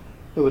to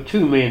there were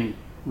 2 men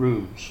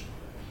rooms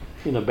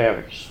in a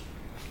barracks.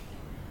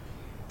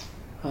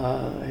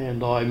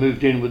 And I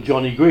moved in with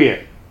Johnny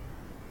Greer.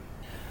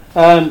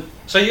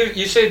 So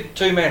you said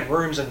 2-man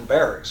rooms in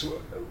barracks.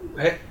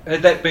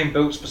 Had that been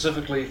built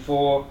specifically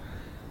for?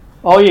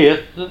 Oh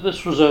yeah,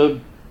 this was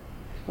an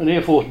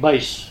Air Force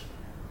base,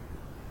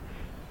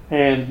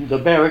 and the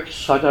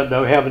barracks, I don't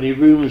know how many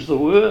rooms there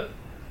were.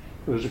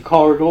 There was a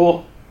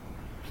corridor.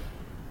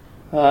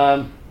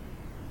 Done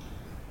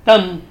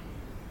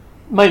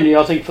mainly,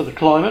 I think, for the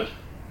climate.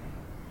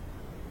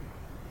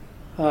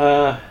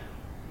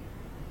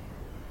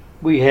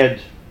 We had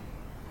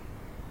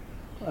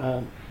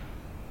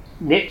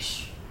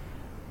nets,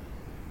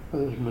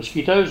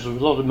 mosquitoes, there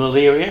was a lot of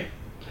malaria.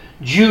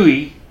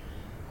 Dewey,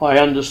 I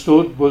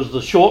understood, was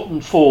the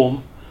shortened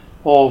form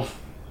of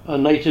a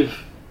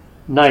native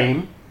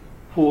name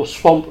for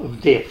swamp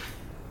of death,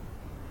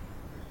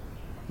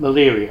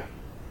 malaria.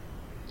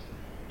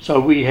 So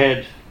we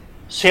had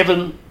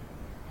 7,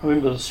 I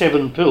remember the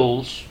 7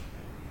 pills,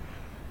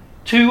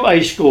 2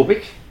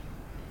 ascorbic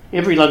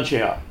every lunch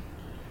hour.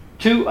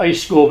 2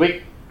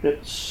 ascorbic,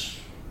 that's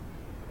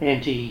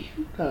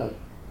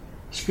anti-scurvy,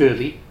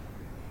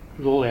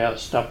 because all our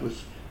stuff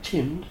was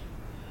tinned.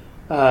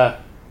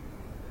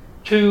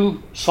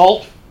 2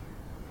 salt,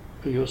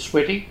 for your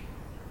sweaty.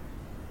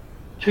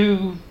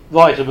 2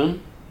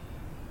 vitamin,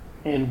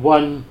 and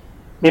 1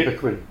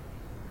 mepicrin,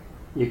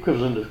 the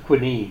equivalent of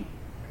quinine,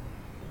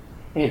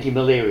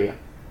 anti-malaria.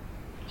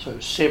 So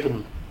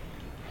 7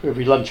 for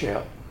every lunch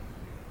hour.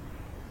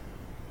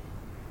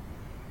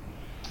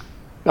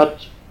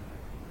 But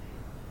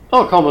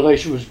our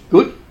accommodation was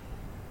good.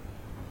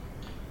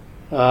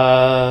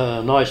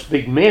 Nice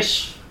big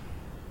mess.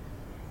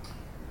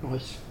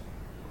 Nice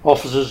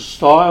officers'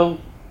 style.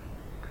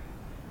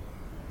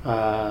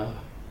 The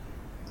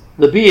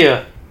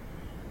beer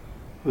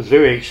was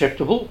very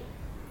acceptable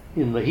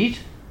in the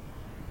heat,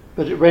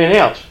 but it ran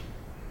out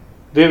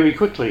very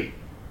quickly.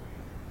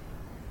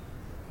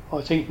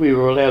 I think we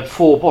were allowed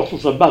 4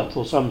 bottles a month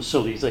or some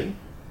silly thing.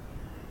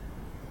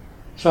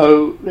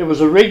 So there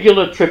was a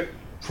regular trip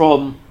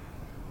from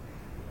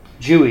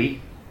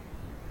Dewey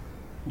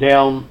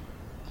down,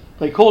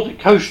 they called it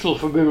coastal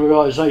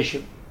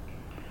familiarisation,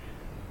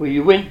 where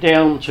you went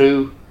down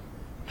to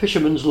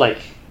Fisherman's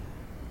Lake,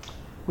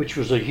 which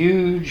was a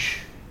huge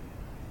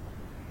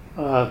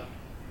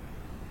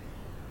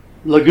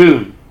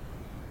lagoon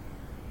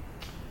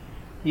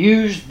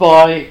used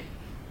by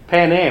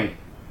Pan Am.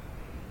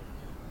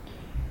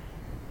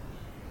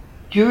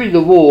 During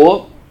the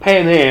war,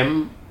 Pan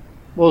Am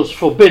was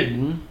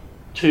forbidden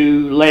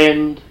to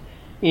land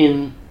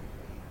in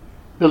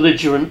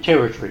belligerent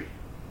territory.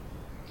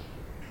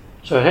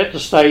 So it had to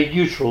stay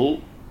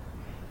neutral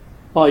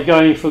by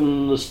going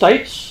from the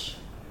States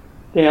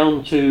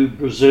down to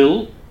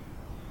Brazil,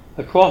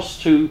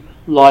 across to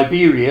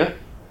Liberia,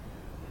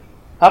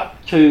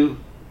 up to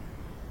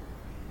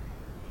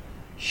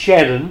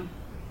Shannon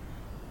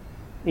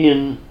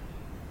in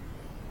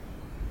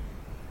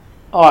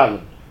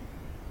Ireland.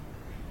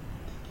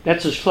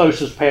 That's as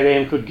close as Pan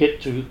Am could get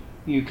to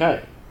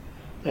UK.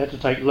 They had to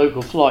take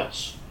local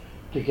flights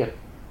to get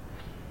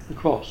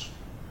across.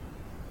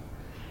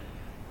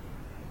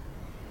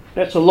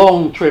 That's a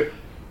long trip.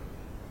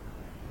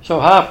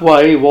 So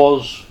halfway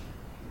was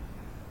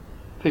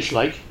Fish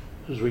Lake,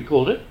 as we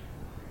called it,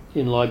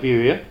 in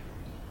Liberia.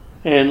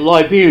 And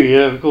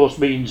Liberia, of course,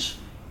 means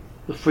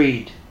the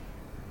freed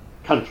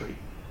country.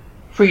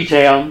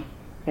 Freetown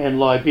and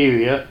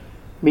Liberia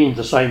mean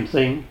the same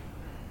thing.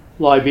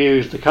 Liberia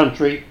is the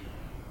country,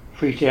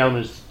 Freetown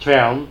is the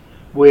town,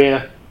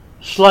 where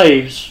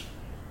slaves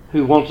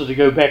who wanted to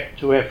go back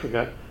to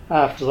Africa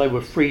after they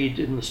were freed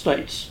in the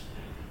States,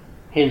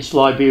 hence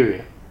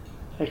Liberia,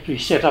 actually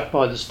set up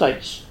by the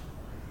States.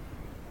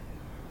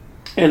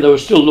 And they were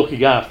still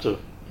looking after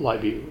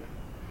Liberia.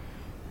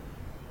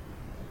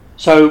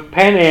 So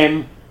Pan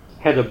Am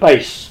had a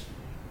base,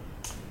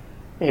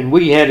 and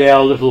we had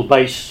our little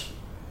base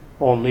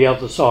on the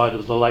other side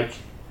of the lake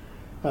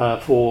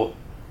for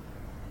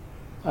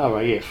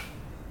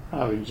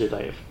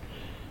RNZAF.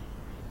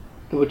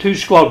 There were 2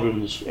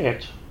 squadrons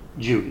at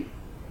Dewey,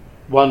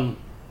 1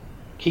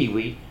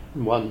 Kiwi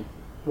and 1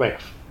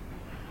 RAF.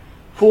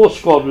 4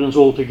 squadrons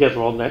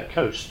altogether on that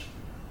coast.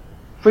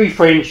 3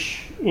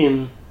 French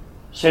in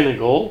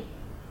Senegal,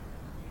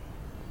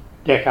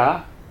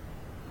 Dakar,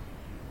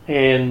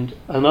 and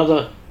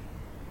another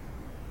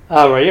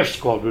RAF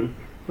squadron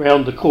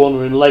round the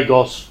corner in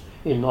Lagos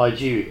in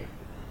Nigeria.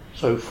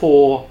 So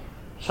 4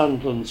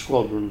 Sunderland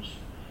squadrons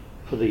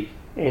for the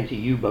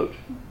anti-U-boat.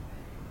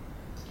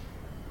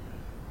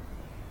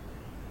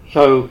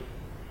 So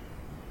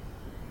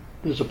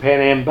there's a Pan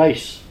Am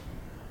base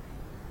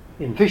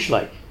in Fish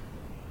Lake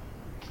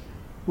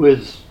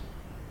with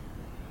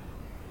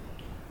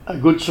a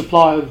good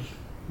supply of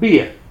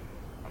beer.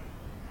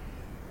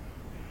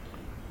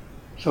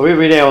 So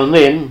every now and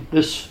then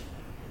this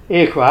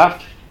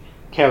aircraft,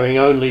 carrying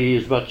only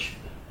as much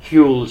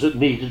fuel as it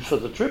needed for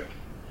the trip,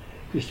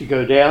 used to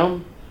go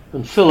down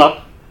and fill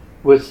up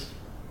with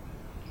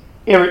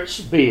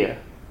Eretz beer.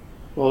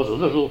 It was a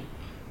little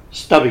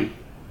stubby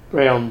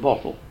brown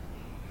bottle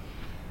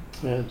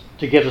to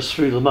get us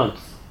through the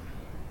month.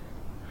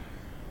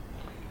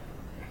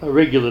 A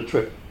regular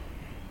trip.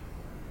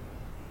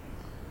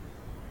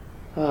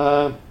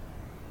 So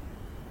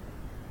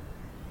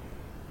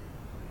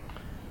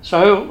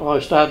I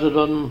started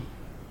on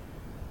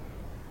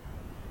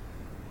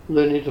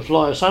learning to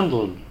fly a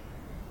Sunderland.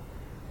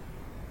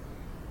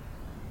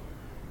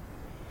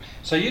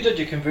 So you did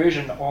your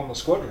conversion on the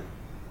squadron?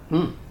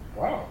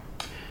 Wow.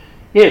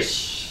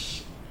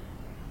 Yes.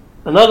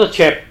 Another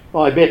chap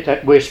I met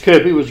at West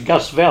Kirby was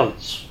Gus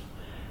Valance,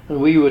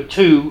 and we were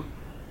 2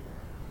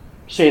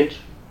 sent.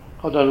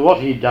 I don't know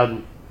what he'd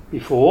done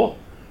before,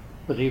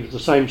 but he was the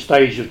same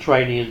stage of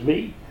training as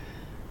me,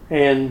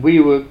 and we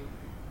were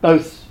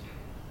both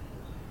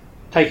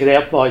taken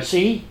out by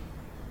sea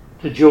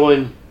to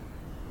join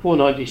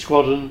 490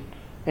 Squadron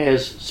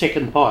as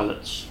second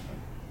pilots.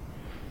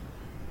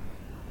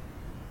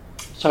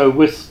 So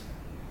with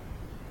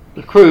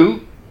the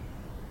crew,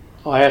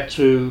 I had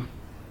to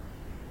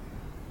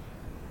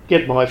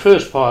get my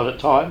first pilot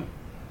time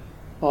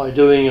by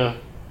doing a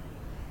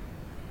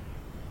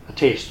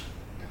test,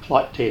 a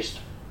flight test.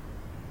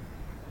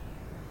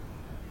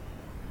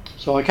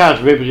 So I can't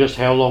remember just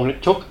how long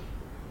it took,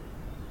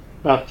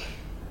 but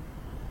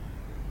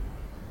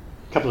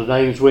a couple of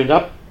names went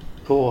up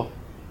for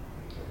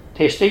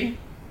testing,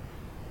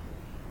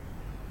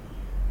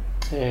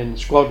 and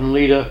squadron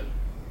leader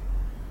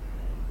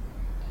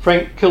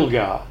Frank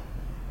Kilgar,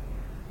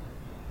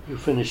 who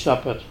finished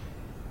up at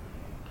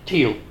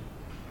Teal.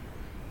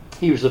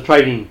 He was the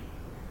training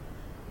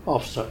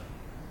officer.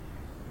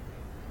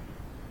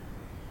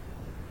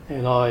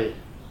 and I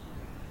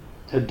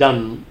had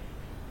done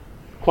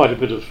quite a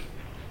bit of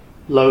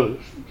low,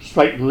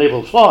 straight and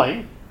level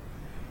flying,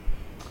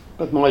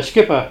 but my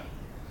skipper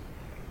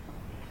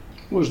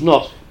was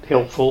not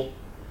helpful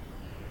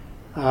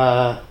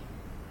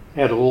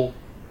at all.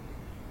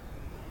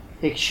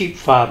 Ex-sheep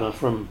farmer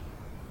from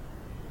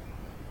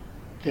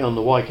down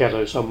the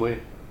Waikato somewhere,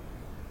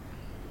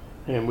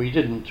 and we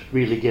didn't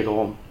really get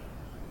on.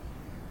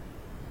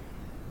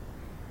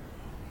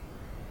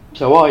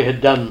 So I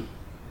had done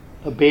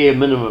a bare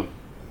minimum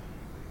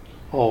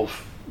of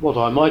what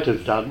I might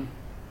have done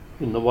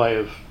in the way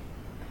of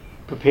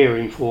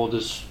preparing for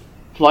this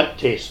flight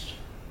test.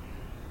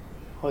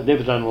 I'd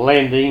never done a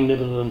landing,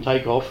 never done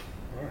takeoff.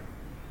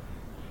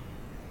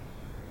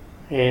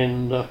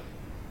 And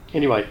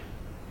anyway,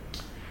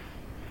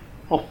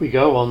 off we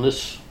go on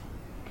this,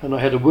 and I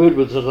had a word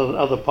with the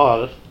other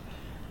pilot,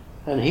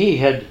 and he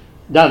had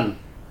done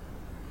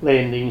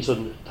landings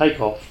and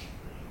takeoffs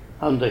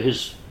under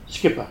his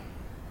skipper.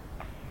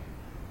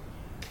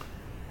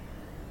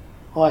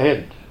 I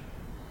had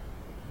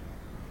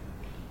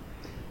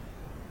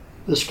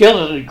the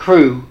skeleton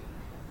crew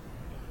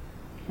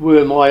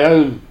were my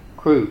own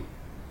crew.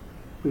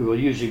 We were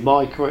using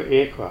my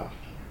aircraft.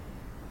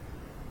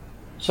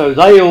 So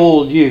they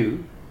all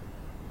knew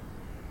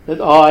that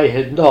I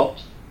had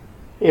not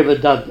ever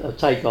done a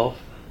takeoff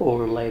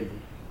or a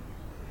landing.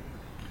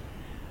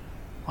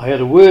 I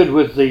had a word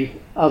with the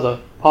other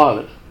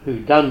pilot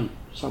who'd done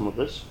some of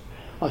this.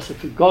 I said,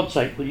 for God's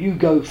sake, will you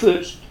go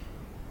first?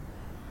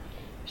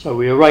 So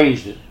we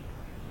arranged it.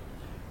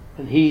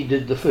 And he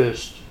did the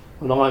first,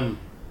 when I'm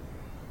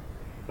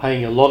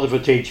paying a lot of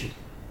attention.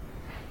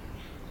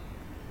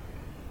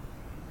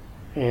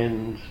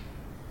 And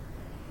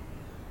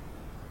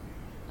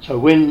so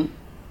when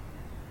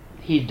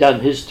he'd done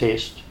his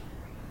test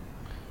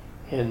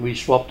and we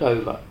swapped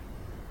over,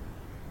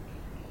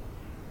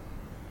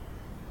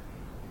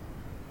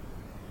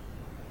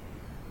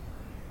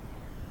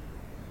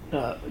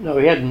 no,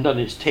 he hadn't done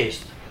his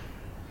test.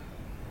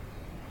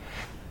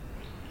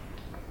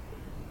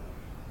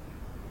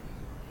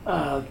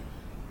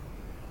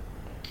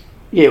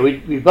 Yeah,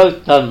 we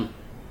both done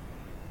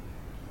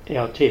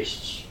our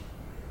tests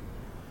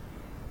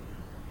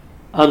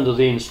under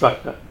the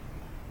instructor,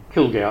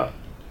 Kilgour,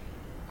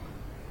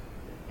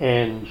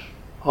 and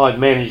I'd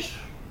managed,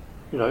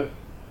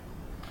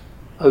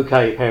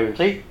 okay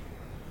apparently.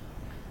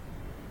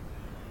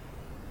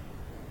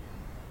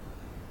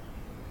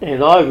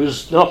 And I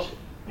was not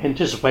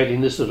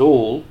anticipating this at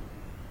all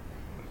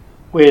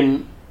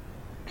when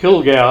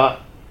Kilgour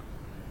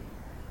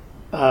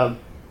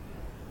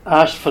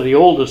asked for the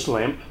Aldous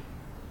lamp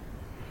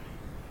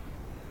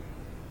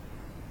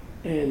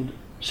and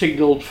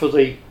signalled for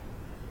the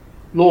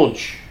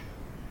launch.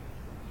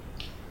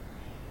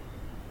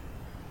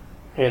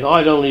 And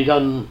I'd only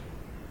done,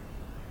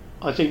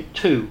 I think,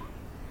 2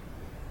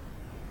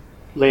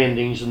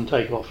 landings and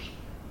takeoffs.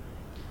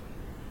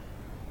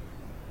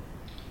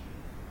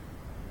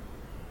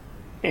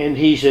 And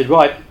he said,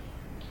 right,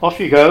 off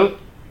you go.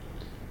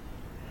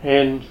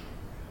 And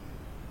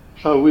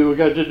so we were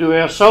going to do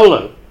our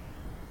solo.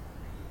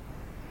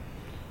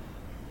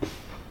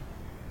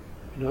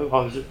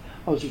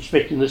 I was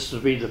expecting this to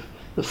be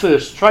the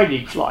first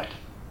training flight.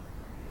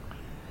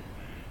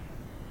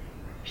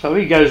 So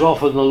he goes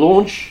off on the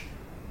launch,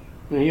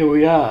 and here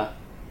we are.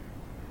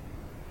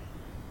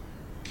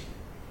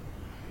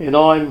 And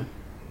I'm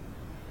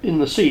in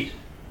the seat.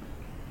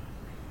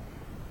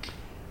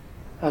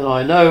 And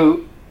I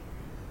know,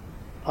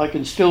 I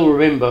can still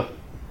remember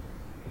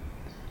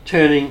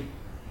turning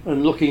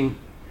and looking,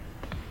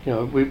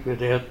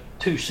 there are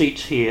 2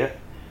 seats here,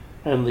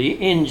 and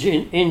the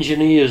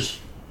engineer's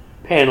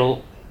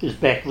panel is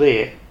back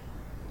there.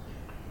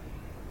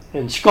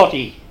 And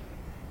Scotty,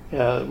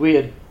 we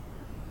had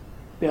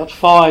about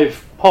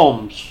 5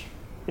 POMs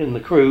in the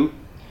crew,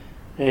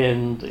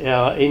 and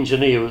our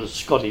engineer was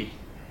Scotty,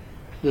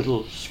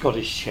 little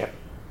Scottish chap.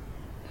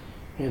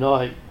 And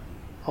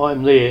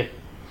I'm there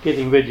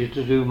getting ready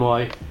to do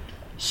my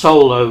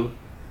solo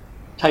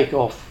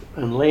takeoff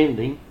and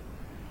landing.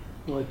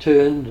 I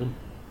turned and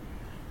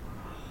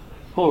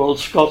poor old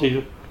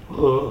Scotty,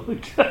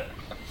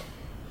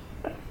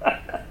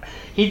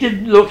 he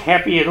didn't look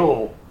happy at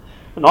all,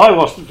 and I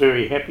wasn't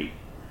very happy.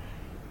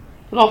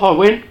 And off I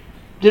went,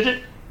 did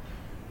it,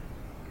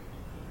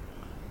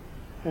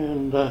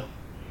 and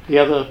the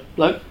other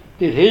bloke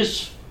did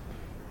his,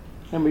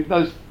 and we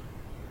both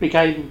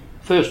became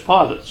first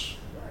pilots.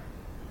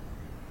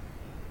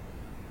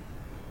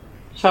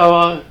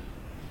 So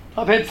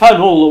I've had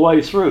fun all the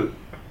way through.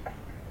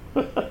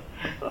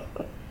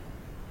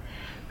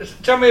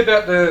 Tell me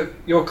about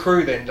your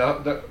crew then.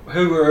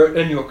 Who were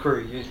in your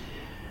crew?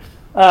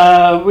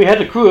 We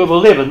had a crew of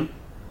 11.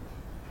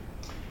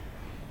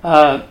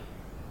 The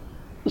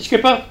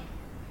skipper,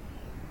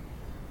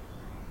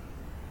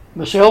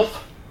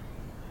 myself.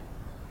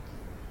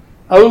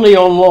 Only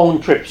on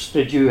long trips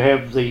did you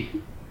have the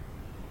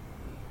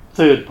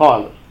third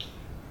pilot.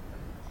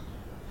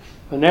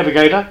 A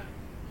navigator,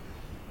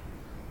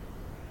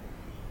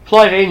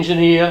 flight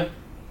engineer,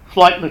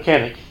 flight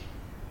mechanic.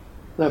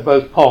 They're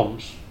both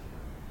POMs.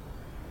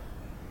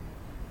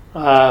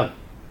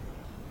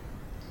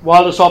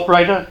 Wireless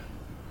operator,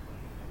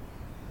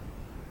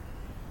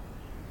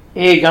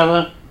 air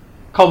gunner,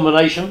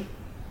 combination,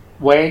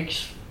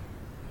 WAGs,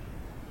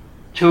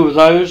 2 of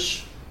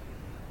those,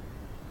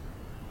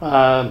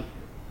 3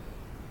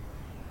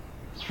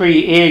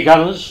 air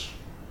gunners.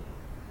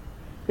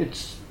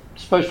 It's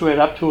supposed to add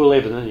up to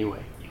 11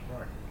 anyway.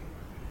 Right.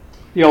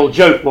 The old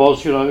joke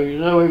was, you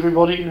know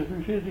everybody,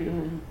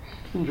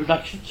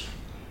 introductions.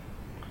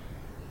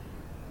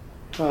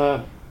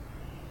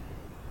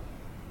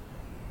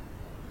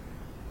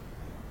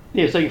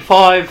 Yes, I think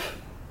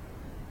 5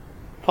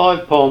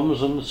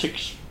 POMs and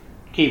 6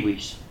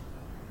 Kiwis.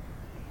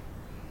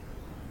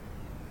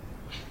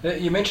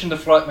 You mentioned the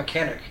flight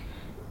mechanic.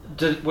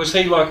 Was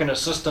he like an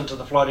assistant to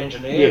the flight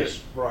engineer?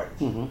 Yes. Right.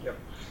 Mm-hmm. Yep.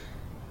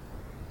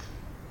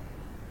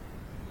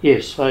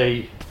 Yes,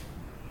 they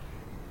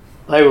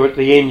were at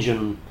the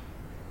engine,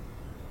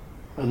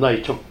 and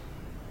they took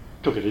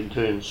it in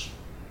turns.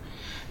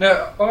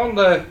 Now on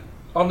the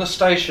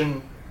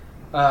station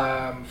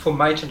for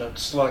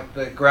maintenance, like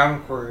the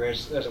ground crew,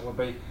 as it would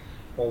be,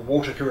 or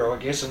water crew, I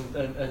guess,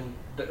 and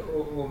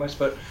almost.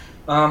 But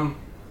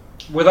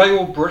were they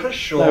all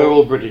British? Or? They were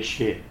all British,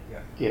 yeah.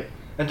 Yeah.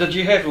 And did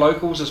you have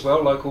locals as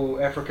well, local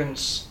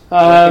Africans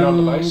working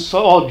on the base? For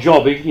odd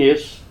jobbing,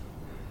 yes.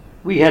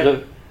 We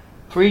had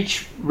for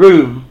each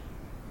room,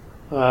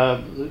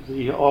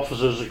 the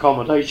officers'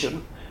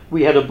 accommodation,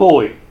 we had a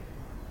boy,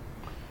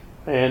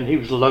 and he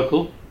was a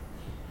local.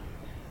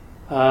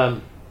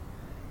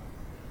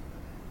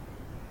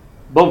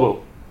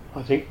 Bobo,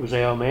 I think, was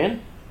our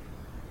man.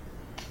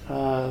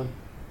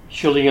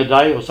 Shilling a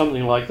day or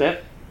something like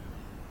that.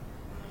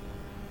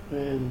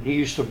 And he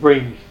used to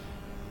bring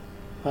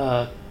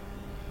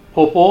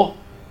papaya,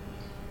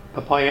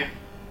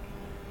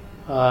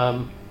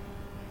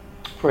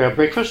 for our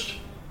breakfast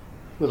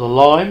with a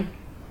lime.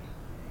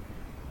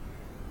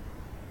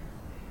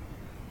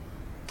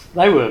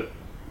 They were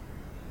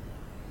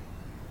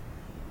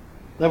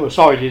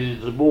sorry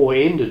that the war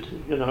ended,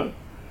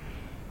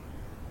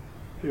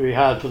 Very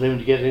hard for them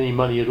to get any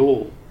money at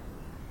all.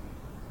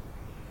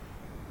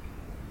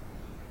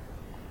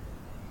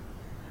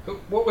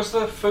 What was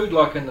the food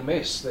like in the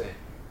mess there?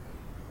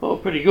 Oh,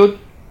 pretty good.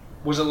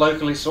 Was it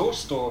locally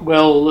sourced or?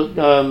 Well,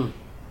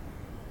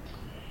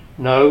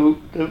 no.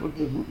 The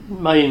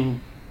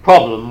main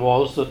problem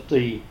was that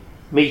the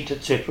meat,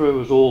 etc.,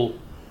 was all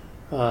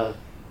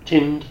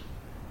tinned,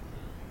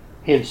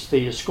 hence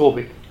the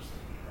ascorbic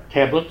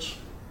tablets.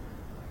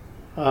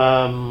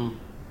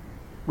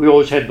 We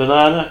always had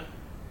banana.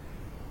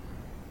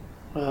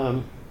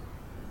 The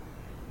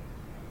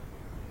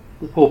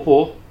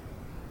pawpaw.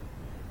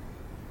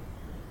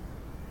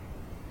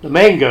 The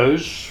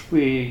mangoes,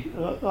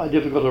 I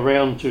never got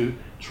around to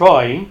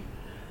trying.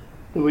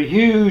 There were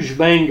huge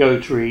mango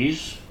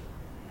trees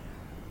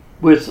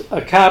with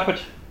a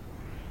carpet,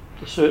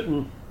 a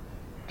certain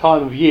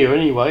time of year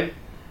anyway,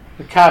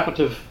 a carpet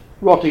of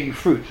rotting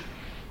fruit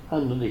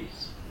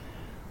underneath.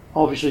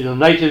 Obviously the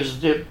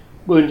natives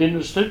weren't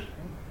interested,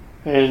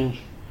 and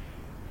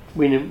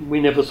we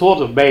never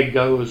thought of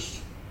mango as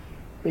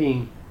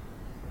being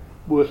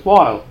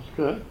worthwhile.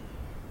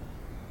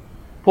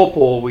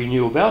 Pawpaw we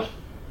knew about,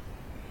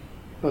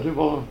 but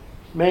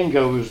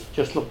mango was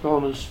just looked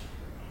on as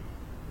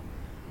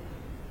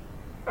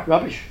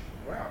rubbish.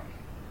 Wow.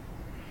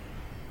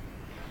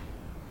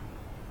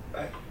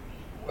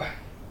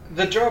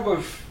 The job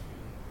of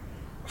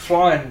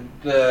flying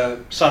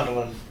the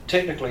Sunderland,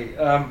 technically,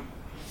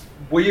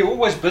 were you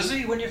always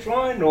busy when you're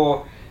flying,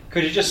 or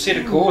could you just set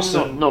a course?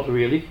 Not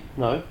really,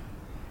 no.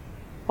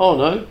 Oh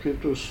no,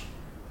 it was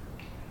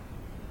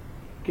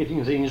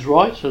getting things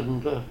right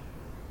and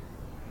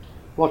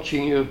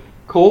watching your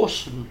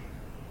course and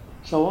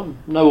so on.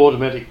 No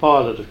automatic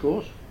pilot, of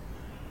course.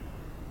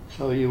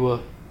 So you were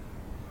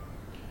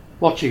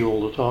watching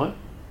all the time.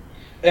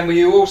 And were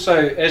you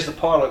also, as the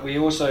pilot, were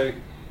you also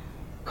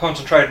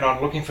concentrating on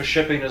looking for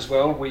shipping as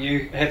well? Were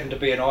you having to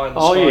be an eye in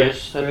the sky? Oh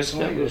yes,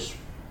 personally? that was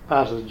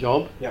part of the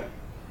job. Yep.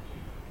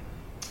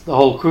 The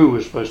whole crew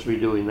was supposed to be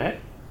doing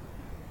that.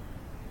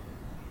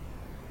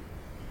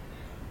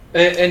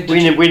 And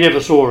we never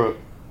saw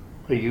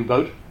a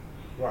U-boat.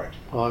 Right.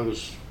 I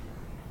was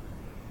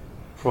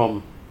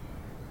from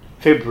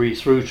February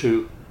through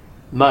to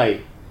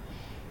May,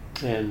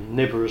 and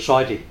never a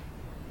sighting.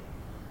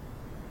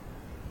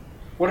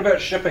 What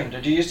about shipping?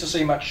 Did you used to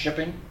see much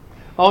shipping?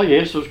 Oh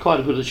yes, there was quite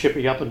a bit of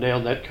shipping up and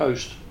down that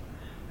coast.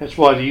 That's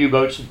why the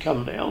U-boats had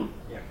come down.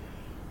 Yeah.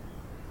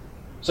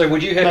 So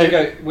would you have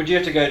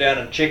to go down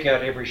and check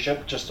out every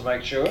ship just to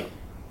make sure?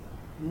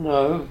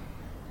 No.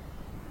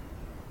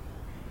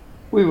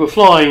 We were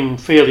flying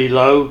fairly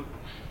low,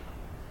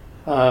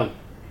 a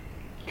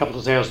couple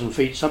of 1,000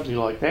 feet, something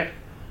like that.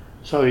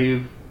 So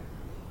you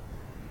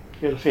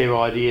get a fair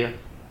idea.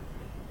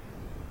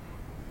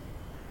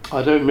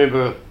 I don't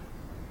remember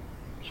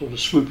sort of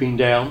swooping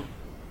down.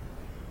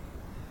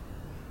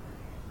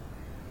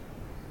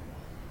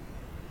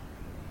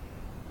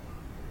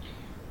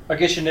 I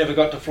guess you never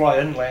got to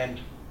fly inland,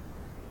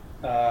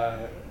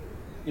 over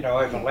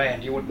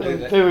land. You wouldn't do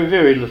that. Very,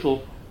 very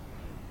little,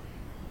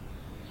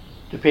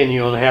 depending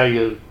on how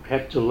you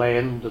had to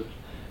land at a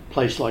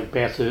place like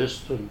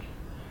Bathurst, and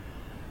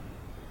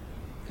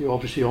you're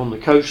obviously on the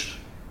coast.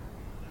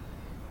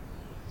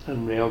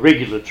 And our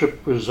regular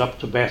trip was up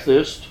to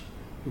Bathurst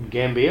in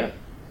Gambia.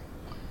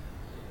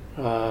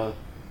 About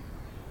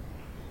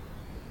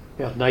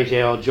an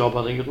 8-hour job,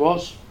 I think it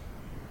was,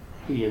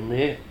 here and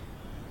there.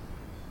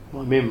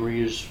 My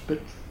memory is a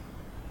bit,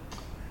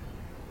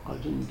 I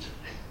didn't,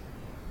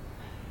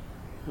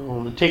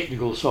 on the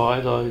technical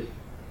side, I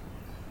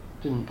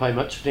didn't pay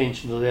much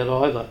attention to that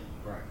either.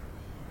 Right.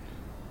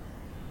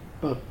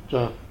 But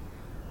I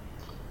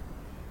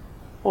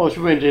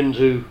also went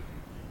into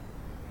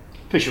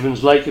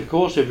Fisherman's Lake, of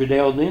course, every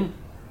now and then.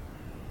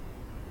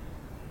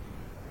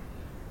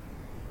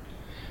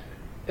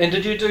 And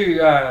did you do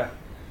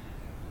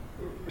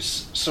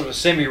sort of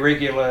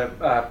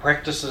semi-regular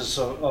practices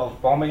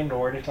of bombing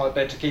or anything like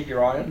that to keep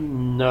your eye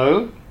on?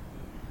 No.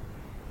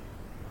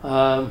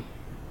 I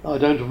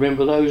don't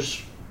remember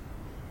those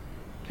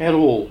at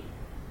all.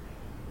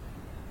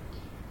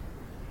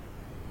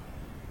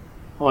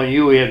 I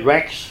knew we had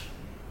racks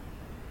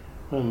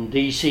and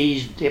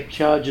DCs, depth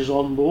charges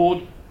on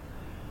board.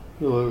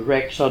 There were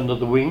racks under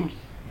the wing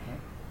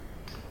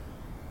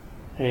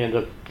and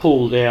a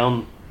pull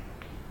down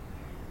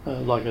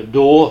like a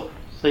door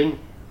thing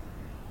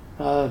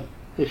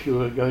if you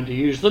were going to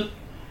use them,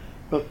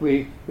 but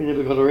we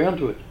never got around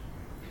to it.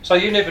 So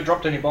you never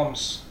dropped any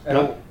bombs at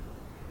No. all?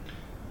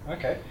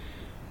 Okay.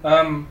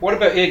 What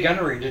about air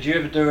gunnery? Did you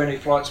ever do any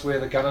flights where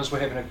the gunners were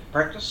having a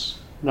practice?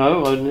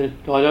 No, I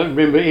don't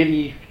remember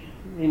any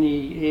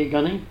air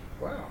gunning.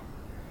 Wow.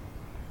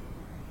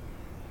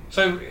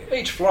 So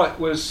each flight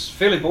was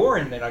fairly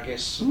boring then, I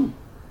guess.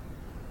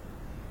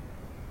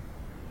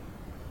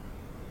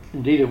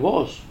 Indeed it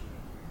was.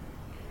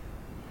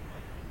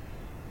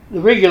 The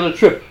regular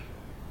trip,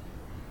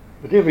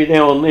 but every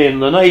now and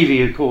then the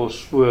Navy, of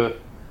course, were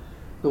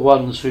the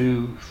ones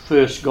who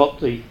first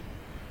got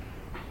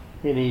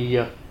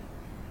any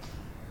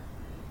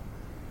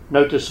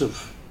notice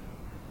of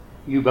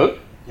U-boat.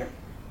 Yep.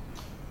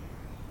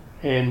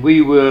 And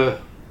we were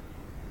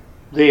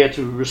there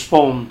to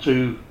respond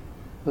to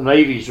the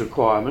Navy's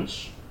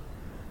requirements,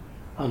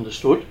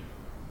 understood.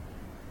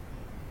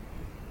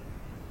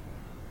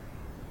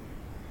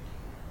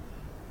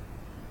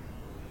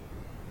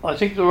 I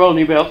think there were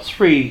only about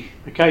 3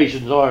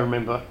 occasions I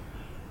remember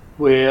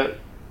where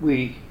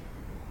we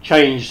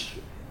changed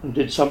and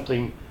did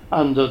something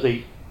under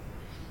the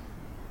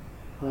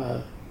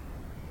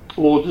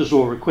orders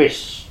or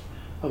requests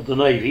of the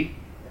Navy.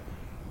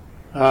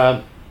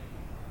 The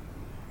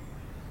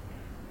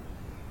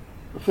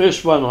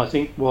first one, I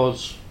think,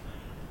 was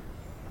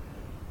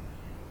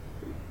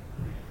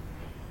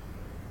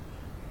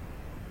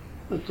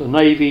that the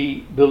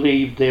Navy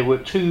believed there were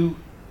 2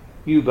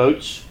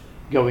 U-boats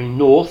going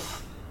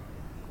north.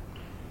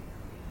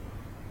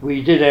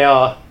 We did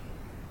our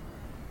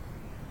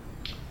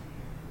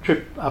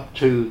trip up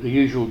to the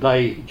usual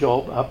day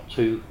job up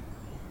to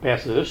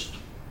Bathurst.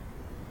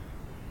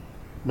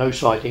 No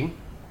sighting.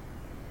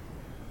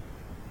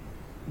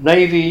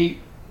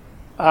 Navy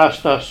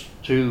asked us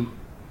to,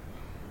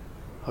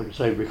 I could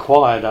say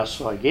required us,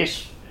 I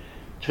guess,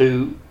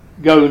 to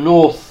go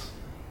north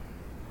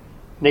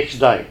next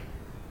day.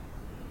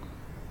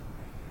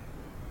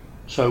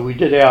 So we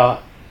did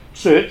our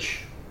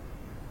search,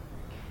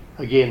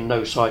 again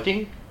no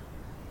sighting,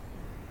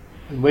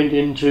 and went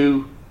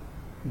into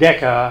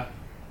Dakar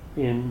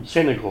in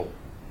Senegal,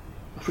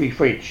 the Free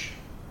French,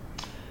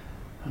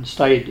 and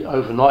stayed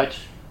overnight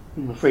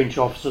in the French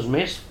officers'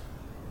 mess.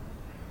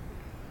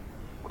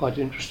 Quite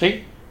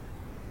interesting.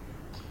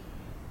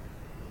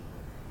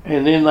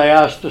 And then they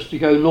asked us to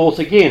go north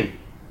again.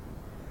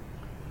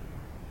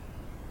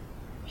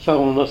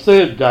 So on the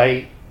 3rd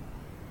day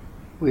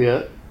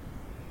we're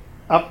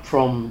up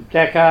from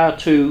Dakar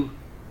to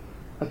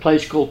a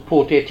place called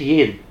Port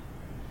Etienne,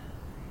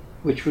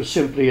 which was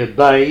simply a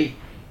bay,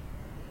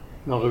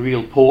 not a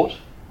real port,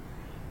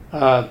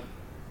 on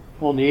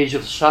the edge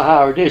of the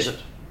Sahara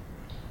Desert.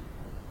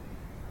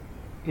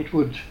 It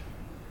would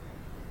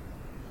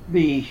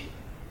be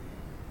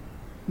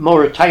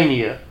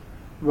Mauritania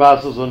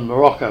rather than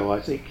Morocco,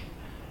 I think.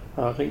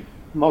 I think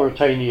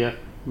Mauritania,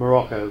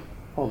 Morocco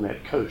on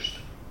that coast.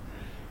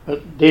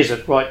 But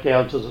desert right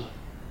down to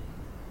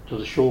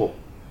the shore.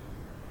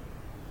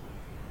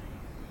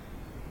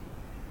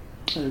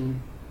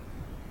 And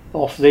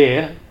off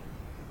there,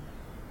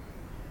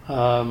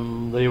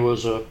 there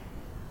was an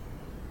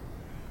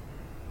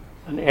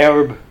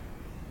Arab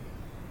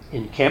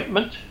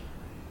encampment,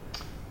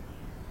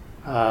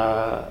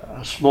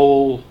 a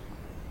small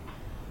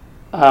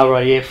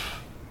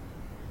RAF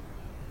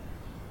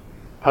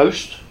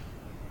post,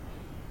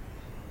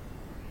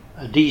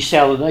 a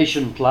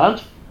desalination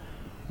plant,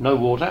 no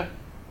water,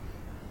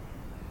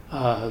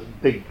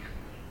 big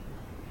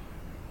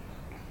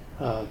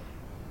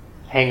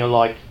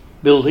hangar-like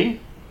building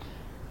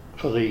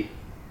for the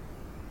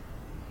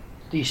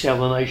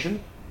desalination,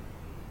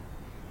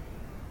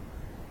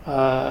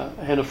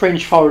 and a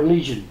French Foreign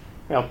Legion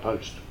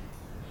outpost.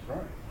 Right.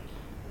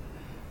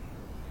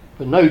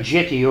 But no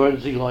jetty or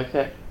anything like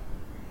that.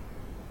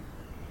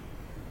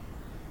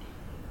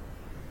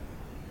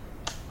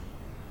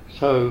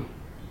 So,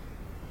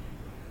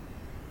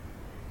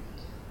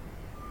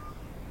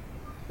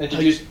 And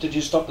did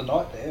you stop the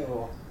night there,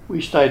 or?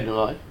 we stayed the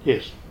night,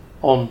 yes,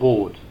 on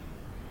board.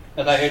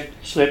 And they had.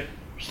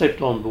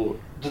 Slept on board.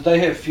 Did they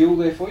have fuel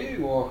there for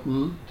you, or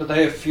did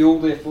they have fuel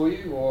there for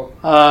you, or?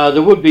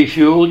 There would be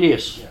fuel,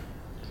 yes.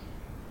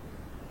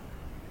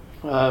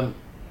 Yeah.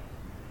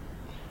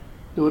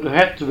 There would have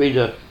had to be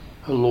a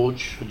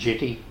launch, a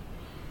jetty,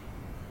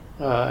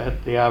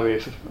 at the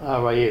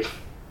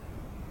RAF.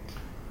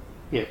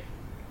 Yeah.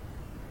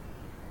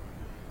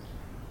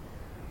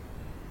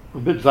 A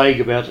bit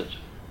vague about it.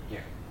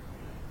 Yeah.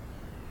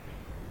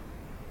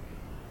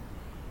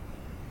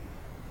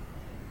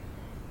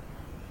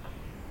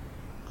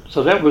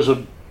 So that was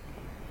a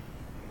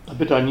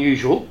bit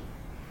unusual.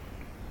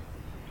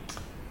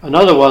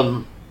 Another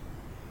one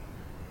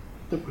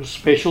that was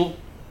special,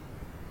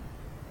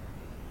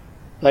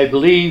 they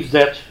believed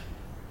that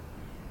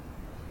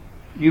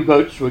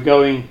U-boats were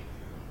going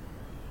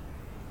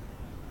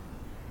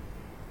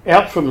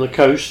out from the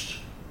coast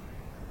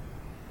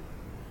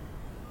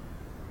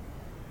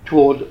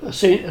toward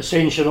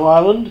Ascension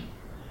Island.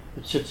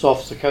 It sits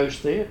off the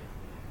coast there,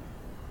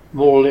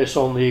 more or less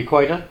on the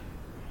equator.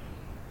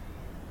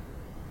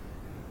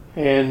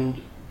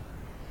 And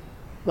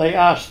they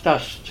asked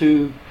us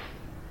to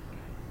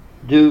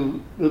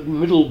do the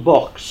middle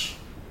box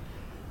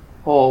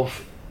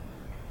of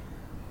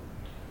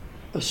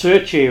a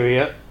search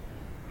area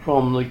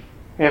from the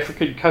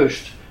African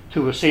coast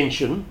to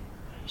Ascension,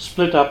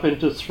 split up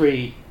into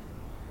 3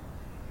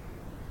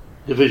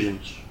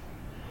 divisions.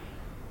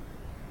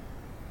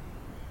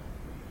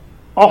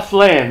 Off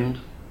land,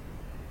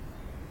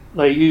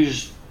 they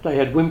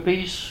had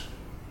Wimpeys,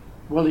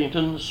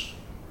 Wellingtons,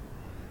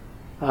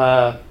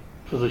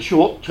 for the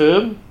short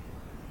term.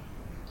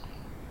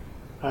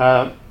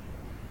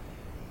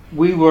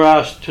 We were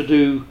asked to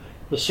do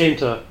the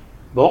centre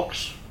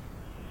box,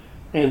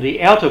 and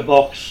the outer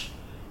box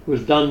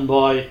was done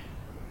by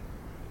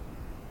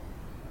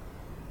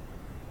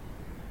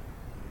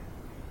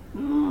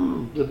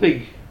the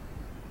big...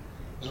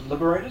 Was it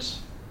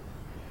Liberators?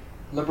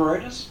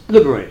 Liberators?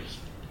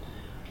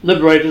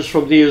 Liberators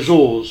from the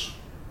Azores.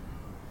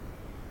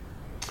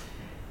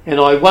 And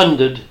I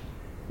wondered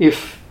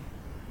if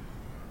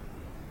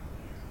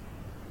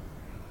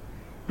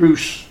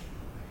Bruce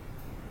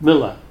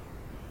Miller,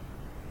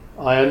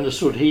 I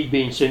understood he'd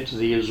been sent to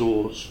the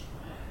Azores,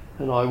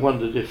 and I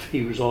wondered if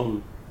he was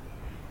on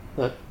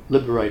that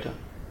Liberator.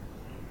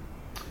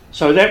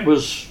 So that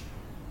was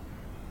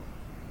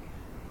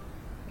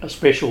a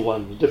special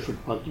one, a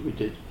different one that we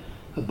did,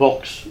 a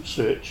box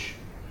search,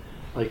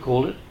 they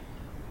called it,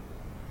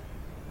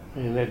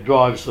 and that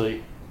drives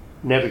the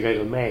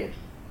navigator mad,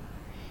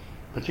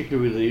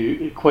 particularly with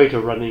the equator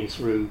running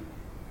through.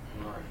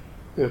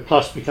 Right.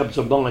 Plus becomes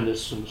a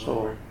minus and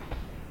so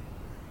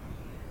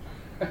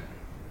on.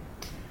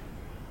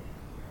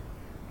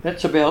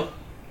 That's about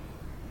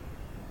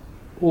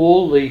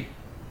all the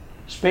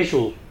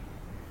special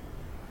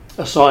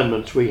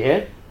assignments we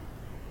had.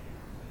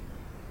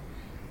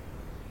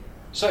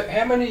 So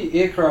how many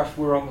aircraft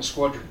were on the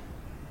squadron?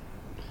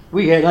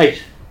 We had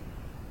 8.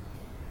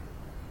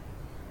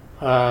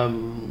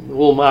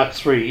 All Mark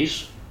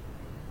 3s.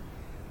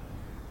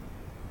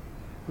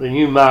 The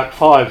new Mark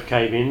 5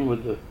 came in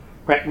with the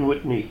Pratt &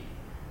 Whitney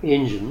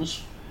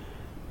engines.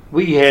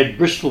 We had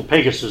Bristol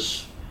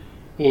Pegasus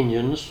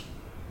engines.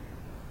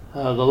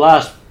 The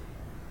last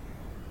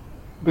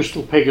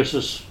Bristol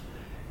Pegasus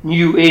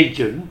new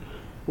engine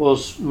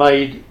was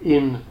made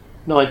in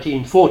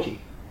 1940,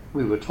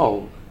 we were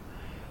told.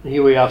 And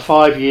here we are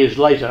 5 years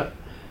later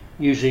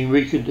using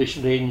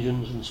reconditioned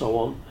engines and so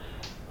on.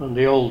 And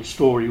the old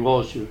story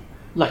was you're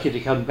lucky to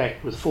come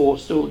back with 4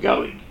 still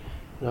going,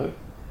 you know.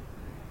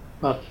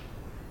 But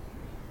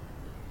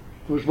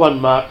there was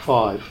one Mark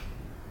 5.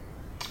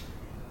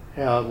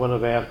 One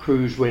of our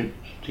crews went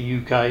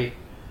to UK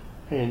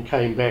and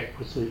came back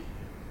with the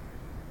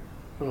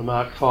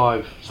Mark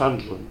 5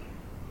 Sunderland.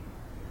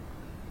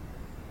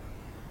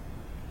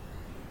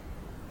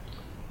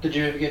 Did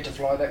you ever get to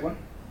fly that one?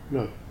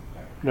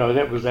 No,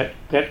 that was that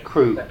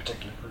crew. That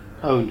particular crew,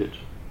 right. Owned it.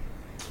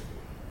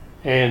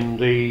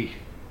 And I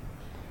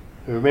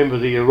remember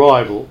the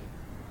arrival.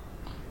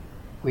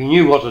 We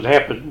knew what had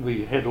happened.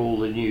 We had all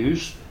the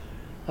news.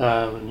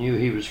 Knew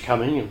he was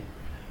coming and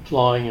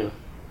flying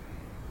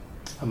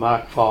a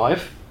Mark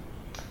 5.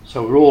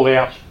 So we're all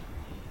out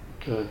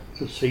to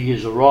see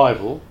his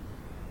arrival.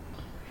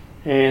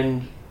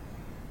 And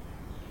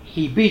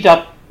he beat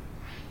up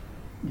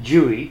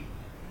Dewey,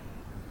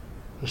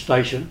 the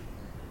station,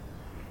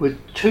 with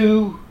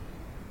 2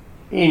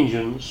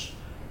 engines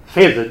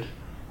feathered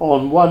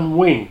on one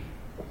wing.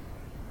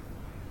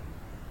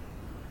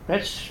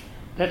 That's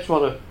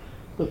what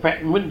the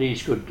Pratt &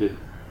 Whitneys could do.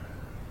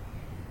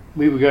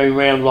 we were going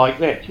round like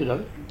that, you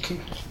know.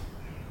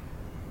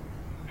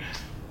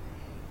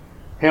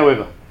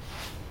 However,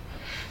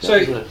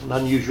 that was an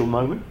unusual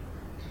moment.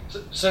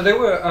 So there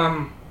were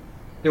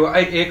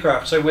 8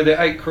 aircraft. So were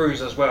there 8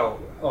 crews as well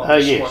on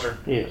the squadron?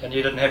 Yes. And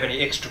you didn't have any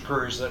extra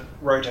crews that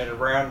rotated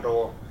around,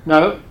 or?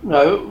 No.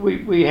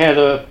 We had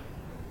a.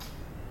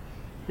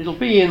 It'll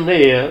be in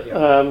there.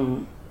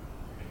 Yep.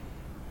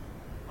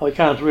 I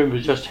can't remember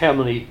just how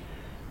many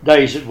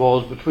days it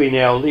was between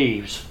our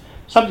leaves.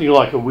 Something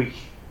like a week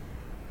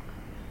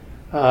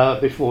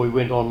before we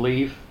went on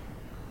leave.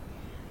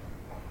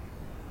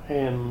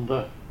 And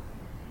at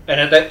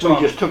that time,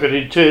 we just took it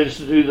in turns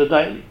to do the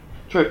daily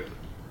trip.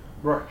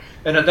 Right.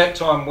 And at that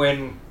time,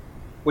 when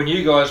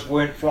you guys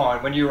weren't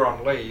flying, when you were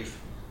on leave,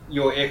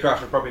 your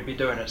aircraft would probably be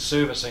doing its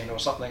servicing or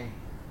something.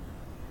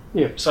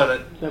 Yeah. So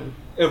that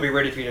it'll be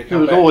ready for you to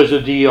come back. There was always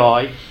a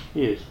DI.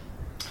 Yes.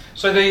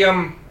 So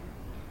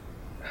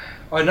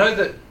I know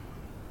that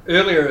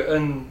earlier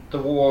in the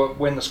war,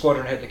 when the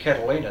squadron had the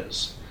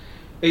Catalinas,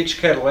 each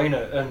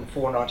Catalina in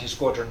 490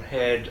 Squadron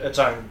had its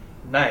own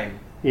name.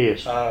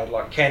 Yes.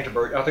 Like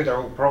Canterbury, I think they're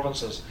all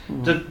provinces.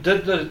 Did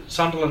the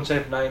Sunderlands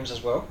have names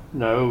as well?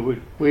 No,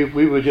 we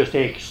were just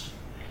X.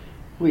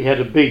 We had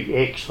a big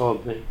X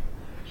on the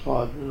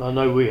side. I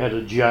know we had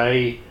a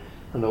J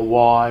and a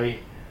Y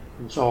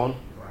and so on.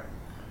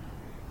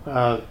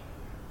 Right.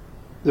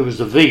 There was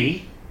a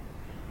V.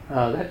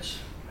 That's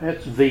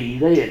V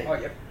there. Oh,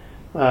 yep.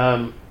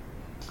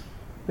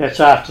 That's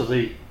after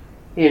the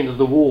end of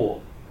the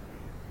war,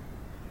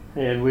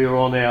 and we were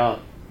on our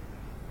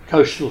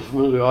coastal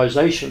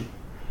familiarisation.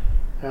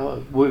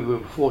 We were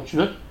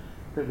fortunate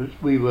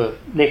that we were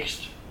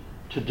next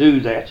to do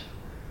that,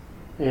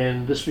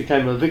 and this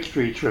became a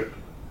victory trip.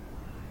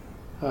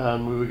 We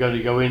were going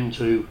to go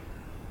into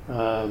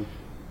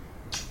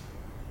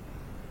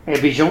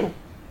Abidjan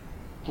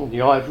on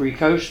the Ivory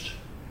Coast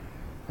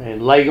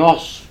and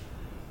Lagos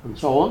and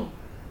so on,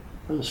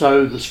 and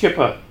so the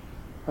skipper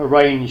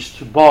arranged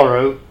to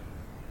borrow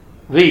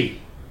V,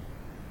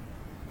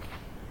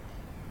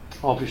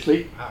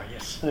 obviously,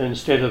 yes,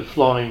 instead of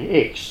flying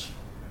X.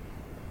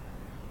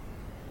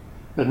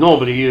 But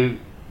normally you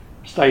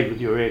stayed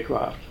with your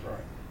aircraft. Right.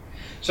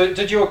 So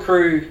did your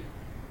crew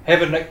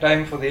have a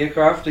nickname for the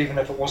aircraft, even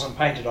if it wasn't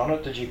painted on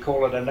it? Did you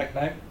call it a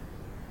nickname?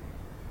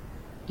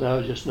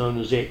 No, just known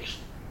as X.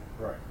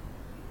 Right.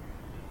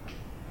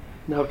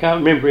 Now I can't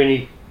remember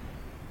any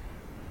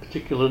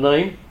particular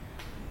name.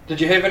 Did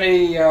you have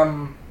any?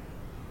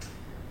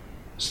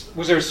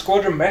 Was there a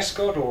squadron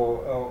mascot,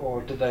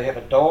 or did they have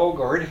a dog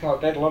or anything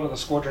like that? A lot of the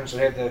squadrons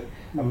would have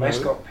a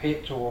mascot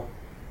pet, or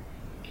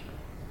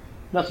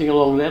nothing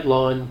along that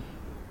line.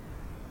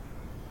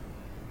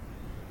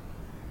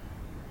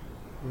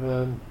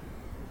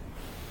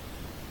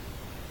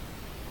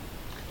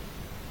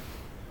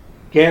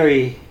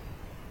 Gary's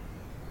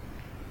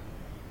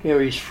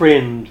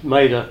friend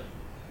made a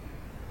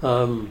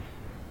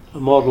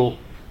model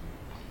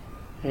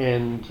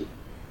and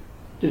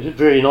did it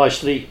very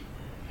nicely,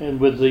 and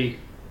with the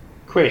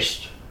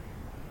crest,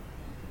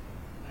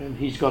 and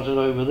he's got it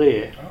over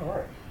there.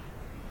 Oh,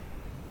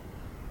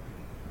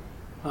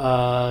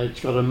 right.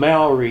 It's got a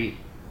Maori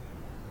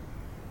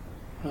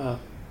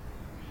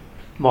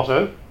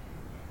motto.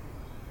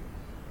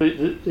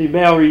 The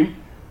Maori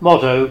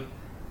motto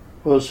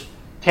was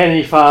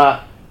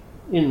Taniwha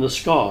in the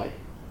sky.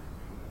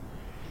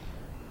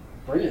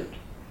 Brilliant.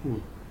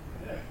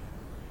 Yeah.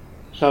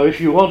 So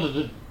if you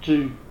wanted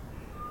to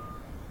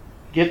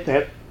get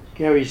that,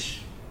 Gary's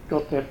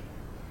got that.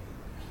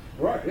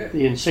 Right, yeah.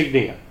 The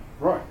insignia.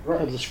 Right.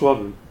 Of the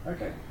squadron.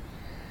 Okay.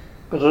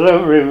 But I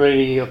don't remember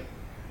any.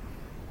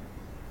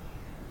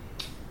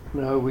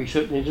 No, we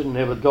certainly didn't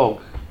have a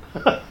dog.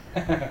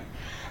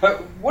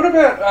 What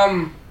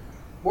about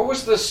what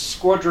was the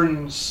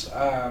squadron's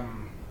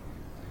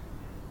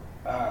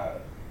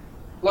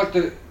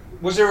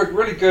was there a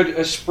really good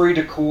esprit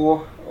de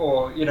corps,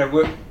 or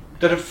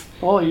did it?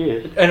 Oh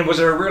yeah. And was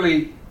there a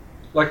really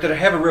did it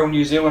have a real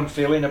New Zealand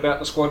feeling about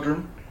the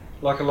squadron,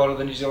 like a lot of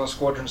the New Zealand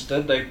squadrons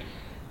did?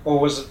 Or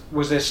was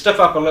there stiff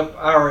upper lip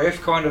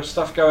RAF kind of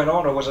stuff going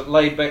on, or was it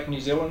laid back New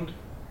Zealand?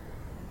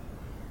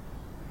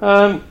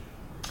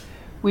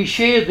 We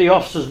shared the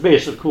officers'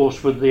 mess, of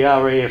course, with the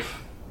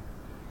RAF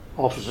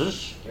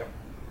officers. Yep.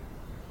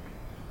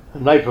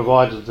 And they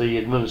provided the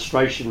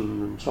administration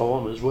and so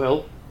on as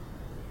well.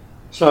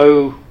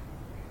 So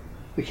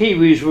the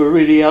Kiwis were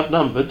really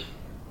outnumbered.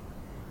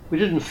 We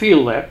didn't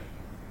feel that.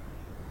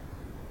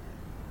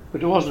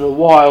 But it wasn't a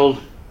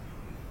wild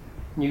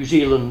New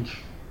Zealand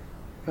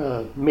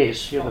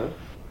mess,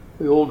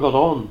 We all got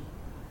on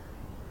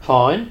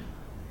fine.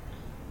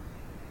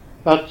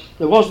 But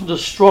there wasn't a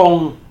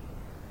strong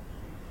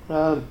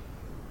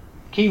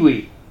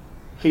Kiwi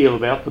feel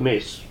about the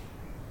mess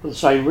for the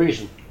same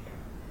reason.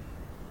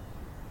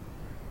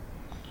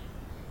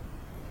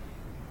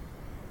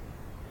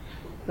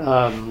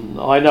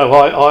 I know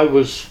I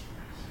was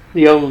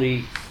the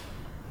only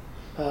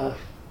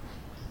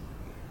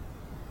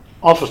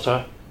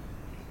officer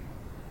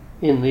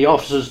in the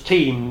officers'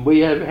 team. We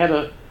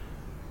had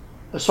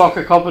a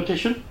soccer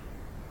competition,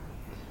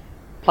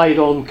 played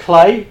on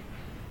clay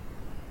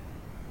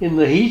in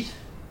the heat,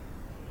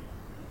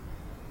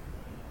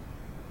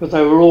 but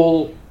they were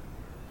all,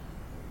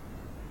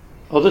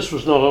 this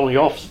was not only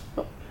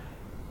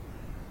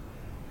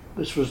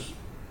this was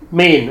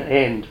men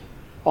and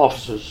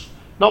officers.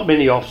 Not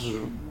many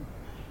officers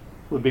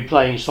would be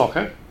playing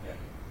soccer,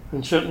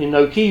 and certainly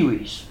no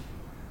Kiwis.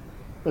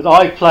 But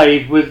I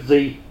played with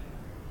the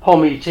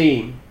Pommy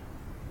team.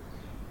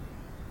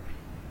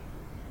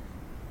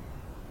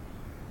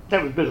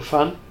 That was a bit of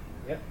fun.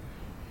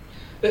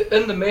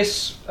 In the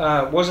mess,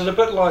 was it a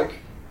bit like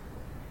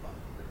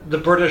the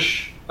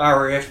British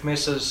RAF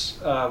messes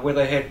where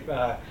they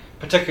had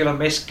particular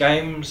mess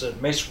games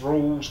and mess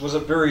rules? Was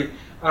it very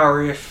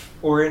RAF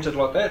oriented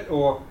like that,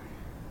 or?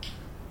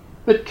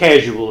 A bit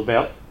casual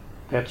about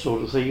that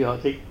sort of thing, I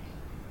think.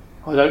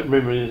 I don't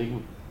remember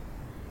anything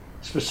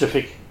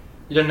specific.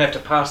 You didn't have to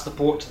pass the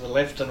port to the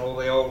left and all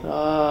the old...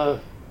 I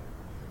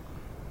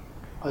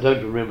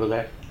don't remember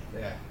that.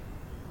 Yeah.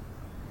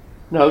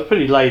 No, it's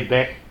pretty laid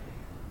back.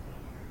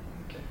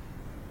 Okay.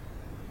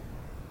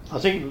 I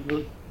think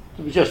it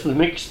was just the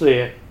mix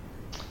there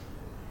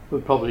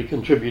would probably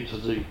contribute to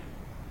the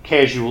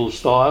casual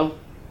style.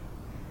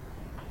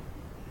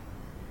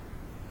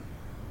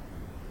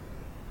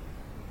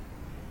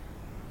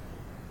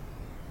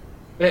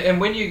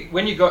 And when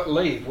you got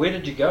leave, where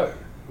did you go?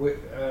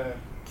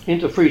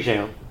 Into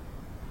Freetown,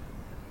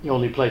 the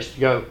only place to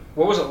go.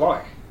 What was it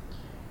like?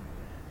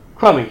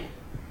 Crummy.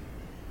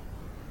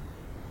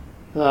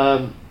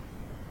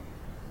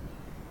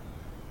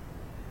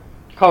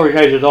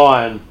 Corrugated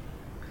iron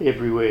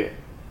everywhere.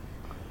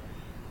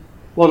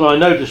 What I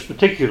noticed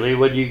particularly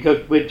when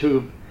you went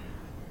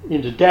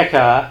into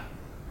Dakar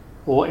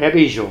or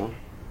Abidjan,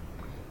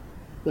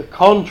 the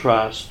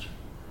contrast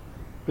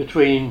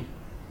between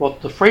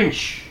what the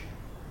French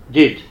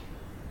did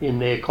in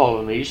their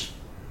colonies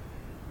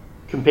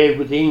compared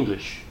with the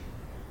English.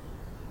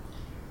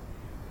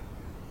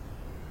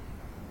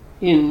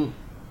 In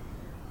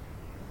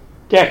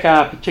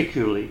Dakar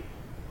particularly,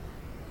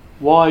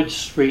 wide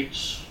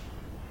streets,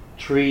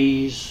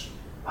 trees,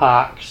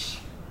 parks.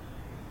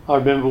 I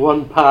remember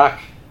one park,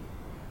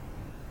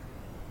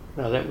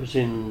 now that was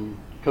in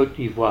Côte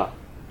d'Ivoire,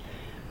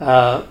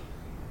 a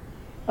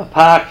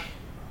park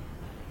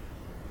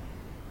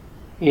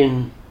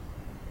in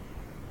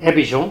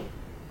Abidjan,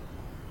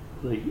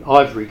 the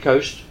Ivory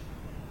Coast.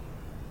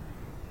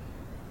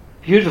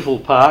 Beautiful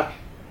park,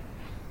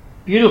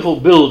 beautiful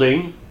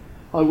building.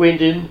 I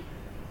went in,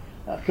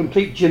 a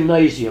complete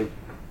gymnasium.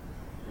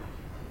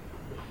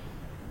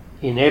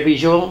 In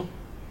Abidjan,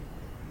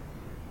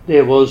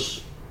 there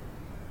was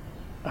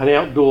an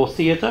outdoor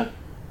theatre,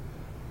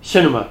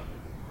 cinema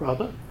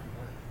rather,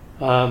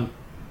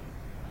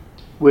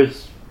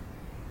 with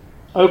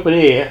open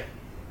air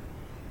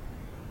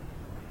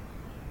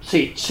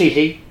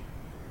seating.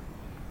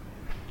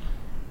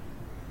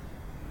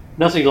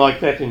 Nothing like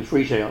that in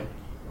Freetown.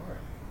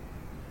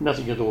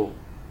 Nothing at all.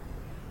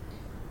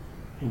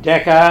 In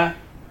Dakar,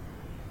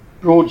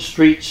 broad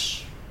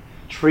streets,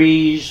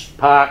 trees,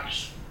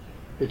 parks,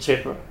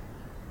 etc.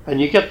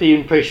 And you get the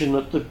impression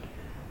that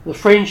the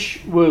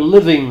French were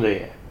living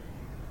there.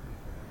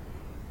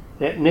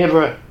 That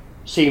never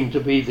seemed to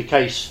be the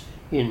case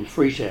in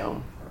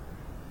Freetown.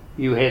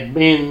 You had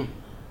men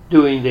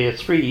doing their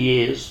 3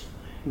 years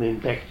and then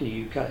back to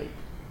the UK.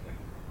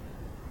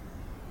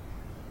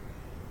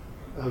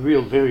 A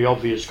real, very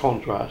obvious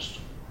contrast.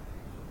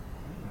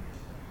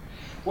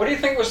 What do you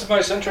think was the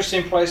most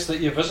interesting place that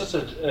you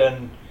visited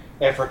in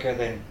Africa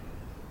then?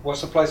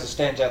 What's the place that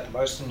stands out the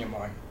most in your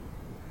mind?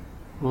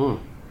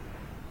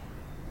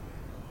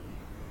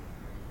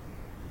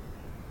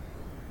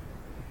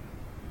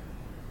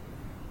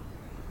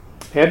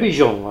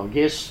 Abidjan, I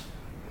guess.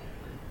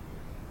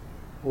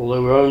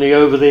 Although we're only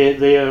over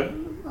there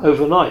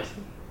overnight.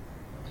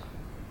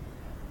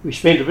 We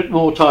spent a bit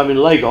more time in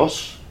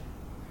Lagos,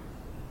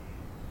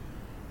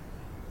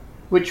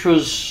 which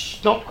was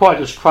not quite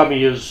as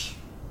crummy as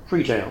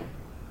Freetown.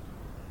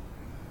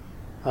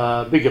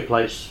 Bigger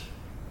place.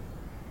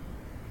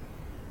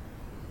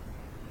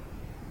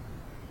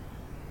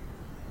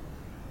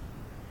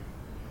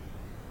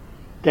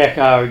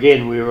 Dakar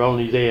again, we were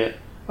only there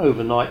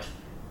overnight,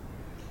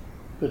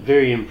 but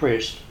very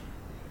impressed.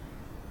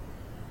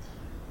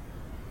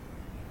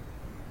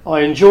 I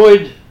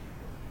enjoyed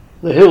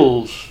the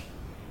hills.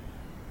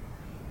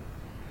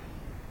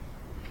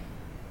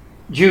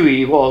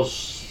 Dewey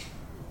was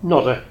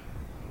not a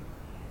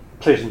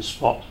pleasant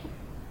spot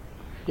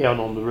down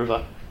on the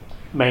river.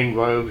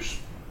 Mangroves,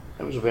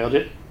 that was about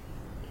it.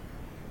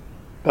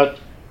 But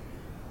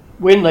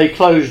when they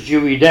closed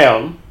Dewey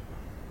down,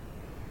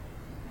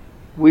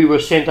 we were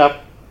sent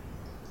up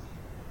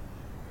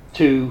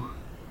to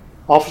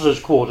officers'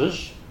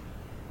 quarters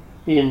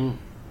in,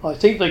 I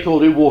think they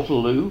called it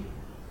Waterloo,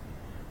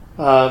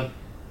 an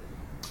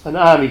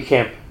army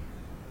camp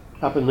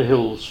up in the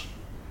hills.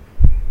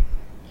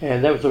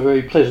 And that was a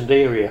very pleasant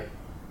area.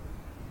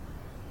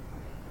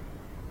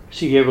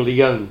 Sierra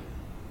Leone,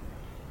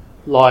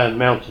 Lion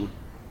Mountain.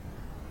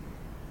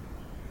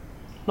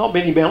 not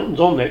many mountains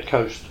on that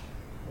coast.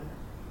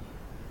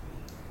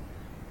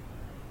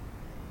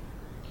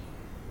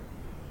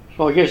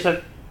 So I guess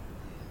that,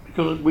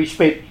 because we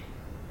spent,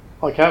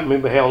 I can't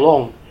remember how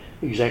long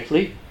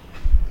exactly,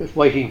 just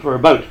waiting for a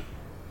boat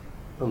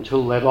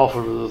until that offer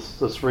of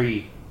the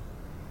 3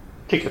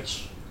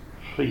 tickets,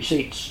 3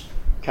 seats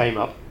came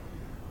up.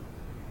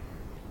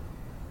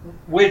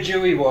 Where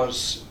Dewey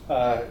was,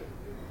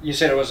 you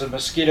said it was a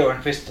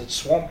mosquito-infested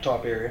swamp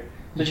type area.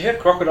 Did you have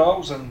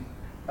crocodiles and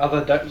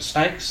other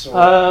snakes?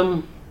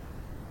 Or?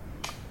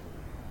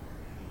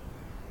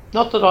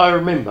 Not that I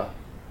remember.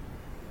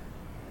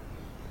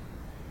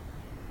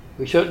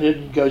 We certainly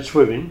didn't go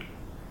swimming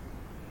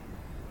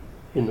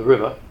in the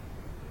river.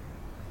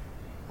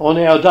 On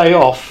our day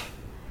off,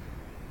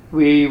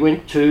 we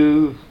went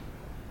to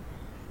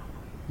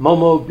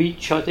Momo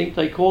Beach, I think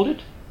they called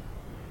it.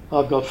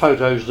 I've got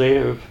photos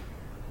there of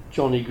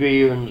Johnny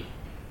Greer and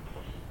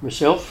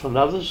myself and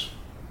others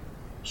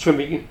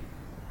swimming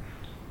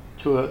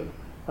to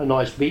a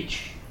nice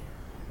beach,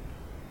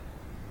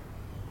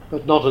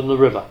 but not in the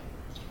river,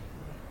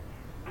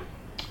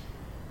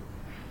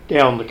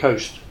 down the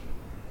coast.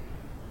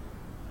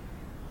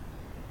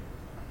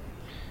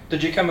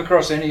 Did you come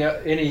across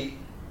any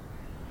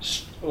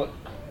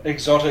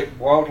exotic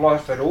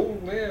wildlife at all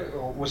there,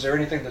 or was there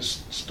anything that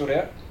stood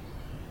out?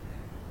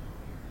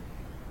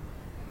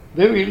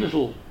 Very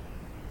little.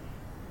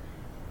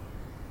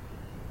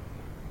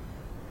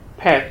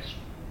 Pat,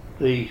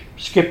 the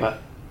skipper,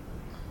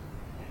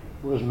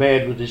 was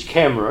mad with his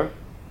camera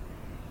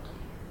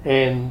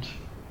and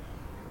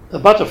a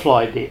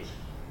butterfly death.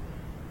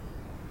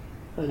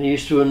 And he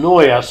used to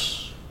annoy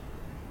us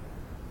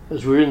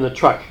as we were in the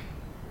truck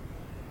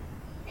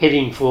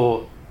heading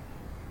for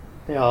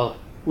our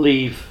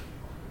leave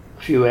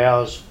a few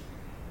hours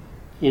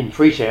in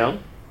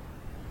Freetown,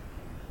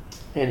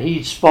 and he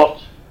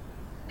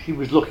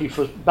was looking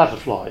for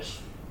butterflies.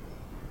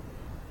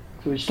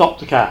 So he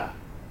stopped the car.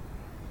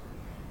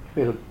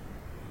 We had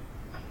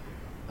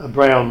a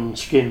brown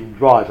skinned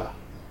driver,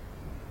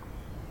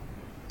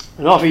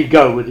 and off he'd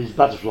go with his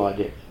butterfly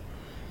net,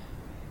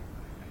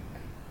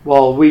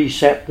 while we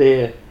sat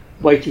there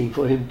waiting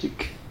for him to.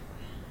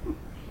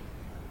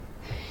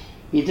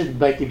 He didn't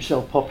make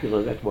himself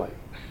popular that way.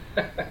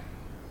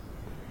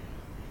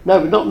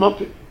 No, but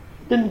not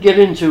didn't get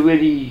into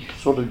any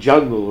sort of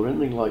jungle or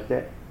anything like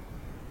that.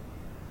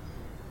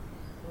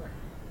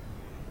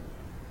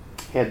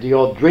 Had the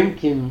odd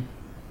drink in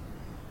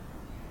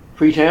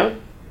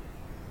Freetown.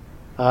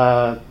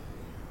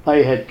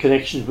 They had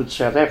connections with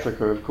South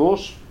Africa, of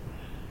course,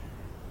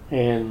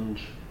 and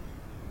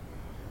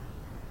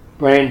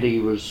brandy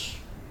was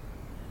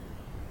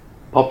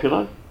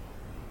popular.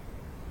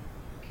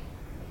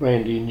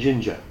 Brandy and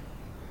ginger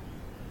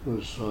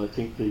was, I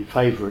think, the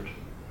favourite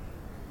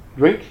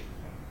drink.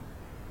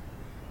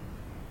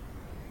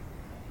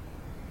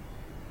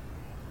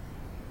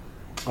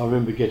 I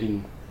remember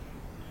getting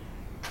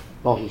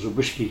bottles of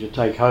whiskey to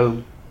take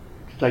home,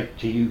 to take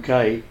to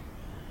UK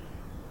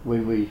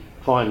when we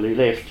finally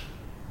left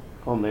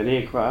on that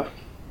aircraft.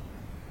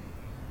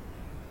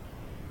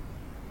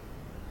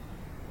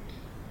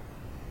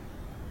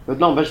 But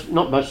not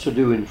much to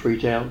do in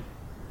Freetown.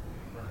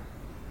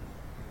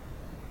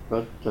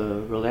 But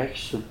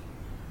relax and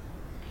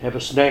have a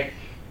snack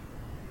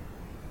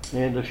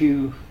and a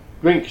few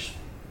drinks.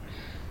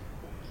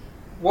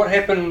 What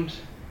happened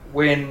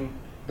when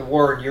the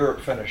war in Europe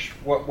finished?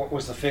 What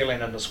was the feeling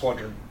in the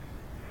squadron?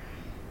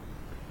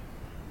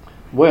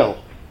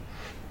 Well,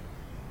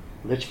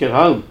 let's get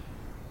home.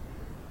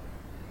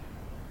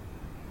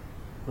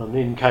 And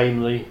then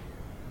came the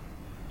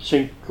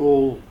sink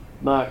all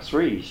Mark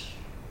IIIs.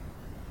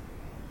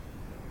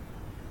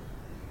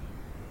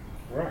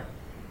 Right.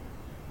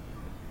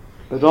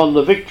 But on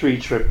the victory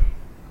trip,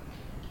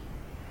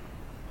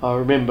 I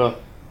remember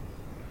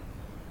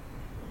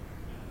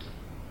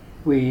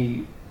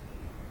we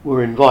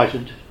were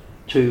invited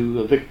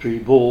to a victory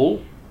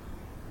ball.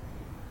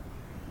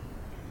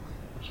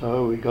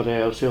 So we got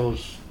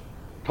ourselves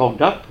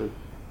togged up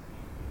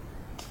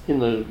in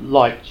the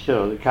light,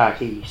 the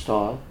khaki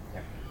style,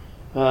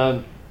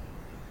 and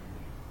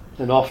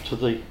off to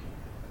the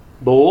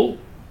ball.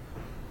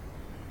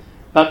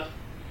 But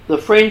the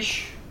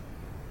French,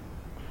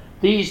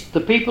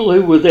 the people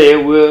who were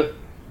there were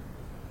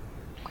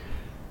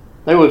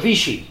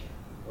Vichy.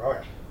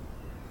 Right.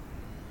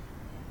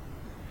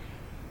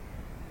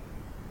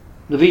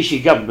 The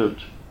Vichy government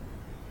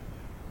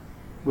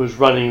was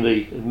running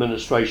the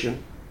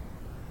administration,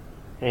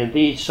 and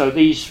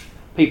these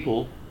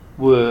people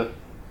were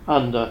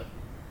under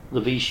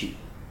the Vichy.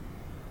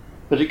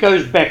 But it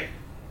goes back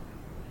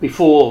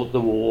before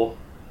the war,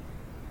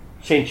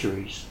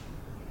 centuries.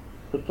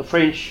 But the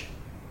French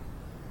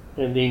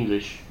and the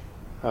English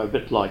are a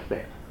bit like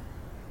that.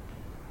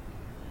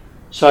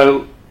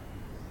 So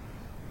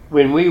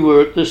when we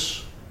were at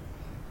this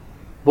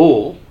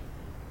ball,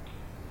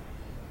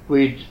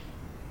 we'd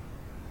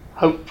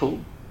hopeful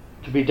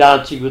to be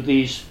dancing with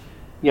these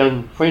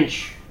young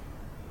French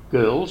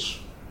girls,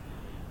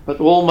 but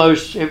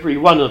almost every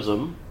one of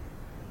them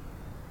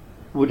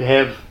would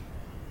have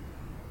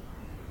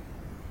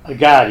a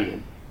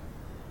guardian,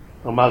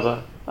 a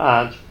mother,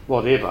 aunt,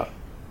 whatever,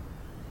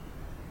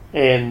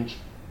 and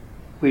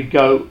we'd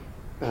go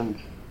and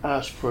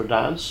ask for a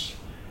dance,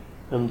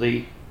 and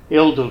the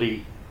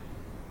elderly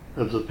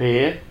of the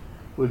pair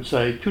would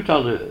say, tout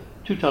à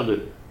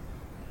l'heure,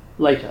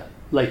 later,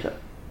 later.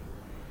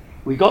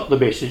 We got the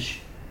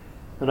message,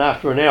 and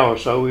after an hour or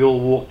so we all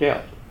walked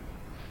out.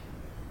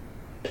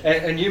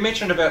 And you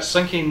mentioned about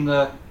sinking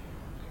the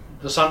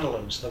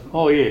Sunderlands.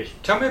 Oh yes.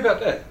 Tell me about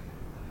that.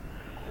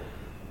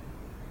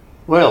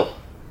 Well,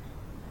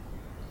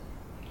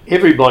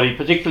 everybody,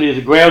 particularly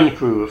the ground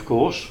crew of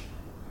course,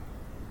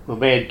 were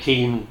mad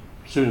keen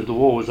as soon as the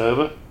war was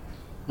over,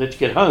 let's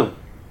get home.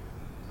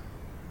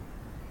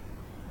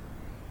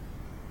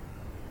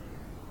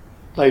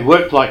 They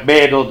worked like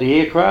mad on the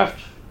aircraft.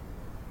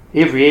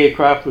 Every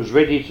aircraft was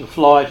ready to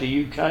fly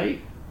to UK.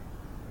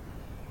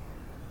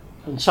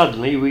 And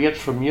suddenly we get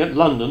from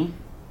London,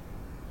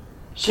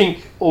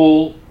 sink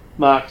all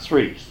Mark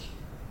IIIs.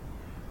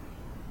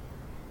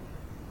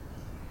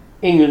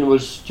 England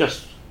was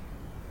just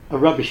a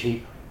rubbish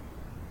heap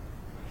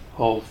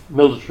of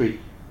military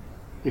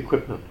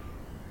equipment.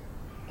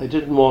 They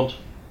didn't want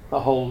a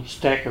whole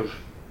stack of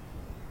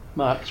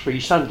Mark III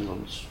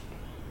Sunderlands.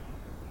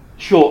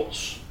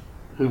 Shorts,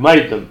 who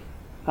made them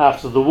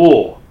after the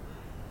war,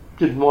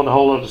 didn't want a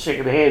whole lot of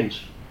second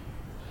hands.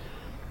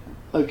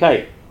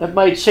 Okay, that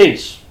made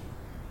sense.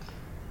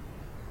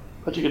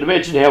 But you can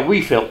imagine how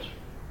we felt.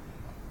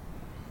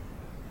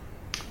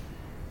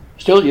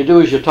 Still, you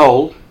do as you're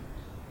told.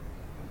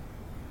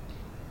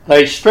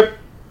 They stripped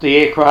the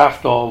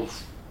aircraft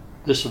of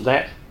this and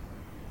that.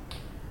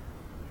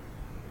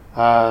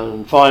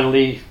 And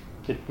finally,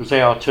 it was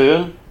our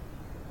turn.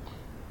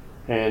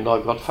 And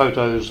I've got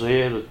photos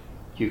there that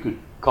you could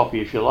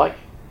copy if you like,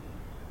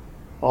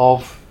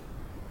 of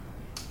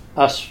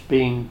us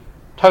being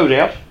towed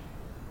out,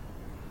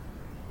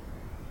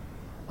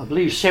 I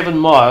believe 7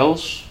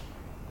 miles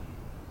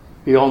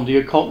beyond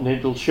the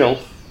continental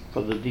shelf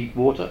for the deep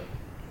water.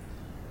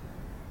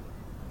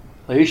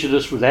 They issued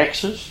us with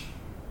axes,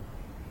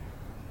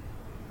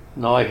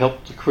 and I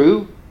helped the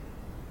crew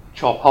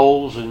chop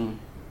holes in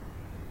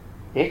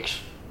X,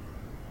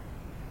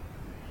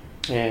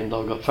 and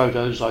I've got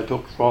photos I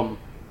took from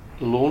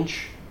the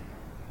launch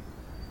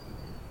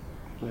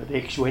that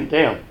X went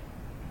down.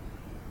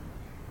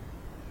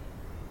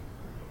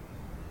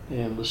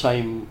 And the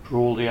same for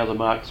all the other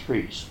Mark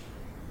IIIs.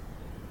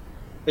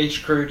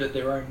 Each crew did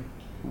their own.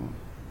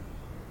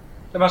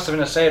 It must have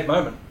been a sad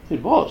moment.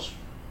 It was.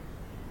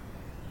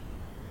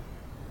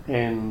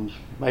 And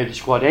made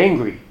us quite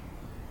angry.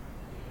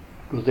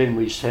 Because then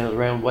we sat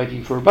around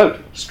waiting for a boat.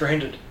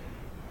 Stranded.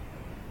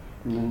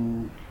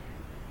 And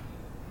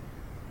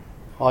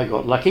I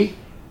got lucky.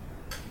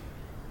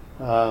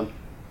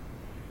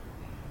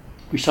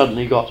 We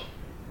suddenly got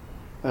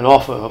an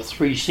offer of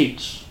 3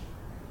 seats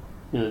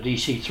in a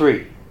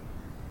DC-3,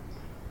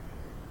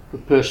 the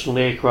personal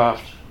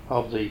aircraft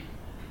of the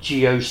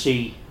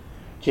GOC,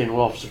 General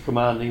Officer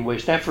Commanding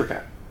West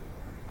Africa.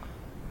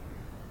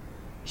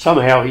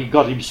 Somehow he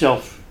got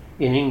himself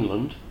in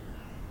England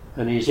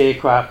and his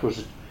aircraft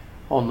was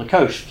on the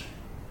coast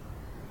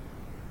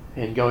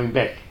and going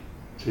back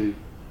to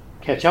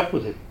catch up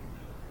with him.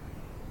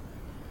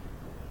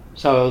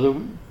 So there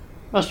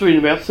must have been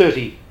about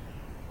 30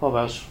 of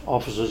us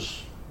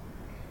officers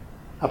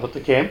up at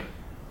the camp,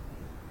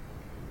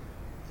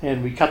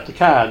 and we cut the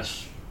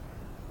cards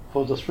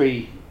for the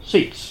 3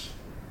 seats.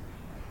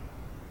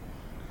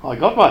 I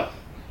got one.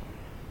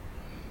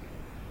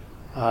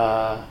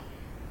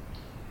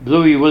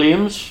 Bluey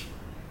Williams,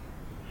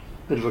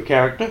 bit of a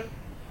character,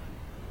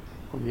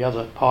 from the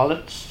other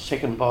pilots,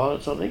 second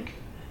pilots I think.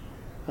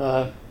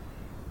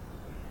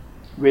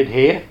 Red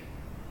hair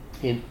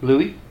in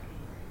Bluey.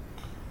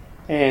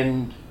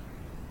 And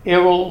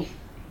Errol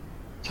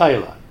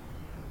Taylor,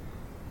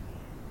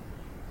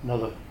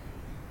 another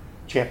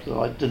chap that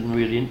I didn't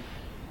really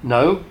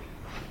know,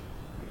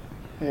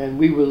 and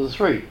we were the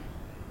 3.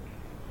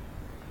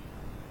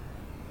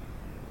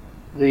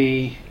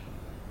 The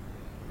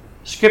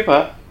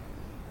skipper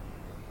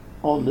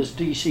on this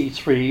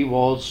DC-3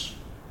 was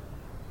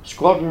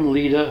squadron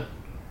leader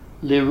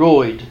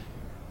Leroyd,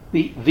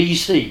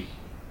 VC,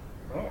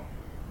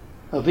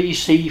 a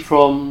VC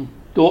from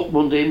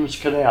Dortmund Ems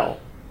Canal,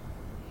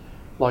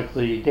 like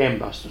the dam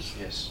busters.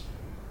 Yes.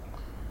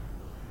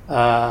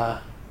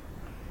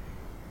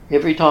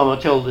 Every time I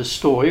tell this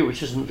story,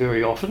 which isn't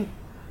very often,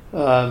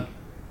 I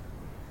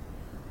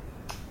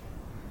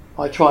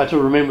try to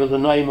remember the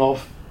name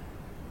of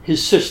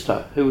his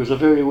sister, who was a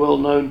very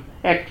well-known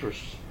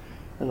actress,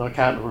 and I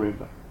can't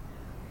remember.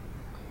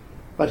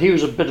 But he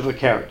was a bit of a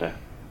character.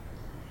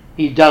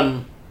 He'd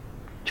done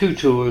 2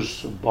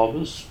 tours of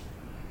bombers,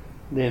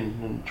 then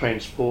in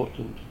transport,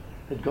 and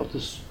had got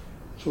this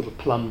sort of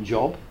plum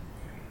job.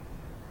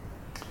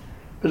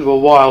 Bit of a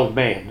wild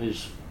man.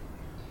 His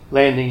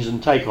landings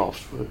and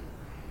takeoffs were,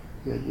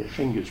 you had your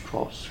fingers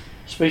crossed,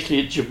 especially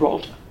at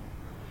Gibraltar.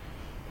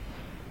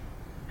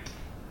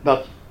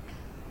 But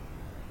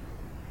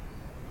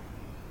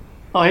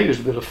Oh, he was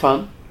a bit of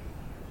fun.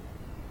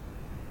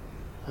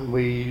 And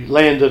we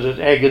landed at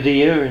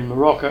Agadir in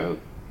Morocco,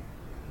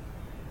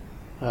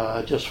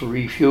 just for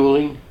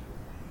refuelling.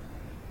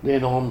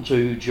 Then on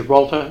to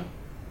Gibraltar,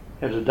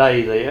 had a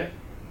day there,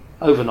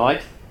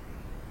 overnight,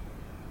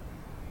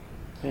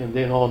 and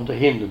then on to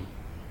Hendon.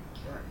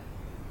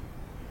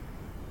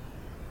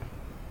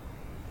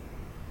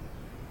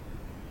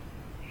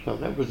 So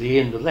that was the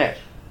end of that.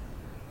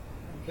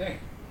 Okay.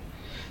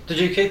 Did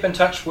you keep in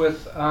touch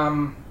with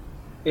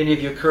any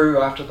of your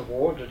crew after the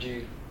war? Did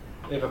you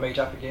ever meet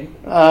up again?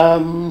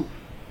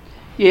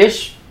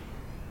 Yes.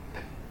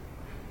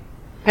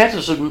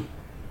 Patterson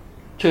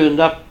turned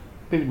up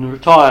in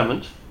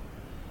retirement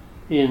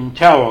in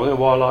Tauranga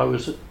while I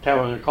was at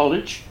Tauranga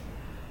College,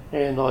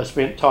 and I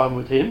spent time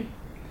with him.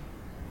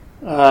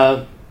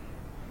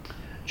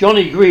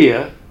 Johnny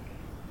Greer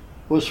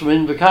was from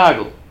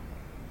Invercargill.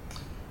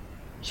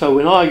 So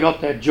when I got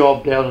that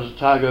job down at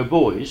Otago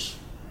Boys,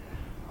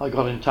 I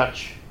got in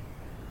touch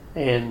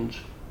and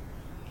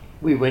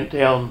we went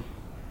down,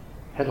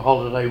 had a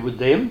holiday with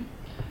them,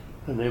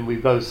 and then we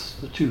both,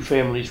 the two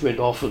families, went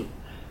off and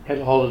had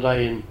a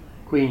holiday in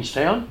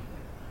Queenstown.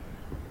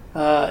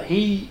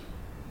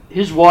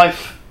 His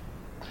wife,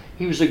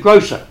 he was a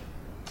grocer,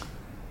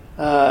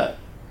 but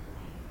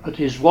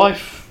his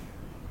wife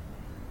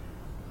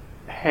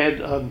had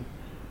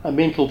a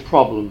mental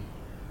problem,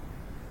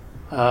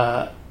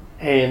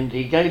 and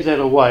he gave that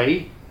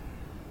away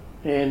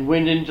and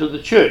went into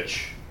the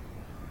church,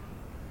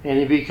 and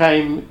he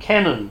became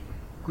Canon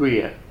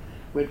Greer,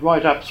 went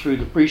right up through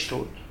the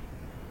priesthood.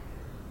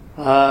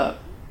 And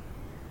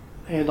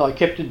I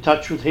kept in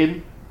touch with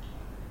him,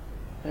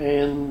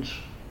 and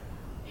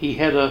he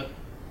had a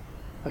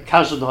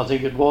cousin, I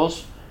think it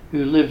was,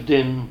 who lived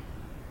in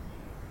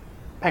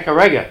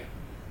Pakaraga,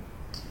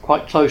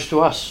 quite close to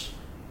us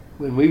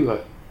when we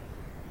were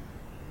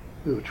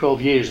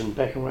 12 years in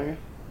Pakaraga.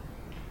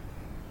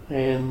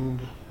 And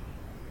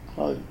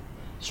I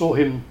saw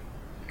him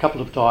a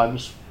couple of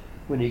times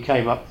when he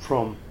came up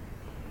from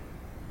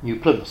New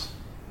Plymouth.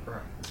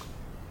 Right.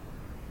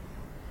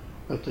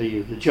 But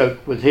the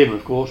joke with him,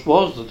 of course,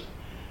 was that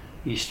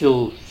he's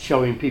still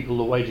showing people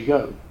the way to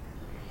go.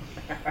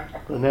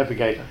 The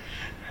navigator.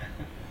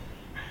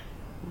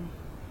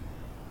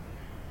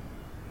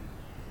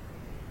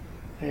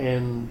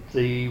 And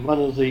one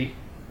of the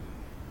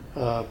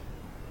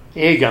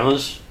air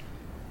gunners,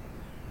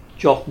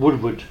 Jock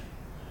Woodward,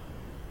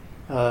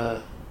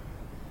 I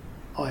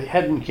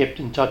hadn't kept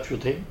in touch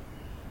with him,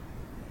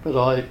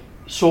 but I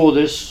saw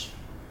this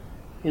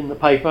in the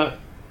paper.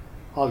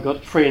 I've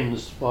got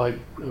friends I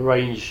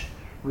arrange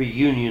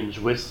reunions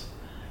with,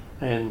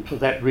 and for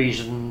that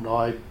reason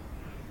I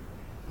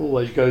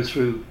always go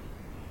through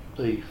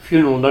the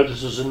funeral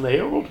notices in the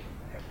Herald,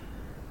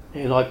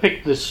 and I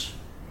picked this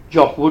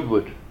Jock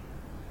Woodward,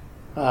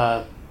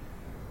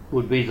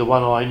 would be the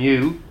one I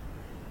knew,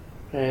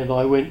 and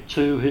I went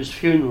to his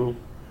funeral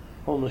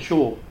on the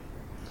shore,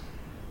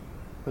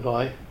 but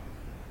I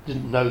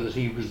didn't know that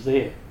he was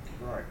there.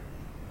 Right.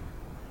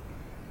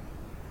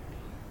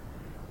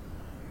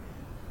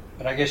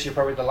 But I guess you're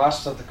probably the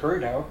last of the crew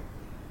now.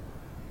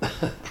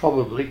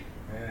 Probably.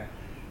 Yeah.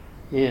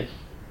 Yes.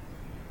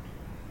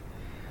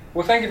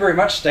 Well, thank you very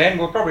much, Stan.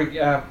 We'll probably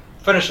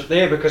finish it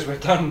there because we've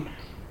done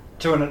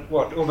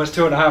almost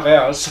 2.5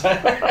 hours.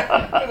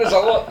 There's a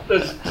lot.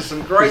 There's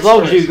some great. As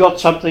long stories. as you got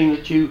something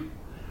that you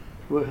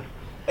were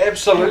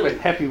absolutely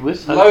happy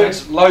with.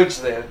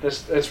 Loads there.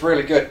 It's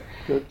really good.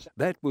 Good.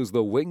 That was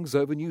the Wings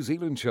Over New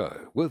Zealand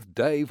show with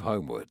Dave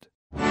Homewood.